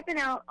I've been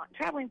out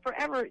traveling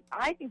forever.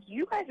 I think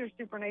you guys are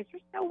super nice.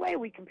 There's no way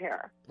we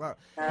compare. Well,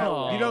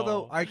 you know,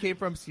 though, I came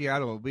from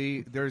Seattle.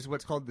 There's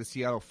what's called the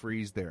Seattle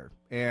freeze there,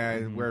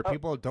 and where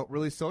people don't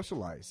really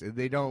socialize.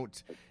 They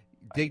don't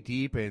dig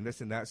deep and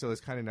this and that. So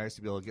it's kind of nice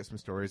to be able to get some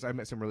stories. I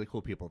met some really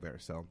cool people there,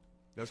 so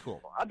that's cool.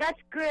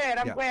 That's good.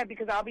 I'm glad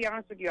because I'll be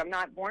honest with you. I'm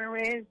not born and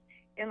raised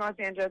in Los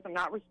Angeles. I'm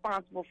not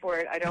responsible for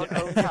it. I don't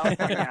own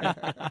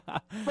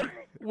California.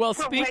 Well,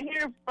 so when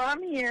you're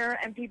from here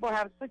and people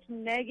have such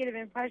negative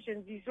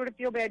impressions, you sort of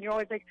feel bad. You're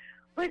always like,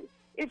 but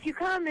if you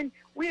come and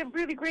we have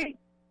really great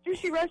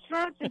sushi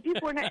restaurants and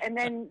people are not, and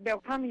then they'll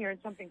come here and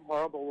something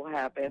horrible will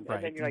happen,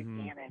 and then you're like,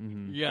 damn it.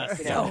 Mm-hmm. Yeah,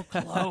 so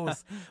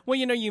close. Well,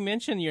 you know, you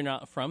mentioned you're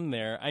not from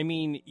there. I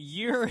mean,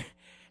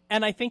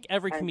 and I think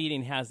every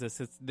comedian has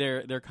this. It's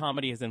their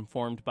comedy is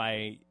informed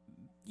by,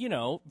 you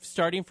know,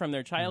 starting from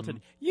their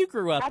childhood. You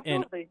grew up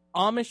in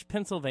Amish,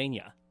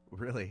 Pennsylvania.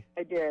 Really?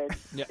 I did.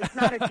 Yeah. It's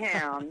not a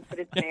town, but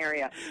it's an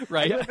area.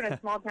 Right. I live in a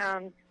small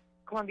town,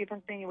 Columbia,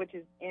 Pennsylvania, which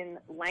is in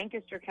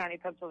Lancaster County,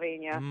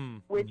 Pennsylvania,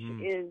 which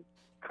is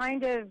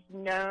kind of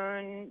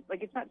known,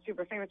 like it's not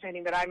super famous or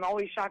anything, but I'm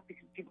always shocked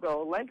because people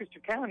go, Lancaster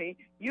County,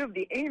 you have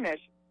the Amish.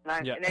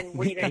 And then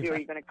what are you going to do? Are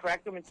you going to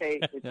correct them and say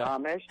it's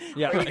Amish?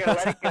 Yeah. Or are you going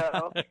to let it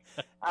go?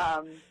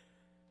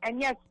 And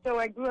yes, so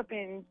I grew up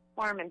in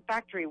farm and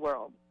factory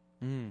world.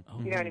 You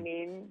know what I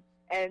mean?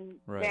 And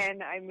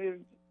then I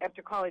moved,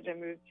 after college, I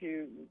moved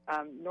to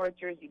North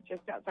Jersey,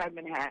 just outside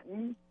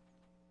Manhattan.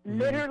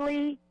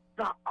 Literally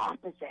the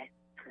opposite.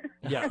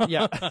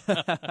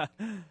 Yeah.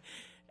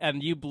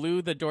 And you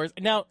blew the doors.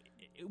 Now,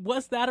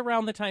 was that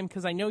around the time,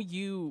 because I know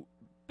you,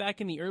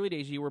 back in the early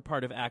days, you were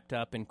part of ACT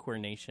UP and Queer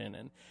Nation.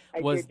 And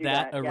was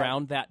that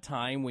around that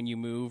time when you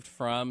moved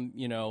from,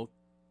 you know,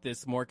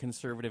 this more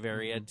conservative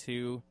area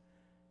to,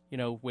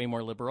 way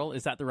more liberal.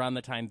 Is that around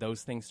the time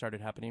those things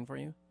started happening for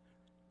you?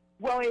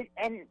 Well,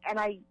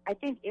 I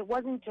think it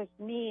wasn't just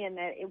me, and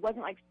that it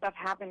wasn't like stuff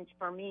happened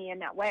for me in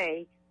that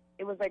way.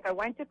 It was like I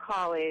went to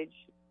college,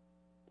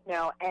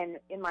 and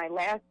in my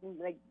last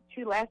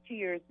 2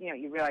 years,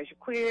 you realize you're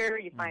queer,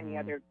 you find the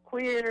other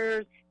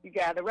queers, you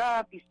gather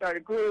up, you start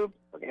a group.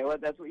 Okay, well,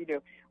 that's what you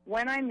do.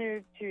 When I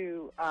moved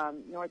to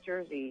North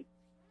Jersey,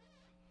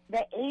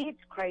 the AIDS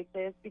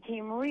crisis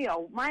became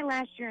real. My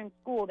last year in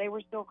school, they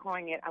were still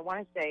calling it, I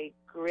want to say,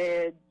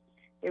 GRID.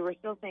 They were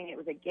still saying it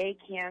was a gay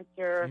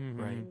cancer.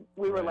 Right.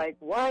 We were like,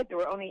 what? There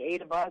were only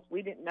 8 of us.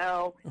 We didn't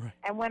know. Right.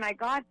 And when I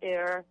got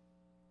there,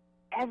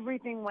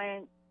 everything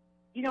went,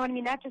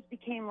 that just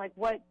became like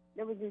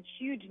there was this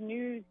huge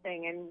news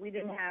thing, and we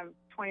didn't have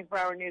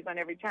 24-hour news on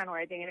every channel or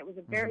anything, and it was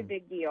a very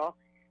big deal.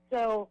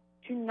 So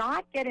to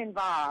not get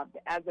involved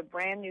as a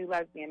brand new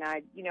lesbian,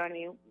 I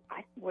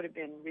would have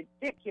been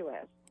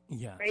ridiculous.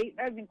 Yeah. Right?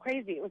 That would have been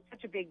crazy. It was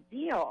such a big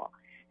deal,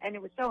 and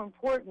it was so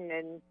important,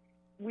 and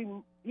we,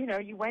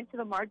 you went to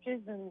the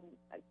marches and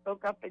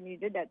spoke up and you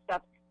did that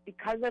stuff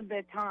because of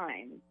the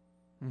time.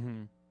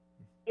 Mm-hmm.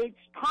 It's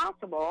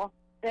possible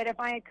that if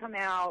I had come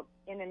out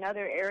in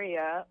another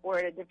area or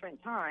at a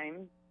different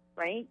time,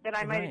 right, that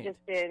I might have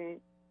just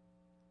been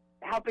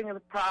helping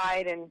with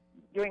Pride and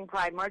doing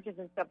Pride marches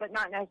and stuff, but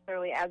not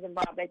necessarily as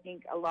involved. I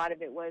think a lot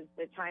of it was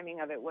the timing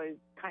of it was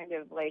kind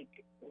of like,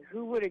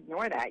 who would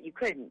ignore that? You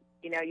couldn't.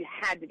 You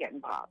had to get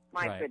involved.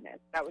 My goodness.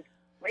 That was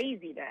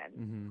crazy then.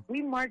 Mm-hmm.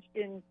 We marched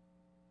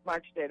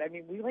it. I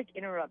mean, we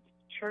interrupt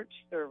church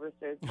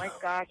services. My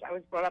gosh, I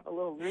was brought up a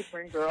little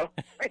Lutheran girl,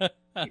 but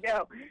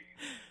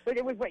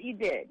it was what you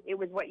did. It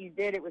was what you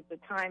did. It was the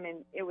time,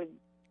 and it was,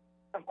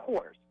 of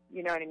course,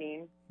 you know what I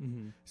mean?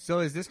 Mm-hmm. So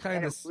is this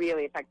kind of it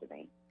really affected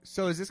me.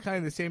 So is this kind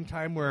of the same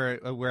time where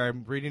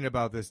I'm reading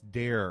about this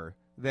DARE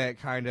that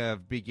kind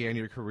of began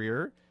your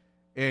career,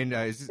 and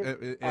is this,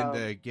 in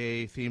the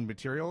gay themed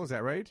material? Is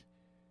that right?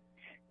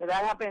 So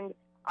that happened.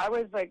 I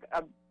was like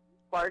a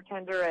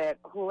bartender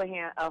at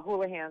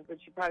Houlihan's,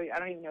 which I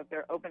don't even know if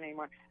they're open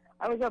anymore.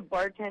 I was a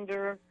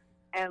bartender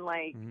and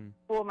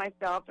full of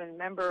myself and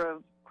member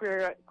of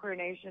Queer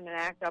Nation and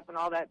ACT UP and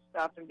all that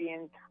stuff, and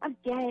being I'm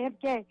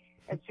gay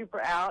and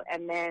super out.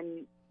 And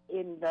then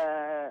in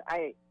the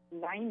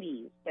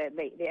 90s,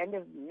 the end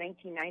of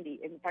 1990,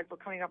 in fact, we're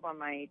coming up on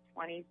my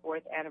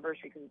 24th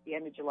anniversary because it's the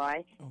end of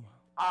July. Oh,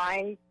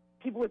 wow.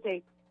 People would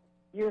say,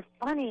 "You're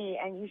funny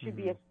and you should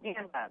be a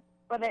stand-up."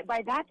 But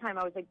by that time,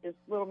 I was like this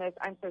little miss,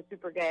 I'm so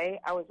super gay.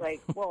 I was like,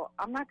 well,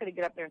 I'm not going to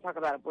get up there and talk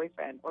about a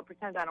boyfriend or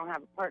pretend I don't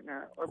have a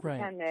partner or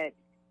pretend that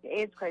the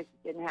AIDS crisis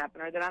didn't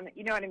happen or that I'm,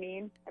 you know what I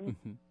mean? And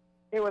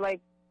they were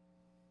like,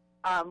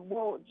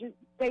 well, just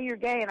say you're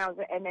gay.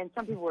 And then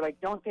some people were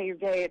like, don't say you're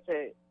gay.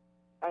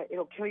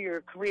 It'll kill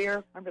your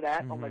career. Remember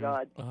that? Oh, my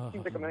God.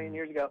 Seems like a million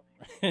years ago.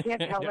 You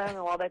can't tell them and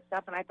all that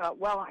stuff. And I thought,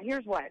 well,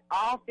 here's what.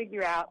 I'll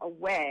figure out a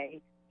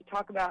way to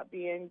talk about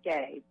being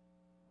gay,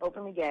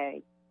 openly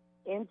gay,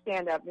 in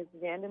stand-up. This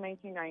is the end of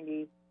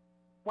 1990,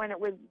 when it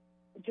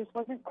just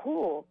wasn't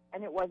cool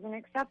and it wasn't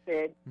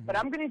accepted. But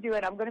I'm going to do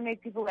it. I'm going to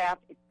make people laugh.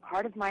 It's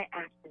part of my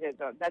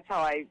activism. That's how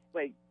I,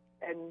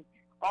 and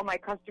all my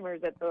customers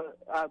at the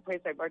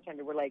place I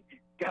bartender were like,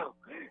 go.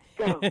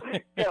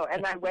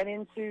 And I went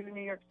into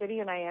New York City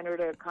and I entered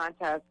a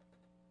contest,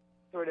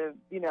 sort of,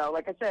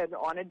 like I said,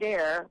 on a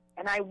dare,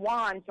 and I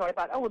won. So I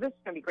thought, oh, well, this is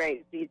going to be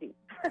great. It's easy.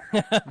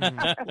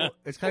 Well,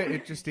 it's kind of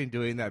interesting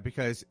doing that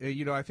because,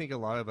 I think a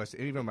lot of us,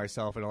 even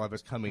myself and a lot of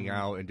us coming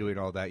out and doing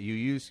all that, you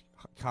use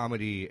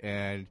comedy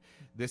and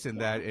this and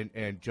that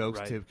and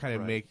jokes to kind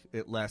of make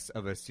it less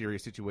of a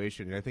serious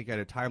situation. And I think at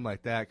a time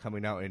like that,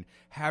 coming out and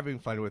having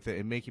fun with it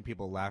and making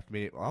people laugh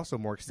made it also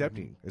more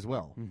accepting as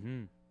well.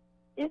 Mm-hmm.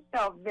 It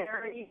felt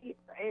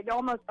it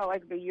almost felt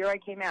like the year I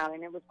came out,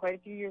 and it was quite a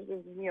few years,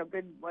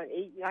 good,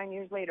 8-9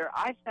 years later.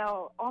 I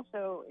felt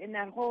also in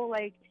that whole,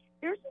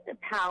 there's a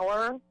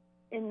power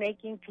in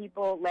making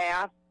people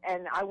laugh,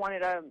 and I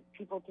wanted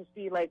people to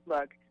see,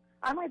 look,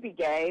 I might be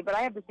gay, but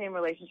I have the same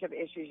relationship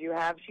issues you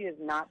have. She is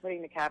not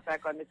putting the cap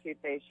back on the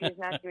toothpaste. She is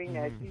not doing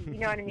this. You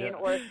know what I mean?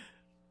 Or,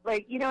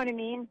 you know what I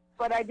mean?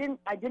 But I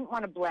didn't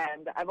want to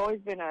blend. I've always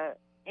been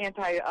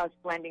anti us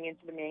blending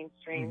into the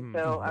mainstream,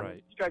 so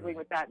I'm struggling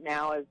with that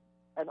now as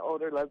an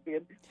older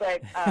lesbian.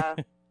 But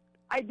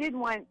you don't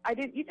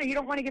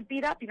want to get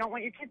beat up. You don't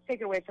want your kids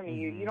taken away from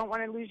you. You don't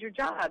want to lose your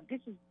job.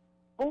 This is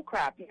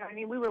bullcrap. You know what I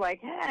mean? We were like,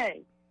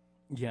 hey.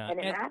 Yeah. And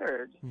it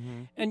mattered.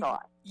 And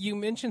you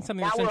mentioned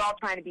something. Now we're all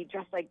trying to be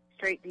just like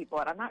straight people,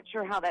 and I'm not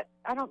sure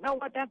I don't know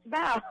what that's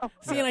about.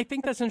 See, and I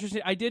think that's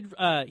interesting. I did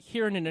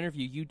hear in an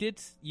interview,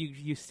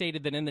 you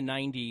stated that in the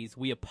 90s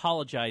we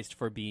apologized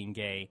for being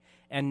gay,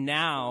 and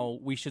now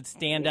we should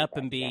stand up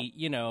and be,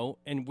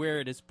 and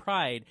where it is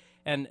pride.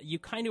 And you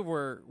kind of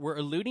were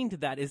alluding to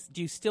that.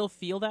 Do you still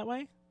feel that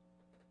way?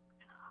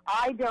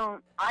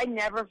 I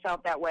never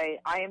felt that way.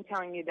 I am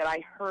telling you that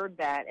I heard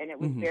that, and it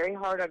was very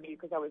hard on me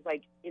because I was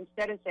like,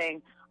 instead of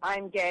saying,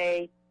 I'm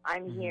gay,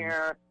 I'm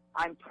here,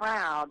 I'm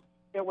proud,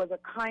 there was a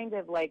kind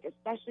of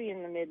especially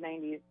in the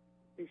mid-90s,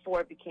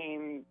 before it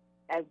became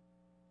as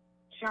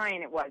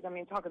giant it was. I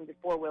mean, talking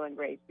before Will and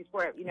Grace,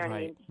 before, you know what I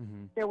mean?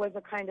 Mm-hmm. There was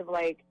a kind of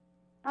like,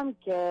 I'm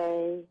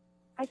gay.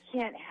 I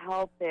can't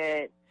help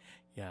it.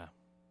 Yeah.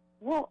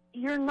 Well,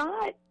 you're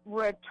not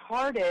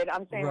retarded.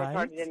 I'm saying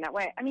retarded in that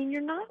way. I mean,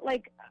 you're not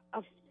like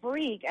a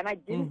freak, and I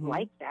didn't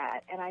like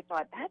that. And I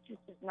thought, that just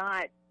is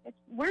not,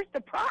 where's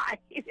the pride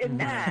in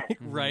that?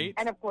 Right.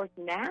 And, of course,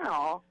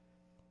 now,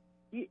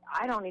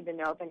 I don't even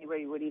know if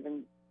anybody who would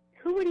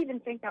even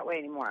think that way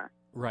anymore?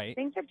 Right.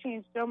 Things have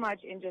changed so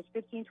much in just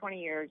 15,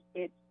 20 years.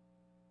 It's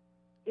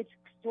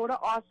sort of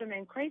awesome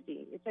and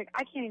crazy. It's like,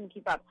 I can't even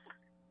keep up.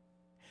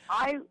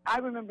 I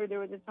remember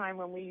there was a time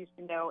when we used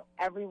to know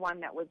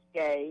everyone that was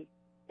gay,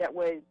 that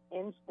was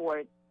in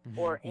sports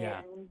or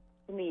in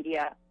the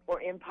media or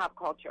in pop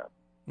culture.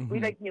 We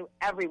knew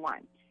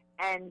everyone.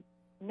 And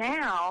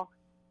now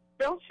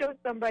they'll show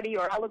somebody,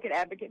 or I'll look at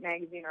Advocate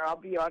Magazine, or I'll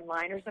be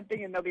online or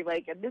something, and they'll be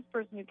like, and this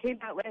person who came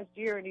out last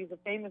year, and he's a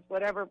famous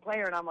whatever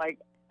player, and I'm like,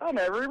 I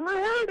never even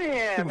heard of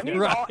him. And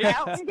he's all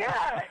out and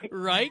gay.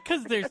 Right?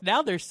 Because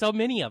there's so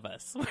many of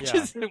us, which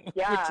is nice.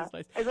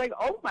 It's like,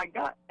 oh my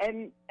God.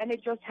 And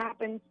it just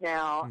happens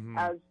now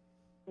as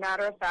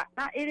matter of fact.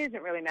 It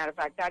isn't really matter of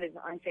fact. That is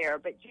unfair.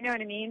 But you know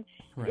what I mean?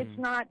 Right. It's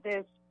not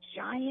this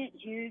giant,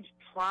 huge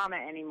trauma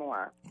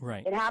anymore.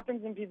 Right. It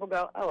happens and people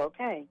go, oh,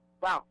 okay.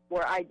 Wow.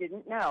 Or I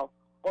didn't know.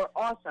 Or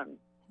awesome.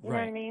 You know what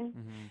I mean?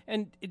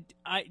 And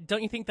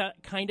don't you think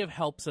that kind of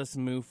helps us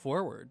move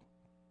forward?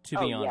 To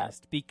be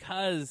honest,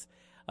 because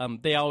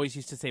they always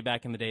used to say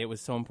back in the day it was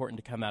so important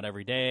to come out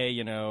every day,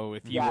 you know,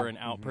 if you were an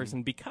out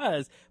person,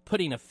 because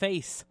putting a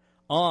face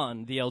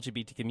on the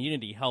LGBT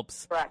community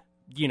helps,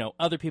 you know,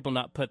 other people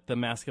not put the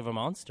mask of a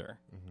monster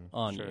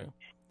on you.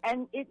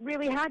 And it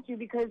really had to,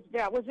 because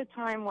that was a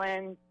time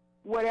when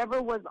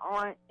whatever was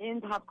on in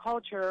pop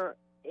culture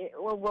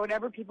or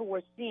whatever people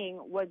were seeing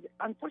was,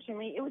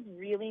 unfortunately, it was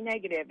really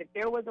negative. If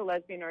there was a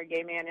lesbian or a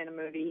gay man in a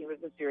movie, he was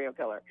a serial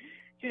killer.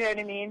 Do you know what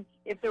I mean?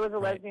 If there was a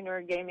lesbian or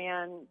a gay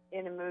man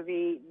in a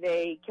movie,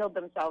 they killed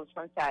themselves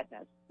from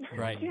sadness.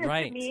 Right, Do you know what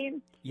I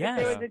mean? Yes.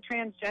 If there was a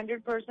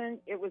transgendered person,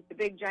 it was the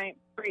big giant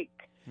freak.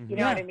 You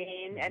know what I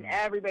mean? And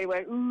everybody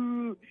went,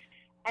 ooh.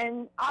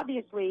 And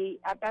obviously,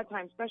 at that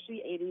time,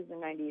 especially 80s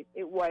and 90s,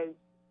 it was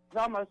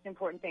the most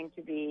important thing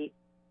to be,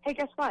 hey,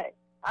 guess what?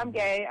 I'm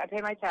gay, I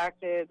pay my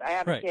taxes, I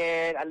have a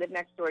kid, I live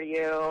next door to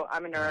you,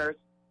 I'm a nurse,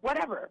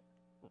 whatever.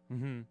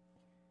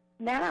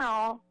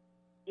 Now,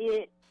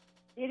 it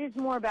is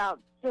more about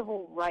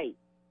civil rights.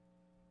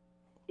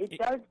 It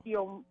does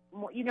feel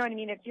more, you know what I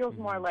mean? It feels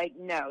more like,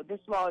 no, this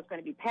law is going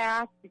to be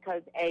passed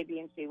because A, B,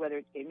 and C, whether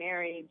it's gay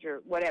marriage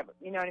or whatever.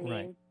 You know what I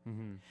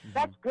mean?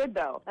 That's good,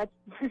 though. That's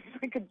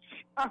like a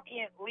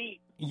giant leap.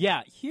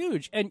 Yeah,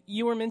 huge. And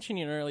you were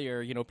mentioning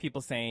earlier, you know,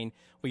 people saying,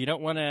 well, you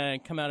don't want to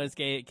come out as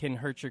gay, it can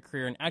hurt your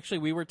career. And actually,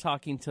 we were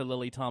talking to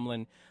Lily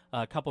Tomlin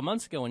a couple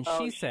months ago, and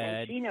she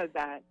said... she knows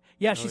that.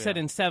 Yeah, she said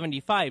in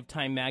 75,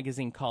 Time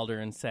Magazine called her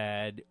and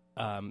said,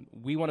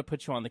 we want to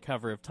put you on the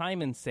cover of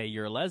Time and say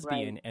you're a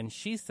lesbian. Right. And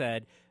she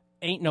said,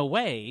 ain't no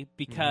way,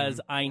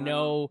 because I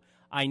know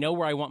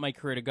where I want my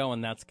career to go,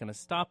 and that's going to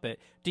stop it.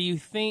 Do you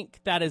think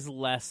that is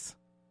less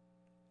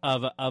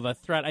of a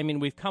threat? I mean,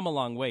 we've come a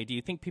long way. Do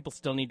you think people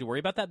still need to worry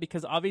about that?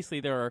 Because obviously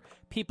there are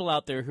people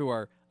out there who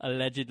are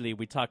allegedly,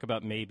 we talk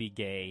about maybe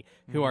gay,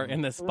 who are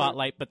in the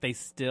spotlight, but they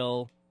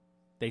still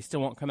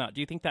won't come out.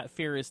 Do you think that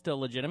fear is still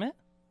legitimate?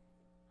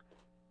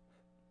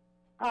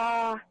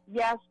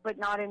 Yes, but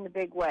not in the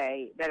big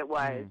way that it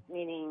was,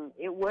 meaning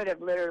it would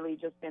have literally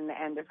just been the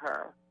end of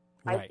her.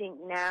 Right. I think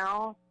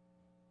now,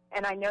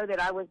 and I know that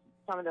I was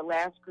some of the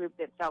last group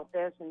that felt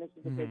this, and this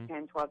is a good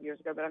 10, 12 years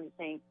ago, but I'm just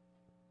saying,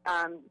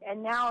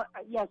 and now,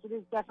 yes, it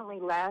is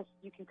definitely less.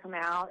 You can come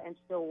out and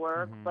still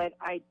work, but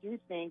I do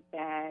think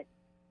that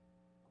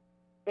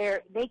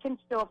they can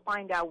still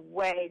find a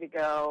way to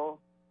go,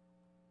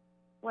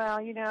 well,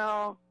 you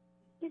know,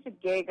 he's a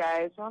gay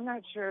guy, so I'm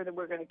not sure that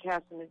we're going to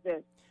cast him as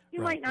this. You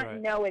might not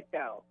know it,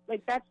 though.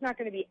 Like, that's not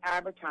going to be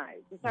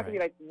advertised. It's not going to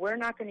be like, we're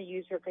not going to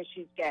use her because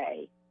she's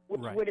gay, which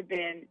would have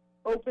been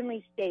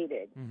openly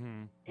stated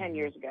 10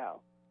 years ago.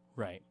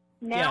 Right.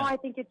 Now I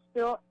think it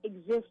still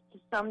exists to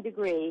some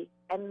degree,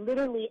 and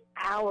literally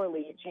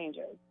hourly it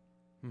changes.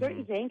 Don't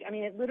you think? I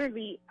mean, it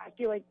literally, I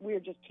feel like we're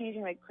just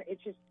changing. Like,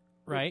 it's just,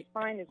 it's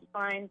fine, it's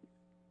fine.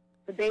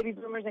 The baby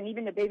boomers and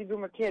even the baby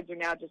boomer kids are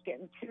now just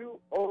getting too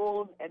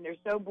old, and they're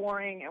so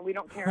boring, and we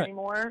don't care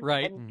anymore.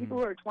 Right. And people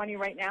who are 20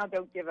 right now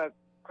don't give a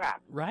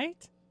crap. Right.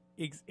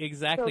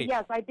 Exactly. So,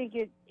 yes, I think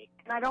and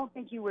I don't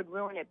think you would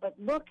ruin it, but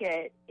look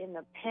at, in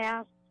the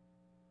past,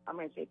 I'm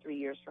going to say 3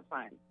 years for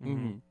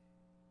fun,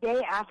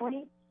 gay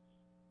athletes,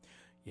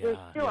 there's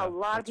still a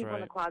lot of people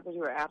in the closet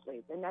who are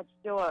athletes, and that's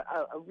still a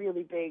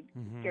really big,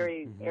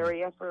 scary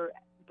area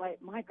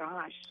but my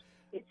gosh,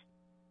 it's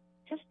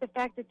just the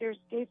fact that there's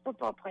gay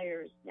football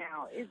players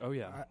now.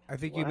 I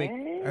think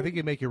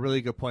you make a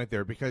really good point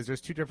there, because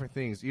there's two different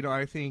things. You know,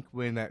 I think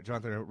when that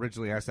Jonathan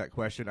originally asked that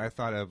question, I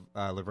thought of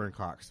Laverne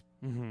Cox.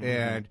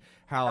 and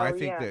how I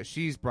think that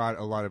she's brought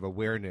a lot of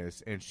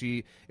awareness, and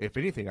she, if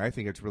anything, I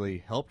think it's really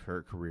helped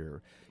her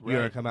career. You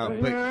know, to come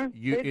out, but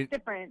it's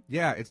different.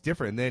 Yeah, it's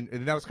different.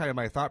 And that was kind of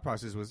my thought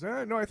process was,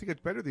 no, I think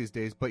it's better these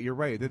days. But you're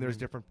right. Then there's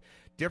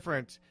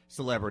different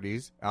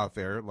celebrities out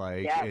there,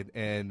 like,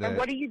 and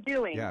what are you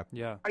doing?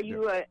 Yeah. Are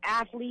you an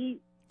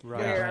athlete?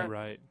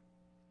 Right.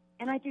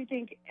 And I do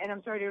think, and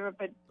I'm sorry to interrupt,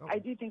 but I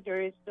do think there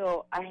is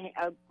still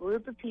a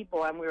group of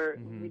people, and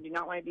we do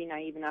not want to be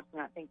naive enough to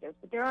not think this,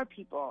 but there are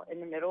people in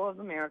the middle of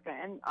America,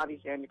 and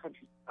obviously in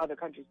other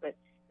countries, but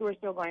who are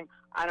still going,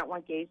 I don't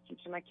want gays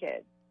teaching my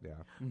kids. Yeah.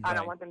 I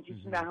don't want them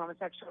teaching about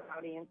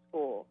homosexuality in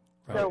school.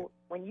 Right. So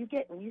when you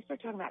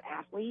start talking about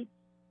athletes,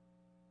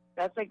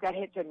 that's like that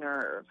hits a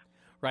nerve.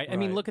 Right. I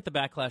mean, look at the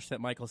backlash that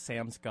Michael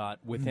Sam's got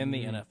within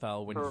the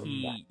NFL when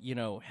he,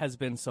 has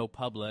been so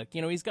public.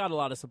 You know, he's got a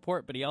lot of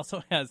support, but he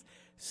also has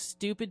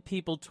stupid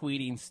people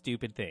tweeting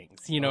stupid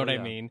things. You know what I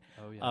mean?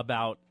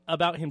 About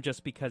him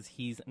just because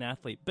he's an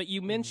athlete. But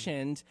you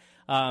mentioned,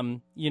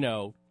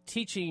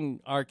 teaching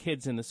our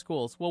kids in the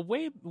schools. Well,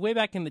 way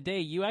back in the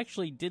day, you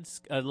actually did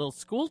a little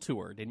school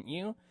tour, didn't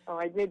you? Oh,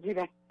 I did do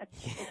that.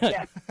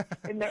 Yes.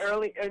 In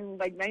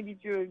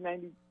 92 and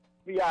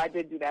 93, I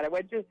did do that. I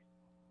went to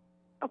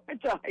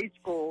high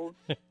school.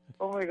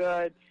 Oh my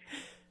God.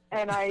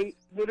 And I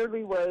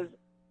literally was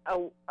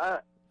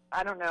a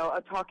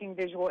talking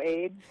visual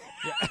aid.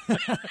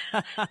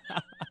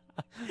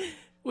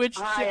 Which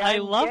I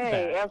love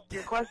that. Ask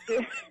your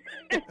question.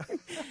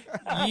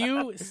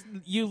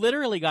 You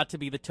literally got to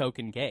be the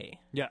token gay.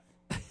 Yeah.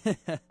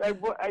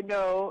 I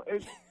know.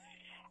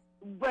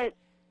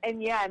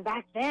 And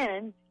back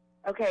then,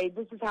 okay,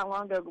 this is how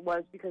long ago it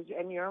was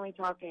and you're only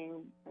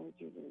talking,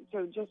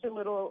 so just a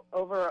little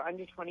over or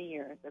under 20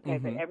 years, okay,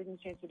 but everything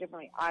changed so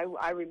differently.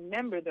 I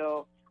remember,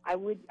 though, I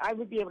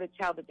would be able to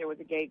tell that there was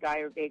a gay guy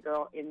or gay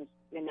girl in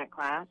that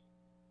class.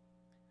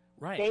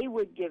 Right. They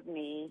would give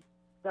me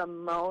the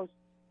most,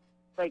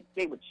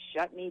 they would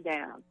shut me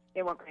down.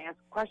 They weren't going to ask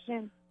a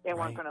question. They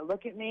weren't going to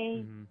look at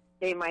me.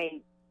 They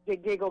might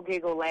giggle,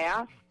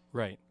 laugh.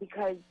 Right.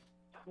 Because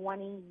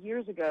 20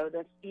 years ago,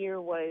 the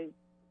fear was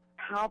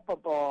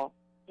palpable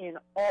in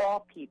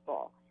all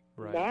people.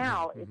 Right.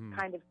 Now it's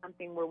kind of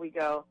something where we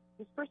go,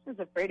 this person's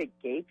afraid of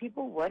gay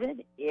people? What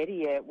an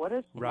idiot. What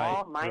a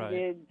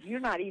small-minded, you're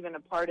not even a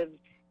part of,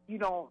 you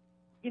know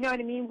what I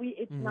mean?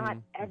 It's not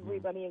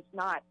everybody, it's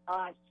not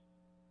us.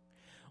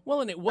 Well,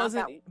 and it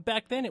wasn't,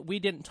 back then we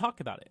didn't talk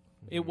about it.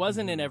 It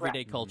wasn't in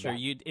everyday culture.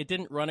 It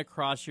didn't run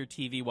across your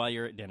TV while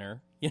you're at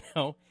dinner,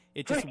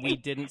 It just, we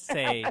didn't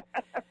say,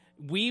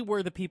 we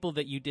were the people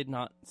that you did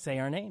not say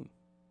our name.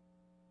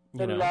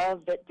 The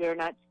love that dare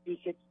not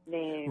speak its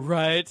name.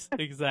 Right,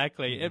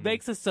 exactly. It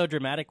makes us so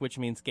dramatic, which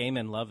means gay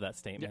men love that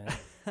statement.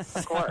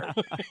 Of course.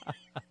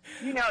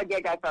 A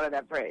gay guy thought of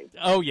that phrase.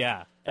 Oh,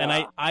 yeah.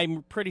 And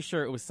I'm pretty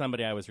sure it was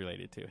somebody I was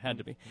related to. Had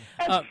to be.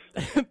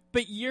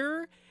 But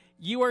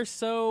you are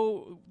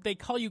so, they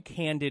call you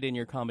candid in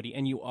your comedy,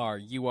 and you are.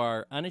 You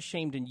are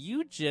unashamed, and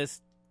you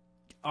just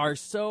are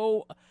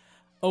so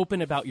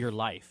open about your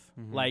life.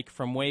 Like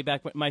from way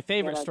back when, my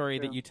favorite story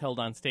that you told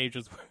on stage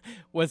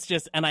was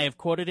just, and I have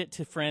quoted it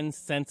to friends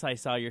since I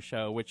saw your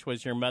show, which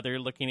was your mother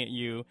looking at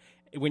you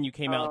when you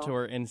came out to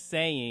her and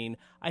saying,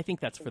 I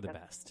think that's for the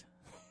best.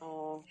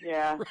 Oh,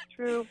 yeah,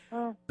 true.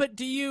 But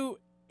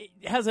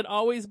has it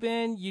always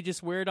been, you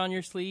just wear it on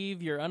your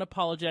sleeve, you're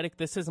unapologetic,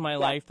 this is my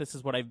life, this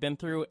is what I've been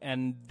through,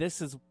 and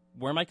this is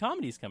where my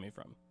comedy's coming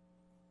from?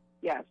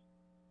 Yes,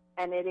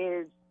 and it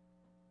is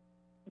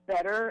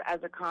better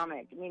as a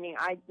comic, meaning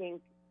I think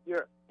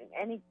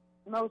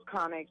most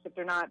comics, if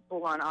they're not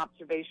full-on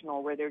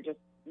observational, where they're just,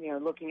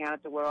 looking out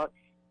at the world,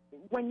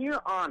 when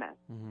you're honest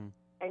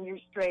and you're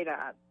straight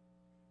up,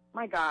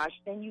 my gosh,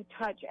 then you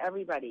touch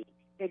everybody.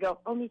 They go,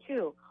 oh, me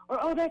too. Or,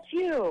 oh, that's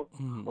you.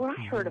 Or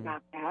I heard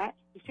about that.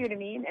 You see what I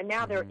mean? And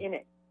now they're in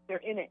it. They're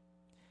in it.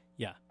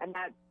 Yeah. And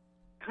that's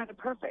kind of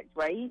perfect,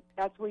 right?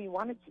 That's where you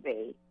want it to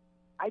be.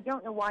 I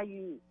don't know why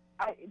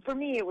for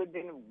me,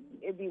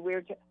 it'd be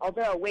weird to,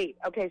 although, wait,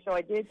 okay, so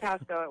I did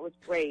Pasco, it was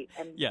great,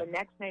 and the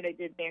next night I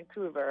did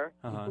Vancouver,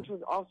 which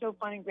was also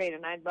fun and great,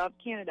 and I love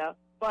Canada,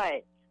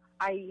 but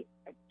 2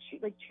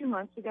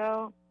 months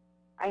ago,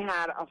 I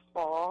had a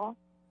fall,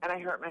 and I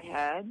hurt my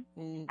head,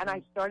 and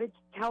I started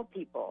to tell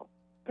people,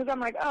 because I'm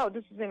like, oh,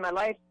 this is in my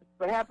life, this is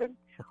what happened.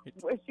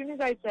 As soon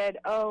as I said,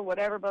 oh,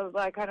 whatever, blah,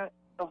 blah, blah,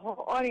 the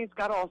whole audience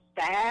got all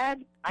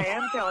sad. I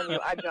am telling you,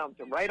 I jumped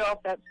right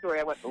off that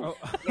story. I went, oh,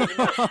 maybe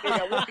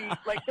I would be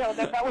like, no,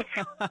 that was.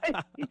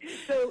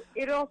 So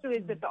it also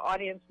is that the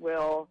audience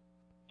will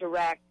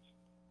direct.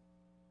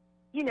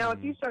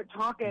 If you start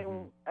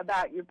talking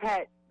about your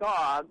pet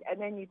dog,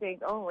 and then you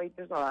think, oh, wait,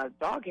 there's a lot of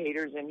dog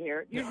haters in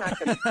here, you're not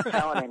going to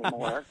tell it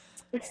anymore.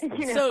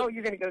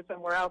 You're going to go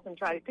somewhere else and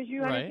try it because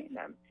you understand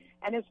them.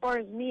 And as far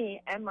as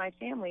me and my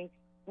family,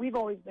 we've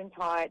always been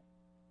taught,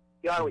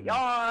 you are what you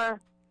are.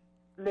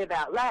 Live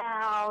out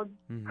loud.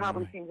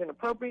 Probably seems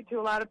inappropriate to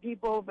a lot of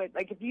people, but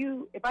like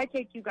if I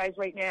take you guys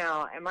right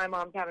now and my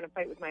mom's having a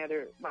fight with my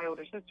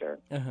older sister,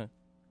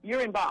 you're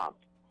involved.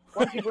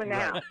 once you go in the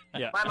house.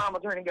 Yeah. My mom will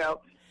turn and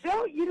go,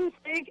 don't you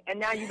think? And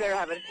now you better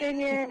have an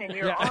opinion, and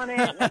you're on it,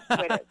 and that's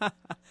what it is.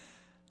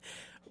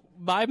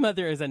 My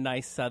mother is a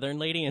nice Southern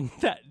lady, and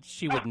that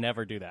she would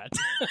never do that.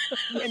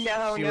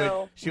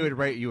 No. She would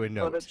write you a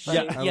note. that's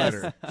funny. A Yes.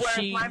 letter.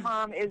 Whereas my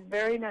mom is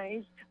very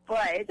nice,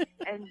 but,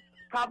 and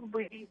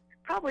probably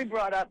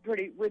brought up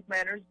pretty with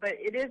manners, but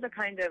it is a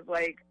kind of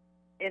like,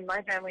 in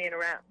my family and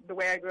around the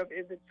way I grew up,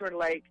 is it's sort of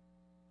like,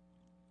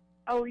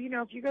 oh, you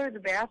know, if you go to the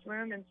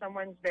bathroom and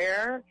someone's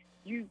there,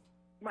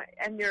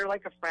 and they're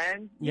like a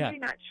friend, you may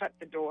not shut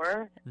the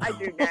door. I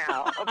do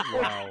now. Of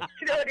course. Wow.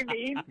 You know what I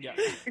mean? Yeah.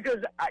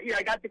 Because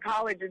I got to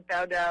college and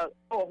found out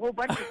a whole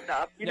bunch of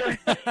stuff. You know.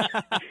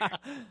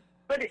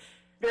 But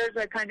there's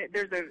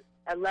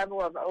a level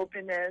of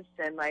openness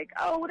and like,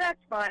 oh, well, that's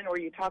fine. Or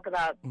you talk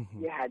about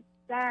you had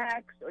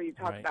sex, or you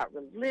talk about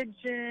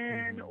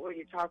religion, or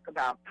you talk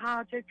about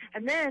politics,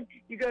 and then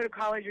you go to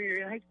college or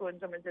you're in high school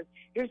and someone says,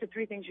 here's the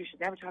 3 things you should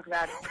never talk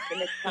about in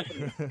this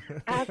company: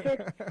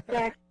 politics,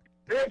 sex,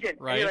 religion.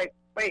 Right. And you're like,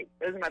 wait,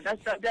 those are my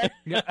best subjects.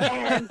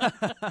 And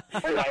so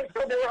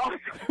they were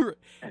awesome.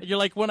 You're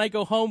like, when I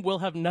go home, we'll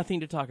have nothing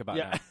to talk about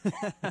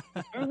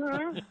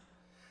Mm-hmm.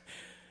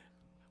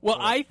 Well,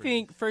 I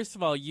think, first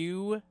of all,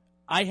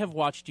 I have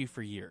watched you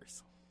for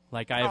years.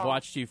 Like, I have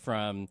watched you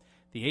from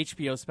the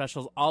HBO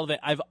specials, all of it.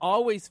 I've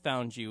always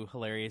found you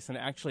hilarious. And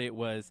actually, it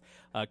was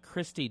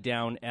Christy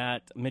down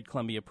at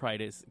Mid-Columbia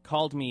Pride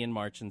called me in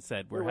March and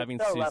said, we're having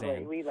so Suzanne.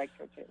 Lovely. We liked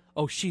her, too.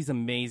 Oh, she's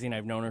amazing.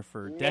 I've known her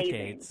for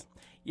decades.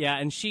 Yeah,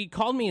 and she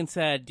called me and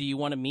said, do you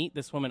want to meet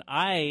this woman?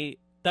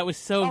 That was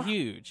so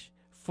huge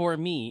for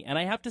me. And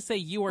I have to say,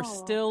 you are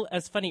still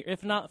as funny,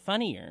 if not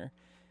funnier,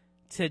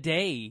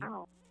 today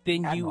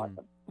than you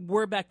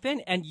were back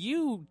then. And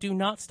you do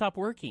not stop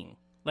working.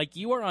 Like,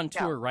 you are on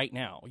tour right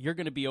now. You're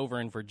going to be over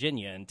in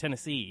Virginia and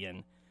Tennessee.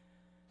 And,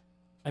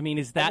 I mean,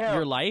 is that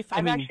your life?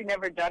 I've actually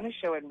never done a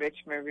show in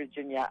Richmond,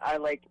 Virginia.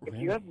 If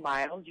you have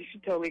miles, you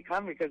should totally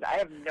come because I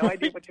have no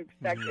idea what to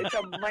expect. It's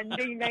a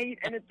Monday night,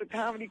 and it's a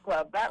comedy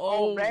club. That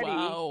already,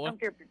 I don't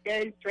care if you're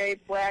gay,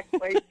 straight, black,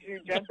 white,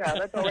 Jew, Gentile,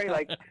 that's already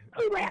like,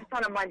 who laughs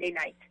on a Monday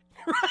night?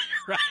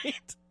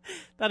 Right.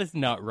 That is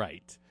not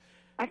right.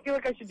 I feel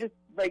like I should just,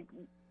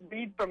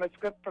 read from a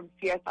script from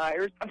CSI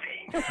or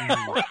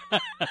something.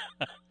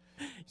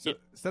 So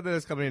something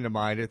that's coming into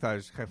mind, I thought it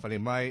was kind of funny.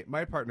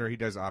 My partner, he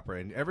does opera,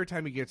 and every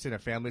time he gets in a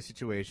family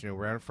situation or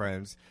around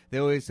friends, they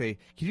always say,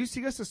 "Can you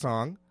sing us a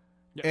song?"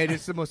 Yeah. And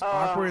it's the most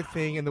awkward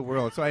thing in the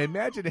world. So I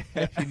imagine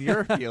in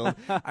your field,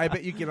 I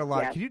bet you get a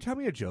lot. Yes. Can you tell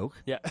me a joke?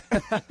 Yeah.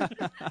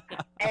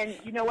 And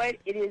you know what?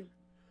 It is.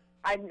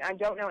 I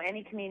don't know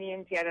any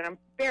comedians yet, and I'm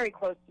very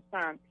close to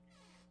some.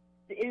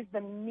 It is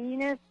the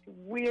meanest,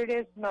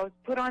 weirdest, most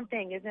put-on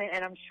thing, isn't it?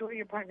 And I'm sure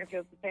your partner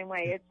feels the same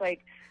way. It's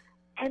like,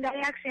 and I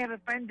actually have a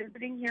friend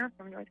visiting here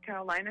from North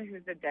Carolina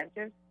who's a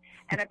dentist,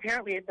 and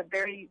apparently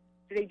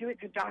they do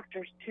it to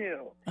doctors,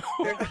 too.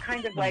 There's a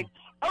kind of like,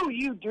 oh,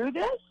 you do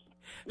this?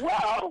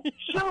 Well,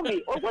 show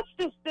me. Or what's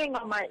this thing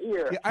on my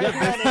ear? Yeah, you know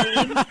what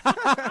I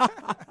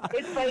mean?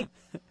 It's like,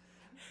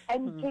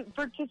 and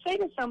to say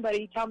to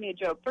somebody, tell me a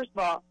joke, first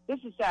of all, this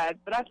is sad,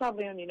 but I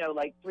probably only know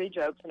 3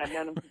 jokes, and I've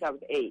known them since I was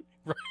 8.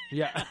 Right.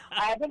 Yeah.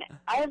 I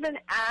have an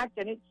act,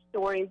 and it's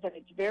stories, and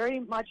it's very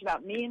much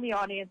about me and the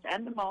audience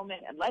and the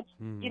moment, and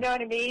you know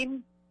what I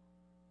mean?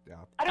 Yeah.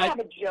 I don't have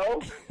a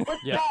joke.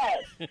 What's that?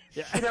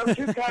 Yeah.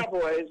 2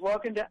 cowboys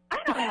walking down. I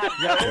don't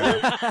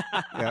have jokes.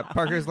 Yeah,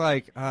 Parker's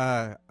like,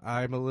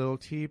 I'm a little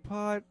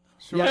teapot.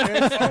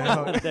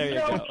 Yeah. There you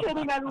go. No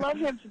kidding. I love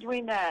him for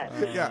doing that.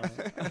 Yeah.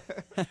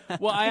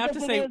 Well, I have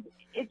to say,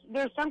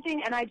 there's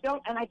something, and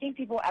I think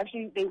people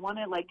actually they want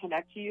to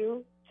connect to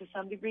you to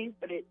some degree,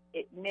 but it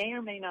may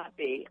or may not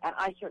be. And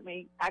I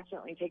certainly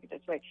accidentally take it this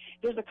way.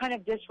 There's a kind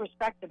of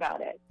disrespect about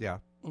it. Yeah.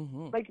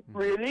 Mm-hmm.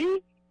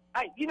 Really?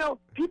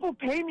 People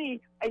pay me,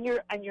 and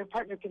your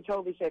partner can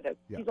totally say this.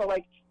 Yeah. People are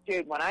like,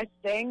 dude, when I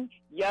sing,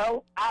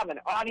 I have an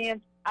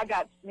audience. I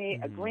got me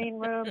a green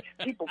room.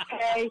 People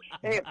pay.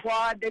 They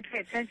applaud. They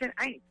pay attention.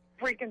 I ain't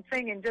freaking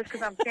singing just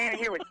because I'm standing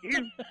here with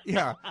you.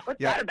 Yeah. What's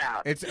that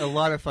about? It's a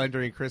lot of fun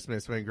during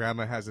Christmas when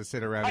Grandma has to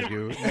sit around and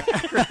do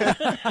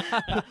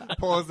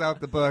pulls out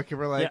the book, and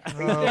we're like,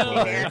 oh,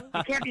 boy.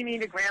 You can't be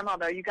mean to Grandma,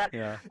 though. You got,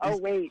 oh,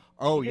 wait.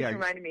 Oh, you just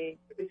reminded me,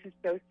 this is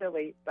so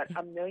silly, but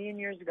a million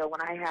years ago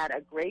when I had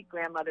a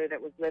great-grandmother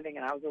that was living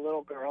and I was a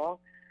little girl,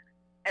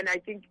 and I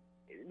think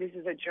this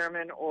is a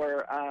German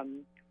or,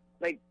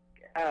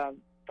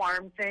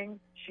 farm thing.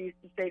 She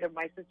used to say to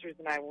my sisters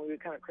and I when we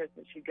would come at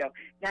Christmas, she'd go,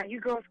 now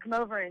you girls come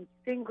over and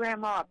sing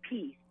Grandma a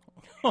piece.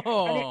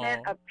 Oh. And it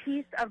meant a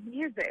piece of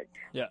music.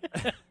 Yeah.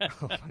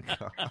 Oh, my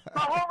God.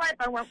 My whole life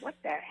I went, what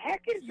the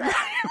heck is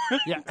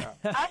that? Yeah.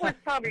 I was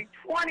probably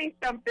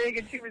 20-something,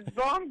 and she was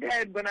long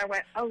dead when I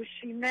went, oh,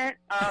 she meant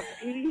a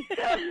piece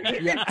of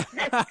music.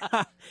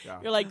 Yeah.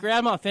 You're like,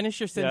 Grandma, finish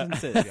your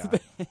sentences.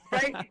 Yeah.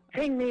 Right?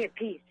 Sing me a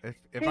piece.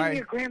 If Sing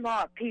your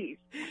grandma a piece.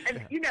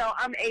 And,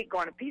 I'm 8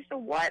 going, a piece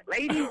of what,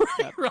 lady?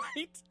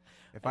 Right?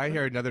 If I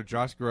hear another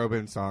Josh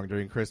Groban song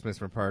during Christmas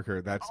from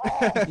Parker, that's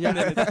yeah,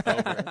 then it's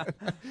over.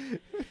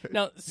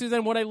 Now,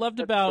 Suzanne, what I loved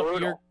about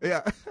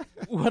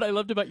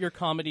your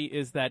comedy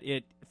is that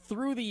it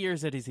through the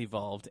years it has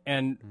evolved,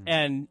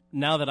 and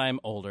now that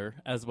I'm older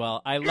as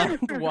well, I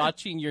loved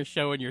watching your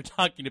show, and you're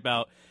talking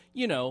about,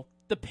 you know,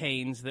 the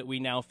pains that we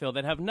now feel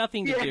that have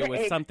nothing to do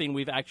with something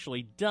we've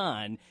actually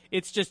done.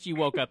 It's just you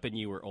woke up and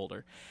you were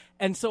older.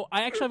 And so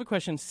I actually have a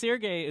question.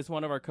 Sergey is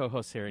one of our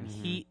co-hosts here, and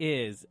he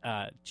is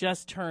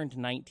just turned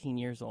 19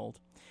 years old.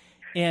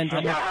 And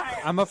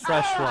I'm a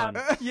fresh one.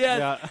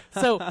 Yeah.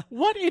 So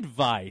what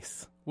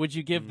advice would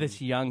you give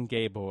this young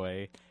gay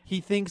boy? He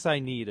thinks I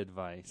need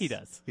advice. He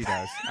does. He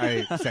does.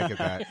 I second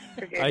that.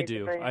 I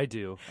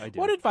do.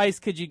 What advice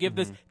could you give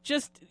this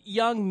just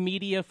young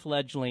media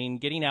fledgling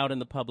getting out in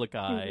the public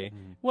eye?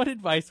 What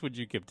advice would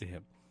you give to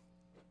him?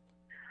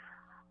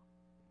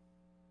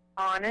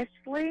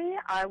 Honestly,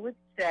 I would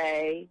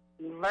say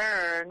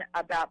learn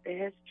about the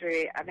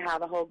history of how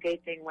the whole gay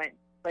thing went,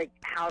 like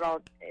how it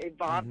all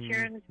evolved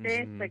here in the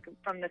States, like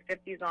from the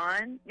 50s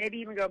on, maybe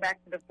even go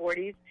back to the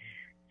 40s,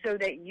 so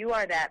that you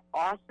are that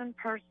awesome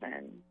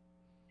person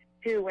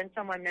who, when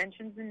someone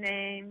mentions a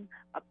name,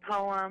 a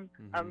poem,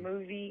 a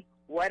movie,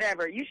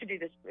 whatever, you should do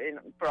this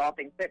for all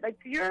things, but like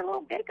you're a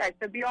little gay guy,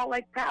 so be all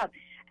like proud.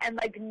 And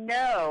like,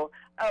 no,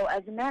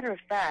 as a matter of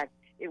fact,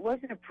 it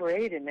wasn't a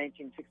parade in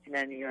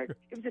 1969 New York.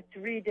 It was a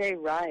 3-day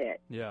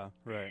riot. Yeah,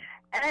 right.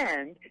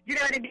 And you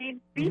know what I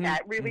mean? Be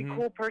that really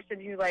cool person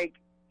who, like,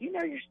 you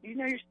know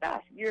your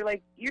stuff. You're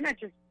like, you're not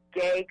just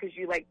gay because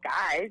you like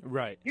guys.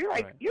 Right. You're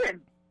like, right. you're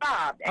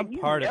involved, and I'm you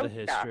part know of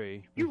the stuff.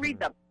 history. You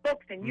read the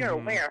books, and you're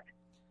aware.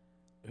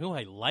 Ooh,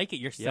 I like it.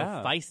 You're so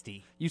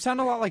feisty. You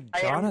sound a lot like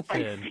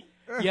Jonathan.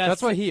 Yes.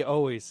 That's what he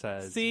always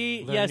says.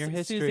 See, Learn yes, your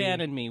history. Suzanne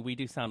and me, we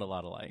do sound a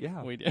lot alike.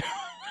 Yeah. We do.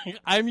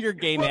 I'm your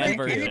gay man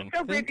version. And it's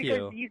so great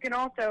because you can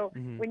also,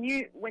 Mm-hmm.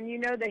 when you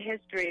know the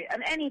history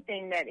of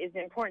anything that is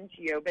important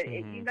to you, but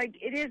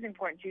it is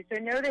important to you. So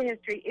know the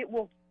history. It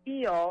will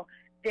feel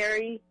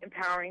very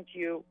empowering to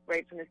you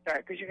right from the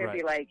start, because you're going to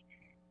be like,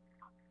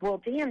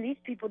 well, damn, these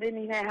people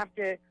didn't even have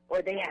to,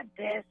 or they had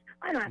this.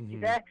 I don't have to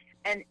do that.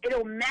 And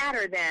it'll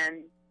matter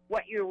then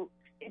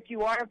if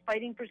you are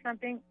fighting for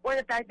something, or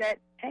the fact that,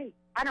 hey,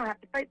 I don't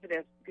have to fight for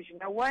this, because you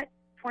know what?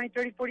 20,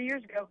 30, 40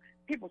 years ago,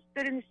 people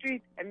stood in the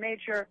streets and made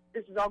sure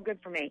this is all good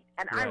for me.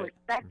 And I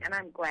respect and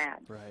I'm glad.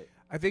 Right.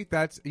 I think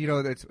that's,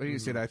 that's what you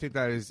said. I think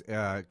that is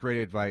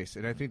great advice.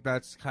 And I think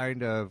that's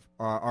kind of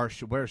what our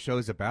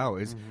show's about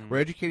is we're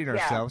educating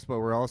ourselves, but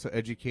we're also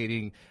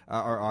educating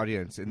our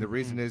audience. And the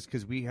reason is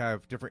because we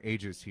have different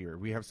ages here.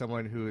 We have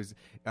someone who is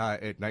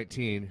at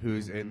 19,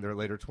 who's in their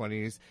later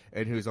 20s,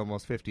 and who's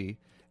almost 50.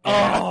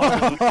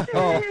 And,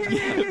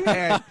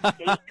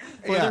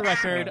 for the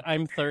record,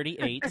 I'm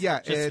 38.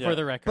 Yeah, just for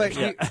the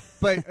record.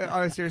 But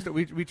on a serious note,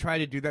 we try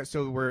to do that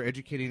so we're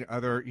educating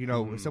other,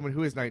 someone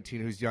who is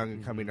 19, who's young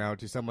and coming out,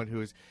 to someone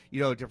who is,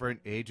 different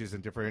ages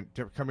and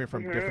coming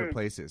from different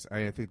places.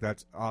 I think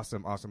that's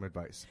awesome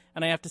advice.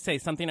 And I have to say,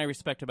 something I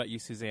respect about you,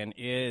 Suzanne,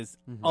 is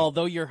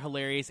although you're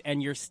hilarious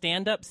and your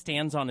stand-up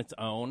stands on its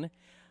own,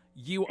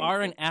 you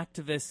are an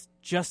activist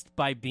just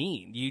by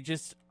being. You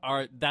just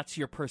are. That's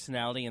your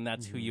personality, and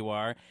that's who you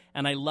are.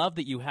 And I love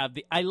that you have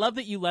I love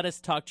that you let us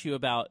talk to you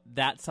about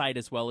that side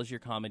as well as your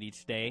comedy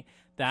today.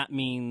 That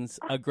means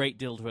a great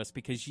deal to us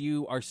because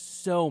you are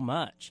so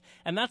much.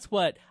 And that's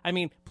what I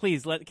mean.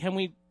 Please, let's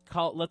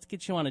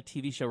get you on a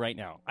TV show right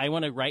now. I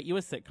want to write you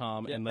a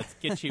sitcom and let's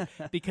get you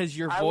because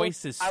your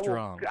voice is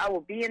strong. I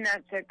will be in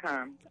that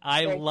sitcom.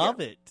 I love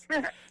it.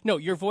 No,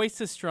 your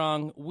voice is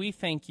strong. We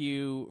thank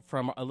you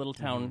from a little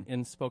town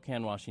in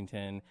Spokane,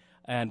 Washington,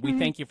 and we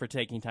thank you for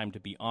taking time to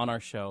be on our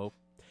show.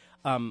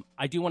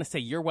 I do want to say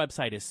your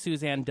website is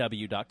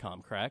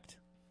SuzanneW.com, correct?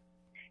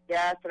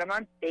 Yes, and I'm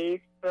on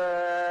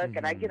Facebook,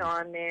 and I get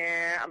on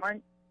there. I'm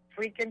on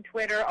freaking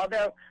Twitter,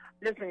 although,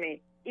 listen to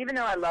me, even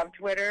though I love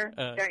Twitter,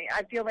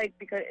 I feel like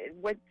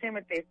same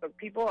with Facebook,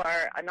 people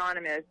are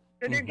anonymous,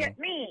 so they get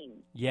mean.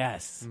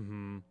 Yes.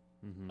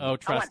 Oh,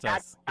 trust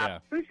us. Yeah.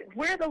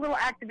 We're the little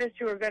activists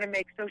who are going to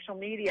make social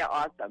media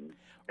awesome.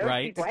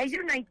 Those people, hey,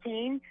 you're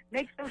 19,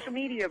 make social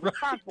media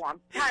responsible. I'm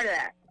tired of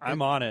that.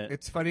 I'm on it.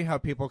 It's funny how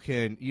people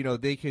can,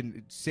 they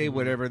can say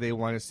whatever they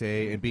want to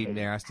say and be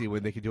nasty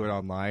when they can do it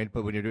online,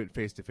 but when you're doing it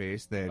face to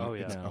face, then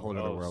it's a whole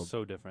other world.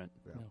 So different.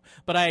 Yeah. No.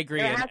 But I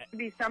agree. There has to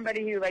be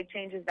somebody who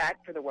changes that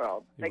for the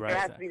world. There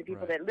has to be the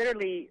people that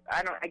literally,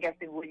 I guess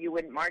you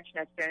wouldn't march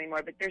necessarily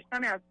anymore, but there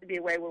somehow has to be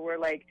a way where we're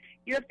like,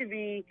 you have to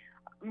be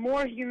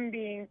more human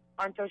being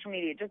on social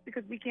media. Just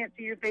because we can't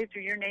see your face or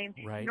your name,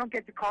 you don't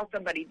get to call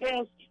somebody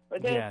this or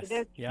this or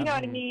this. Yep. You know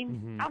what I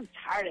mean? I'm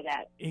tired of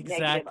that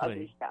negative,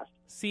 ugly stuff.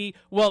 See,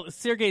 well,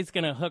 Sergey's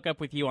going to hook up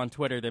with you on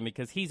Twitter then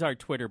because he's our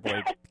Twitter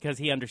boy because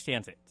he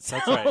understands it. So.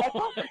 That's right.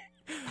 Oh,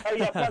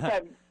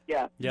 yeah,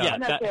 Yeah.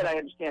 And that's it. I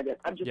understand it.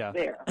 I'm just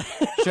there.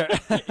 Sure.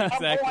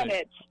 Exactly. I'm on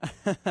it.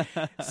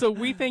 So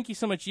we thank you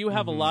so much. You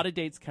have a lot of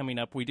dates coming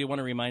up. We do want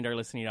to remind our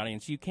listening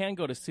audience, you can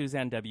go to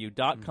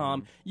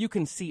SuzanneW.com. You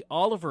can see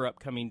all of her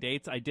upcoming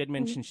dates. I did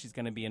mention she's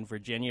going to be in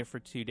Virginia for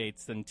 2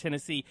 dates, in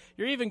Tennessee.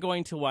 You're even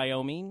going to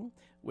Wyoming,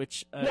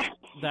 which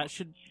that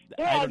should,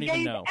 I don't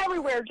even know.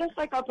 Everywhere, just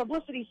like our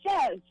publicity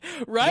says.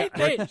 Right?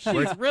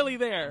 She's really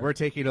there. We're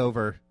taking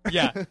over.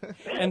 Yeah.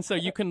 And so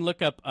you can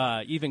look up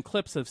even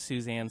clips of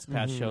Suzanne's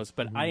past shows,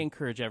 but I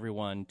encourage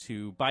everyone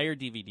to buy her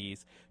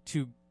DVDs,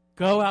 to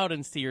go out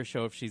and see her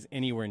show if she's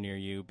anywhere near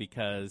you,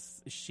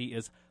 because she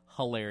is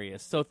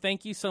hilarious. So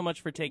thank you so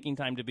much for taking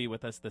time to be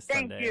with us this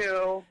Sunday. Thank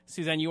you.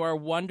 Suzanne, you are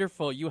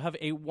wonderful. You have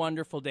a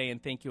wonderful day, and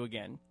thank you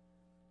again.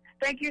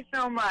 Thank you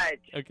so much.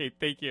 Okay,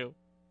 thank you.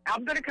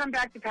 I'm going to come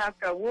back to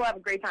Pasco. We'll have a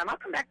great time. I'll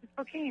come back to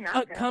Spokane.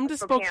 Come to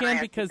Spokane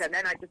because... And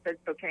then I just said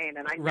Spokane,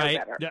 and I know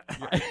better. Yeah.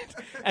 Right.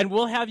 And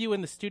we'll have you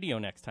in the studio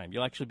next time.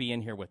 You'll actually be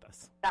in here with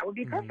us. That would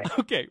be perfect.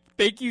 Okay.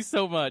 Thank you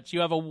so much.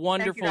 You have a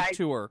wonderful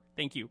tour.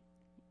 Thank you.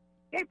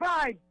 Okay,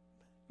 bye.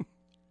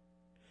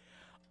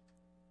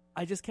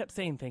 I just kept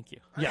saying thank you.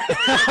 Yeah.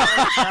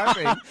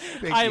 Thank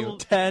you.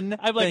 10.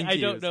 I'm like, I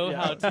yous. don't know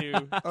how to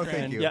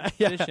thank you.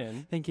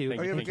 transition. Thank you.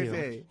 Oh, you have a good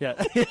day. Yeah.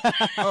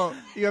 Oh,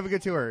 you have a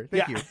good tour.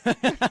 Thank you.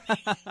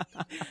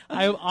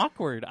 I'm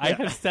awkward. I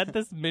have said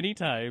this many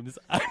times.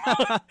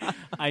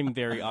 I'm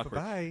very awkward.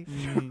 Bye.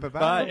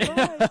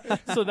 Bye.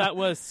 So that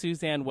was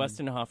Suzanne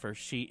Westenhofer.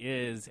 She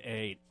is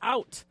a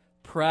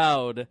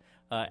proud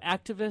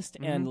activist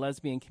and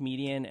lesbian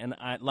comedian, and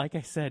like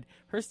I said,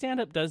 her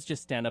stand-up does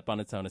just stand up on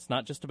its own. It's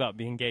not just about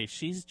being gay.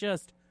 She's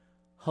just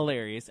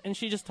hilarious, and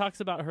she just talks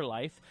about her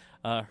life,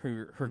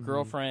 her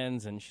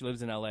girlfriends, and she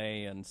lives in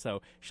LA, and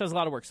so she does a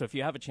lot of work. So if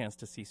you have a chance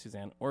to see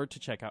Suzanne or to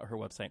check out her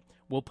website,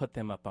 we'll put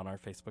them up on our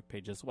Facebook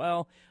page as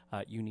well.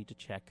 You need to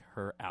check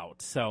her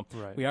out. So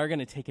we are going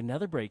to take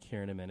another break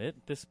here in a minute.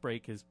 This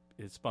break is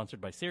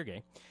sponsored by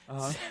Sergey.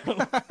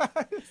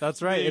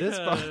 That's right. It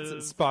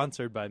is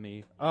sponsored by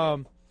me.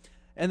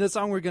 And the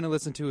song we're going to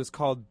listen to is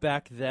called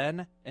Back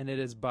Then, and it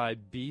is by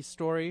B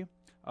Story.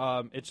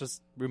 It's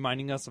just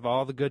reminding us of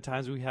all the good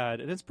times we had,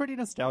 and it's pretty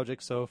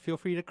nostalgic, so feel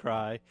free to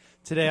cry.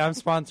 Today I'm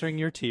sponsoring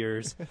your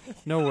tears.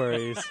 No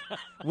worries.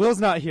 Will's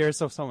not here,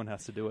 so someone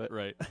has to do it.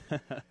 Right.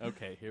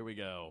 Okay, here we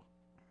go.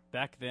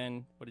 Back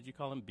Then, what did you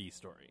call him? B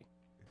Story.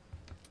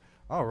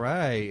 All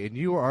right, and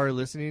you are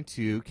listening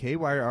to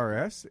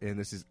KYRS, and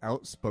this is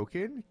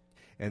Outspoken,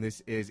 and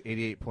this is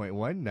 88.1,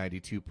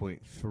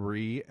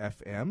 92.3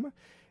 FM.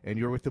 And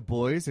you're with the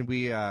boys, and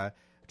we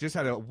just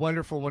had a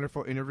wonderful,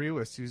 wonderful interview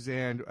with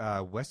Suzanne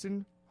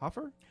Westenhofer.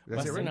 Westenhofer,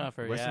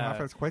 right? Westenhofer,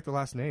 that's quite the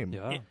last name.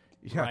 Yeah.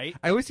 Right?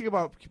 I always think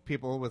about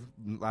people with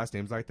last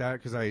names like that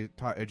because I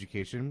taught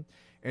education,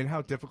 and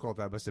how difficult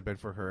that must have been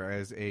for her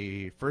as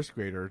a first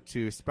grader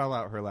to spell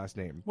out her last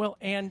name. Well,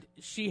 and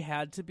she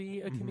had to be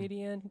a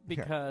comedian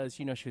because,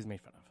 she was made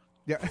fun of.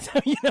 Yeah. So,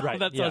 Right.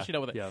 that's all she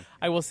knows with it. Yeah.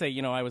 I will say,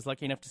 I was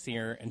lucky enough to see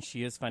her, and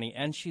she is funny,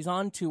 and she's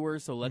on tour,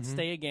 so let's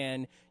stay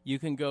again. You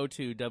can go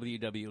to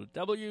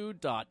www.suzanne,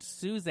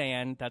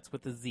 that's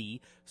with a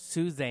Z,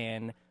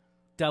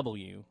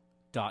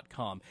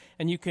 SuzanneW.com,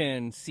 and you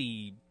can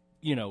see,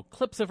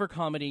 clips of her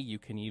comedy. You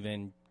can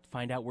even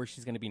find out where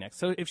she's going to be next.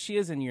 So if she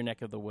is in your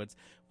neck of the woods,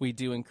 we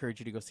do encourage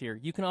you to go see her.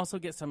 You can also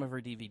get some of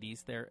her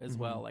DVDs there as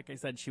well. Like I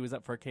said, she was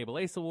up for a Cable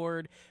Ace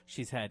Award.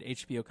 She's had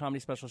HBO comedy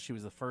specials. She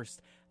was the first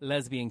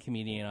lesbian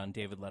comedian on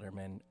David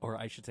Letterman, or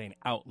I should say an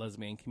out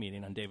lesbian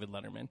comedian on David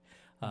Letterman,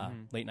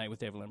 Late Night with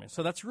David Letterman.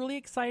 So that's really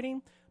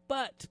exciting.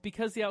 But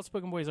because the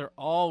Outspoken Boys are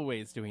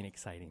always doing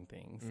exciting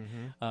things,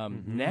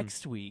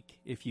 next week,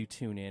 if you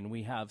tune in,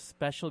 we have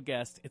special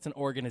guests. It's an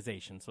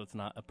organization, so it's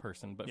not a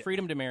person. But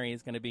Freedom to Marry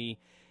is going to be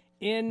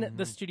in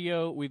the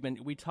studio.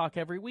 We talk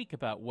every week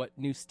about what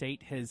new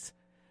state has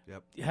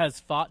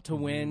fought to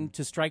win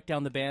to strike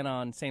down the ban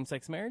on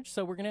same-sex marriage.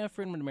 So we're going to have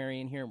Freedom to Marry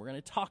in here, and we're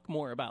going to talk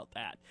more about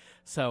that.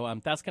 So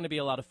that's going to be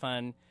a lot of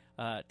fun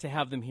to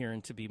have them here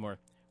and to be more.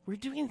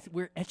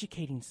 We're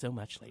educating so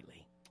much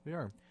lately. We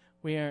are.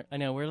 I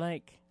know. We're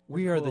like.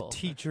 We are cool. the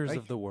teachers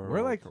of the world.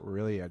 We're like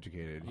really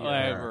educated.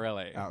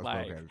 Really.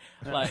 Outspoken.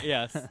 Like,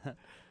 yes.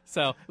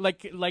 So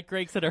like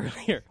Greg said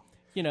earlier,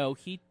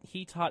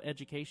 he taught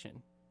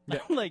education. Yeah.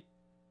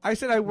 I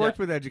said I worked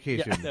with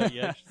education. She said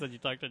you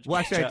talked education.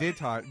 Well, actually, I did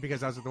taught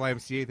because I was at the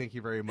YMCA. Thank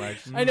you very much.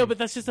 I know, but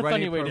that's just a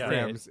funny way to say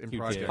programs it. and You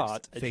projects.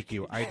 Taught Thank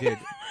you. I did.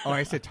 Oh,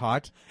 I said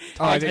taught.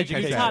 I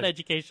taught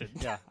education.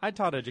 Yeah, I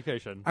taught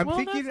education. I'm Well,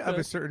 thinking that's of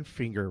good. a certain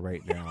finger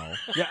right now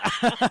Yeah.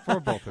 for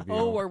both of you.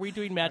 Oh, are we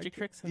doing magic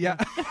tricks? yeah.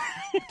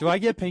 Do I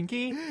get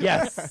pinky?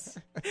 Yes.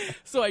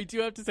 So I do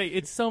have to say,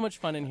 it's so much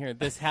fun in here.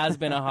 This has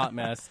been a hot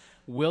mess.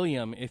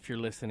 William, if you're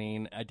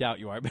listening, I doubt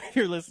you are, but if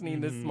you're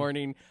listening this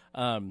morning,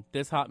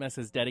 this hot mess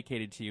is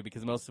dedicated to you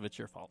because most of it's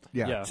your fault.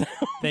 Yeah.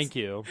 Thank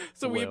you.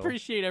 So we Will.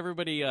 appreciate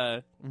everybody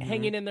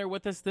hanging in there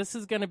with us. This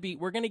is going to be,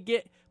 we're going to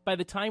get, by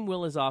the time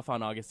Will is off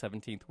on August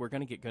 17th, we're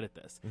going to get good at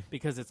this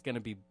because it's going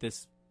to be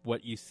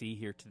what you see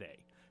here today.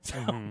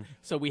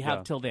 So we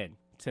have till then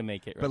to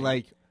make it right. But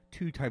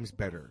 2 times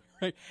better.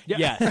 Right. Yeah.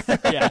 Yes.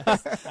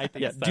 I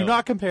think so. Do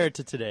not compare it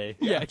to today.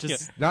 Yeah.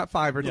 Just not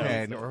 5 or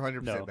 10 or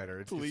 100% No. better.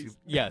 It's Please. just,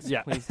 Yes.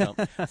 Yeah. Please don't.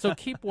 So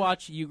keep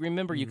watch. You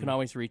remember you can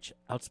always reach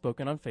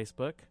Outspoken on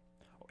Facebook.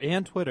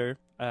 and Twitter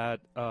at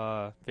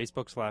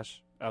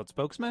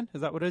Facebook/Outspokesman.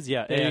 Is that what it is?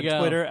 Yeah. There and you go.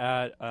 Twitter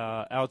at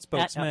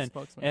Outspokesman.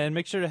 Outspokesman. And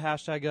make sure to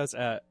hashtag us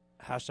at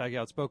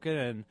 #Outspoken.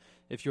 And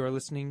if you are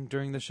listening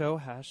during the show,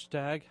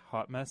 hashtag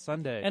Hot Mess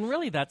Sunday. And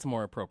really, that's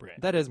more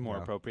appropriate. that is more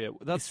appropriate.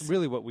 That's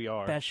really what we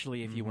are.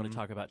 Especially if you want to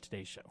talk about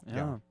today's show.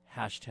 Yeah.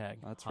 Hashtag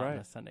That's Hot right.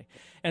 Mess Sunday.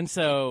 And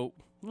so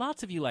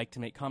lots of you like to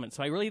make comments.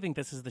 So I really think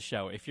this is the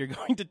show. If you're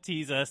going to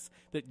tease us,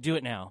 do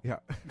it now. yeah.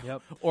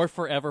 Yep. Or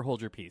forever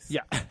hold your peace.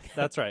 Yeah,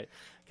 that's right.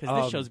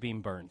 Because this show's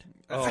being burned.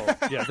 Oh,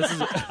 yeah. This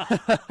is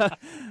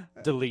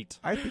delete.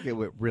 I think it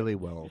went really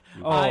well.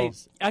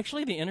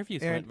 Actually, the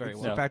interviews And went very it's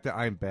well. the fact that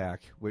I'm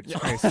back, which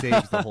kind of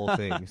saves the whole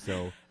thing.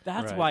 So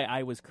That's Right. why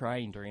I was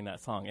crying during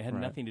that song. It had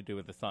Right. nothing to do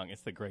with the song.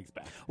 It's the Greg's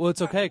back. Well,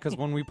 it's okay because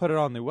when we put it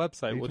on the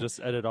website, we'll just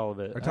edit all of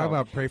it. we're talking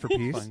about pray for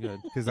peace Fine, good.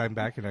 because I'm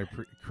back and I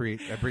bring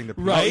the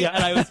peace. Right?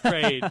 And I was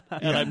prayed.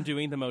 And I'm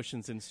doing the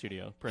motions in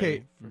studio. Pray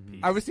Okay, for peace.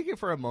 I was thinking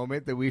for a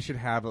moment that we should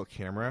have a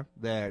camera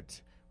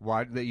that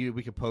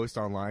we could post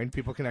online.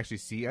 People can actually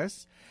see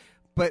us.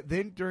 But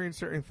then during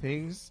certain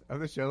things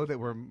of the show that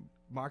we're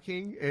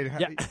mocking,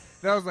 that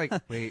was like,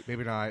 wait,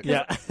 maybe not.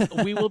 Yeah.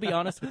 We will be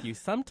honest with you.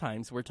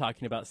 Sometimes we're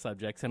talking about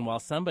subjects, and while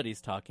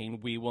somebody's talking,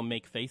 we will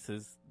make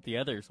faces. The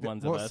others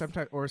ones Well, of us.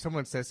 sometimes, or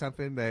someone says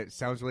something that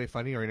sounds really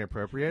funny or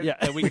inappropriate. Yeah,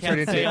 and we we can't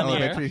turn say into on the air.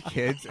 elementary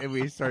kids and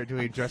we start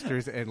doing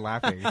gestures and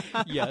laughing.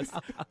 Yes,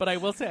 but I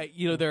will say,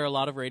 there are a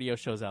lot of radio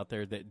shows out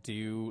there that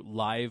do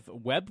live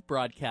web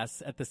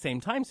broadcasts at the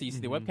same time. So you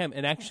see the webcam,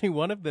 and actually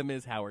one of them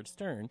is Howard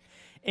Stern.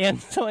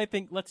 And so I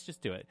think let's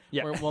just do it.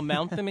 Yeah. We'll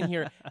mount them in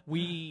here.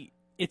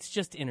 It's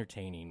just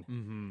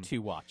entertaining to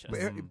watch us.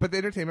 But the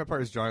entertainment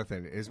part is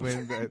Jonathan. Is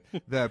when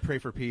the pray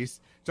for peace.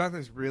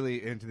 Jonathan's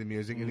really into the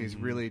music and he's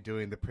really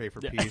doing the pray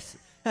for peace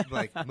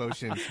like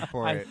motions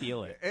for I it.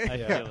 feel it. I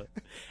feel it.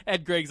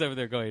 And Greg's over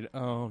there going,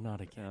 "Oh,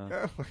 not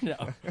again."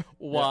 No.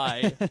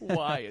 Why?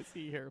 Why is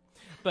he here?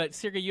 But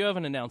Sergey, you have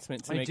an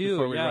announcement to make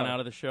before we run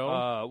out of the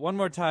show. One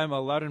more time,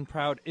 Loud and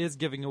Proud is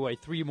giving away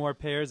 3 more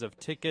pairs of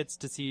tickets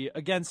to see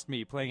Against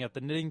Me playing at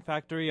the Knitting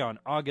Factory on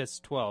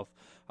August 12th.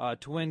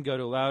 To win, go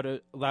to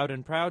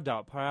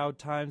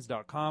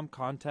loudandproud.proudtimes.com.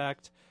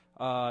 Contact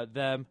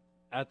them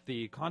at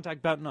the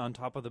contact button on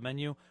top of the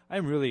menu.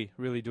 I'm really,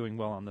 really doing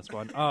well on this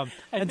one.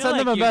 And send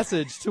them a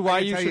message to why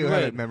you should had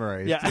win. it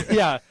memorized. Yeah,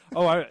 yeah.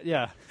 Oh,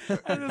 yeah. I was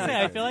gonna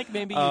say, I feel like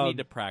maybe you need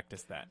to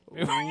practice that.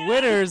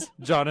 Winners,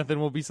 Jonathan,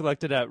 will be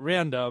selected at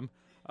random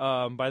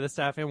by the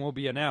staff and will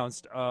be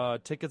announced.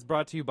 Tickets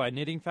brought to you by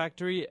Knitting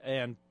Factory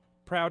and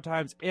Proud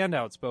Times and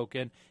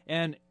Outspoken.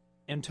 And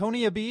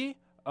Antonia B.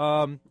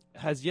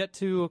 Has yet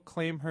to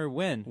claim her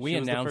win. We She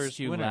was the announced first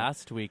you winner.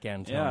 last week,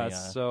 Antonia. Yeah,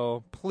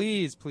 so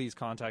please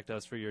contact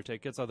us for your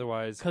tickets.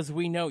 Otherwise, Because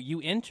we know you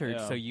entered,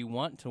 so you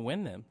want to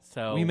win them.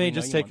 So we may know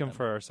just you take want them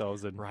for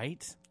ourselves and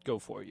right. go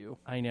for you.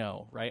 I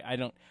know, right?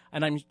 They're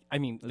fine.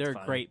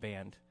 a great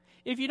band.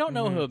 If you don't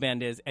know who a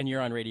band is and you're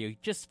on radio,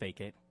 just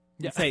fake it.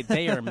 Say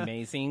they are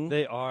amazing.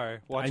 They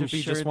are. Watch I'm it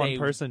be sure just one they-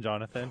 person,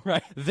 Jonathan.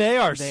 Right. They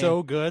are They-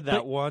 so good. That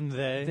but one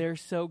they. They're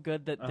so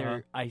good that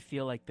I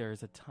feel like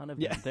there's a ton of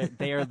them.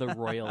 They are the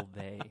royal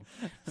they.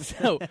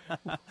 So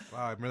Wow,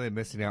 I'm really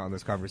missing out on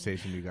this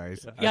conversation, you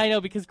guys. yeah, I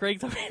know because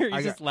Greg's over here.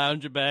 He's just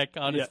lounging back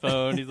on his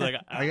phone. He's like,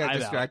 I got I'm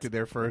distracted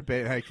there for a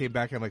bit, and I came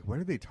back. I'm like, what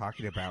are they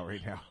talking about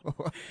right now?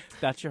 out.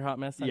 That's your hot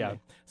mess Sunday. Yeah.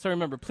 So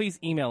remember, please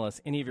email us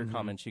any of your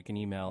comments. You can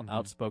email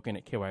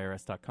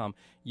outspoken@kyrs.com.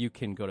 You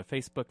can go to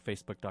Facebook,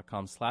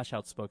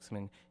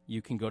 facebook.com/outspokesman.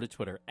 You can go to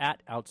Twitter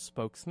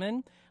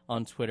 @outspokesman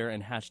on Twitter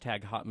and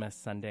hashtag Hot Mess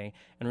Sunday.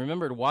 And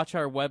remember to watch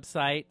our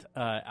website,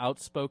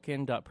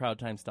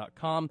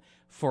 outspoken.proudtimes.com,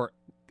 for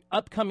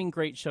upcoming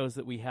great shows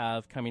that we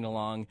have coming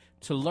along.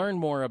 To learn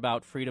more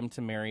about Freedom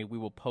to Marry, we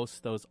will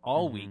post those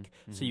all week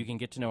so you can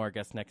get to know our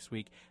guests next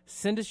week.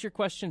 Send us your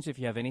questions if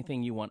you have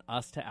anything you want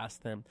us to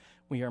ask them.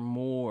 We are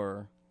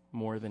more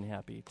than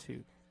happy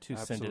to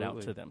send it out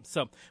Absolutely. to them.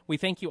 So we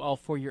thank you all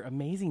for your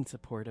amazing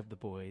support of the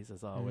boys,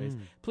 as always.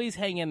 Please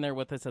hang in there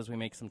with us as we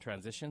make some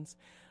transitions.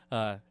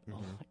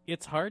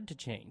 It's hard to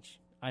change.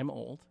 I'm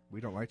old.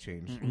 We don't like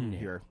change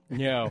here.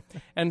 No.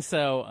 And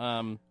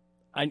so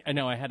I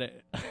know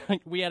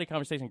we had a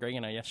conversation, Greg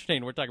and I, yesterday,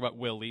 and we're talking about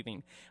Will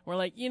leaving. We're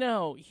like,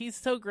 he's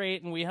so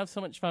great, and we have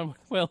so much fun with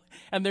Will.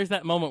 And there's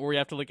that moment where we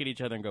have to look at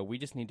each other and go, we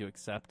just need to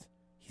accept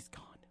he's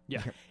gone.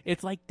 Yeah.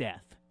 It's like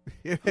death.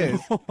 It is.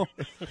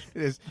 It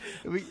is.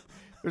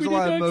 There's a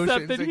lot of emotions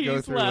that that go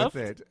he's through left.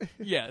 with it.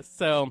 Yes.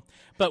 So,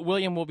 but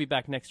William will be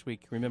back next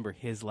week. Remember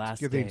his last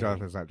Good day. thing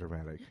Jonathan's not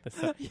dramatic.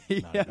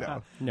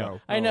 No.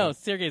 I know.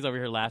 Sergey's over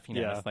here laughing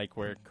at Yeah. us like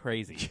we're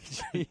crazy.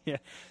 Yeah.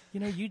 You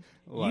know, you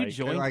Like-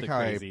 joined like the how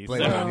crazy. I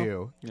blame it on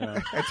you.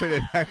 Yeah. I turn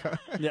it back on.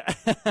 Yeah.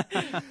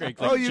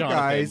 Greg's Oh, like, you "Jonathan."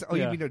 guys. Oh,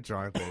 Yeah. you mean no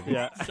Jonathan.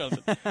 Yeah.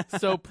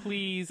 So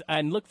please,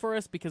 and look for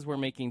us because we're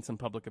making some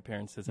public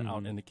appearances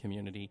out in the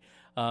community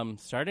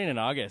starting in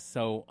August.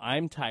 So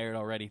I'm tired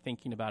already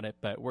thinking about it,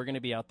 but we're going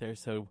to be out there.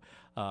 So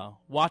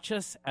watch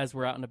us as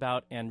we're out and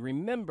about. And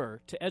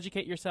remember to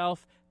educate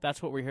yourself.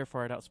 That's what we're here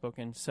for at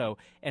Outspoken. So,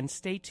 and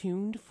stay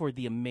tuned for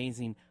the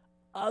amazing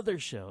other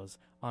shows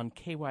on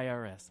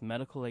KYRS,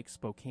 Medical Lake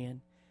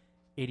Spokane,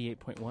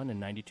 88.1 and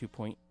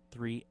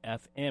 92.3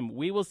 FM.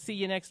 We will see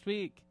you next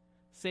week.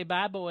 Say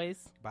bye,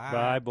 boys.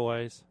 Bye,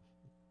 boys.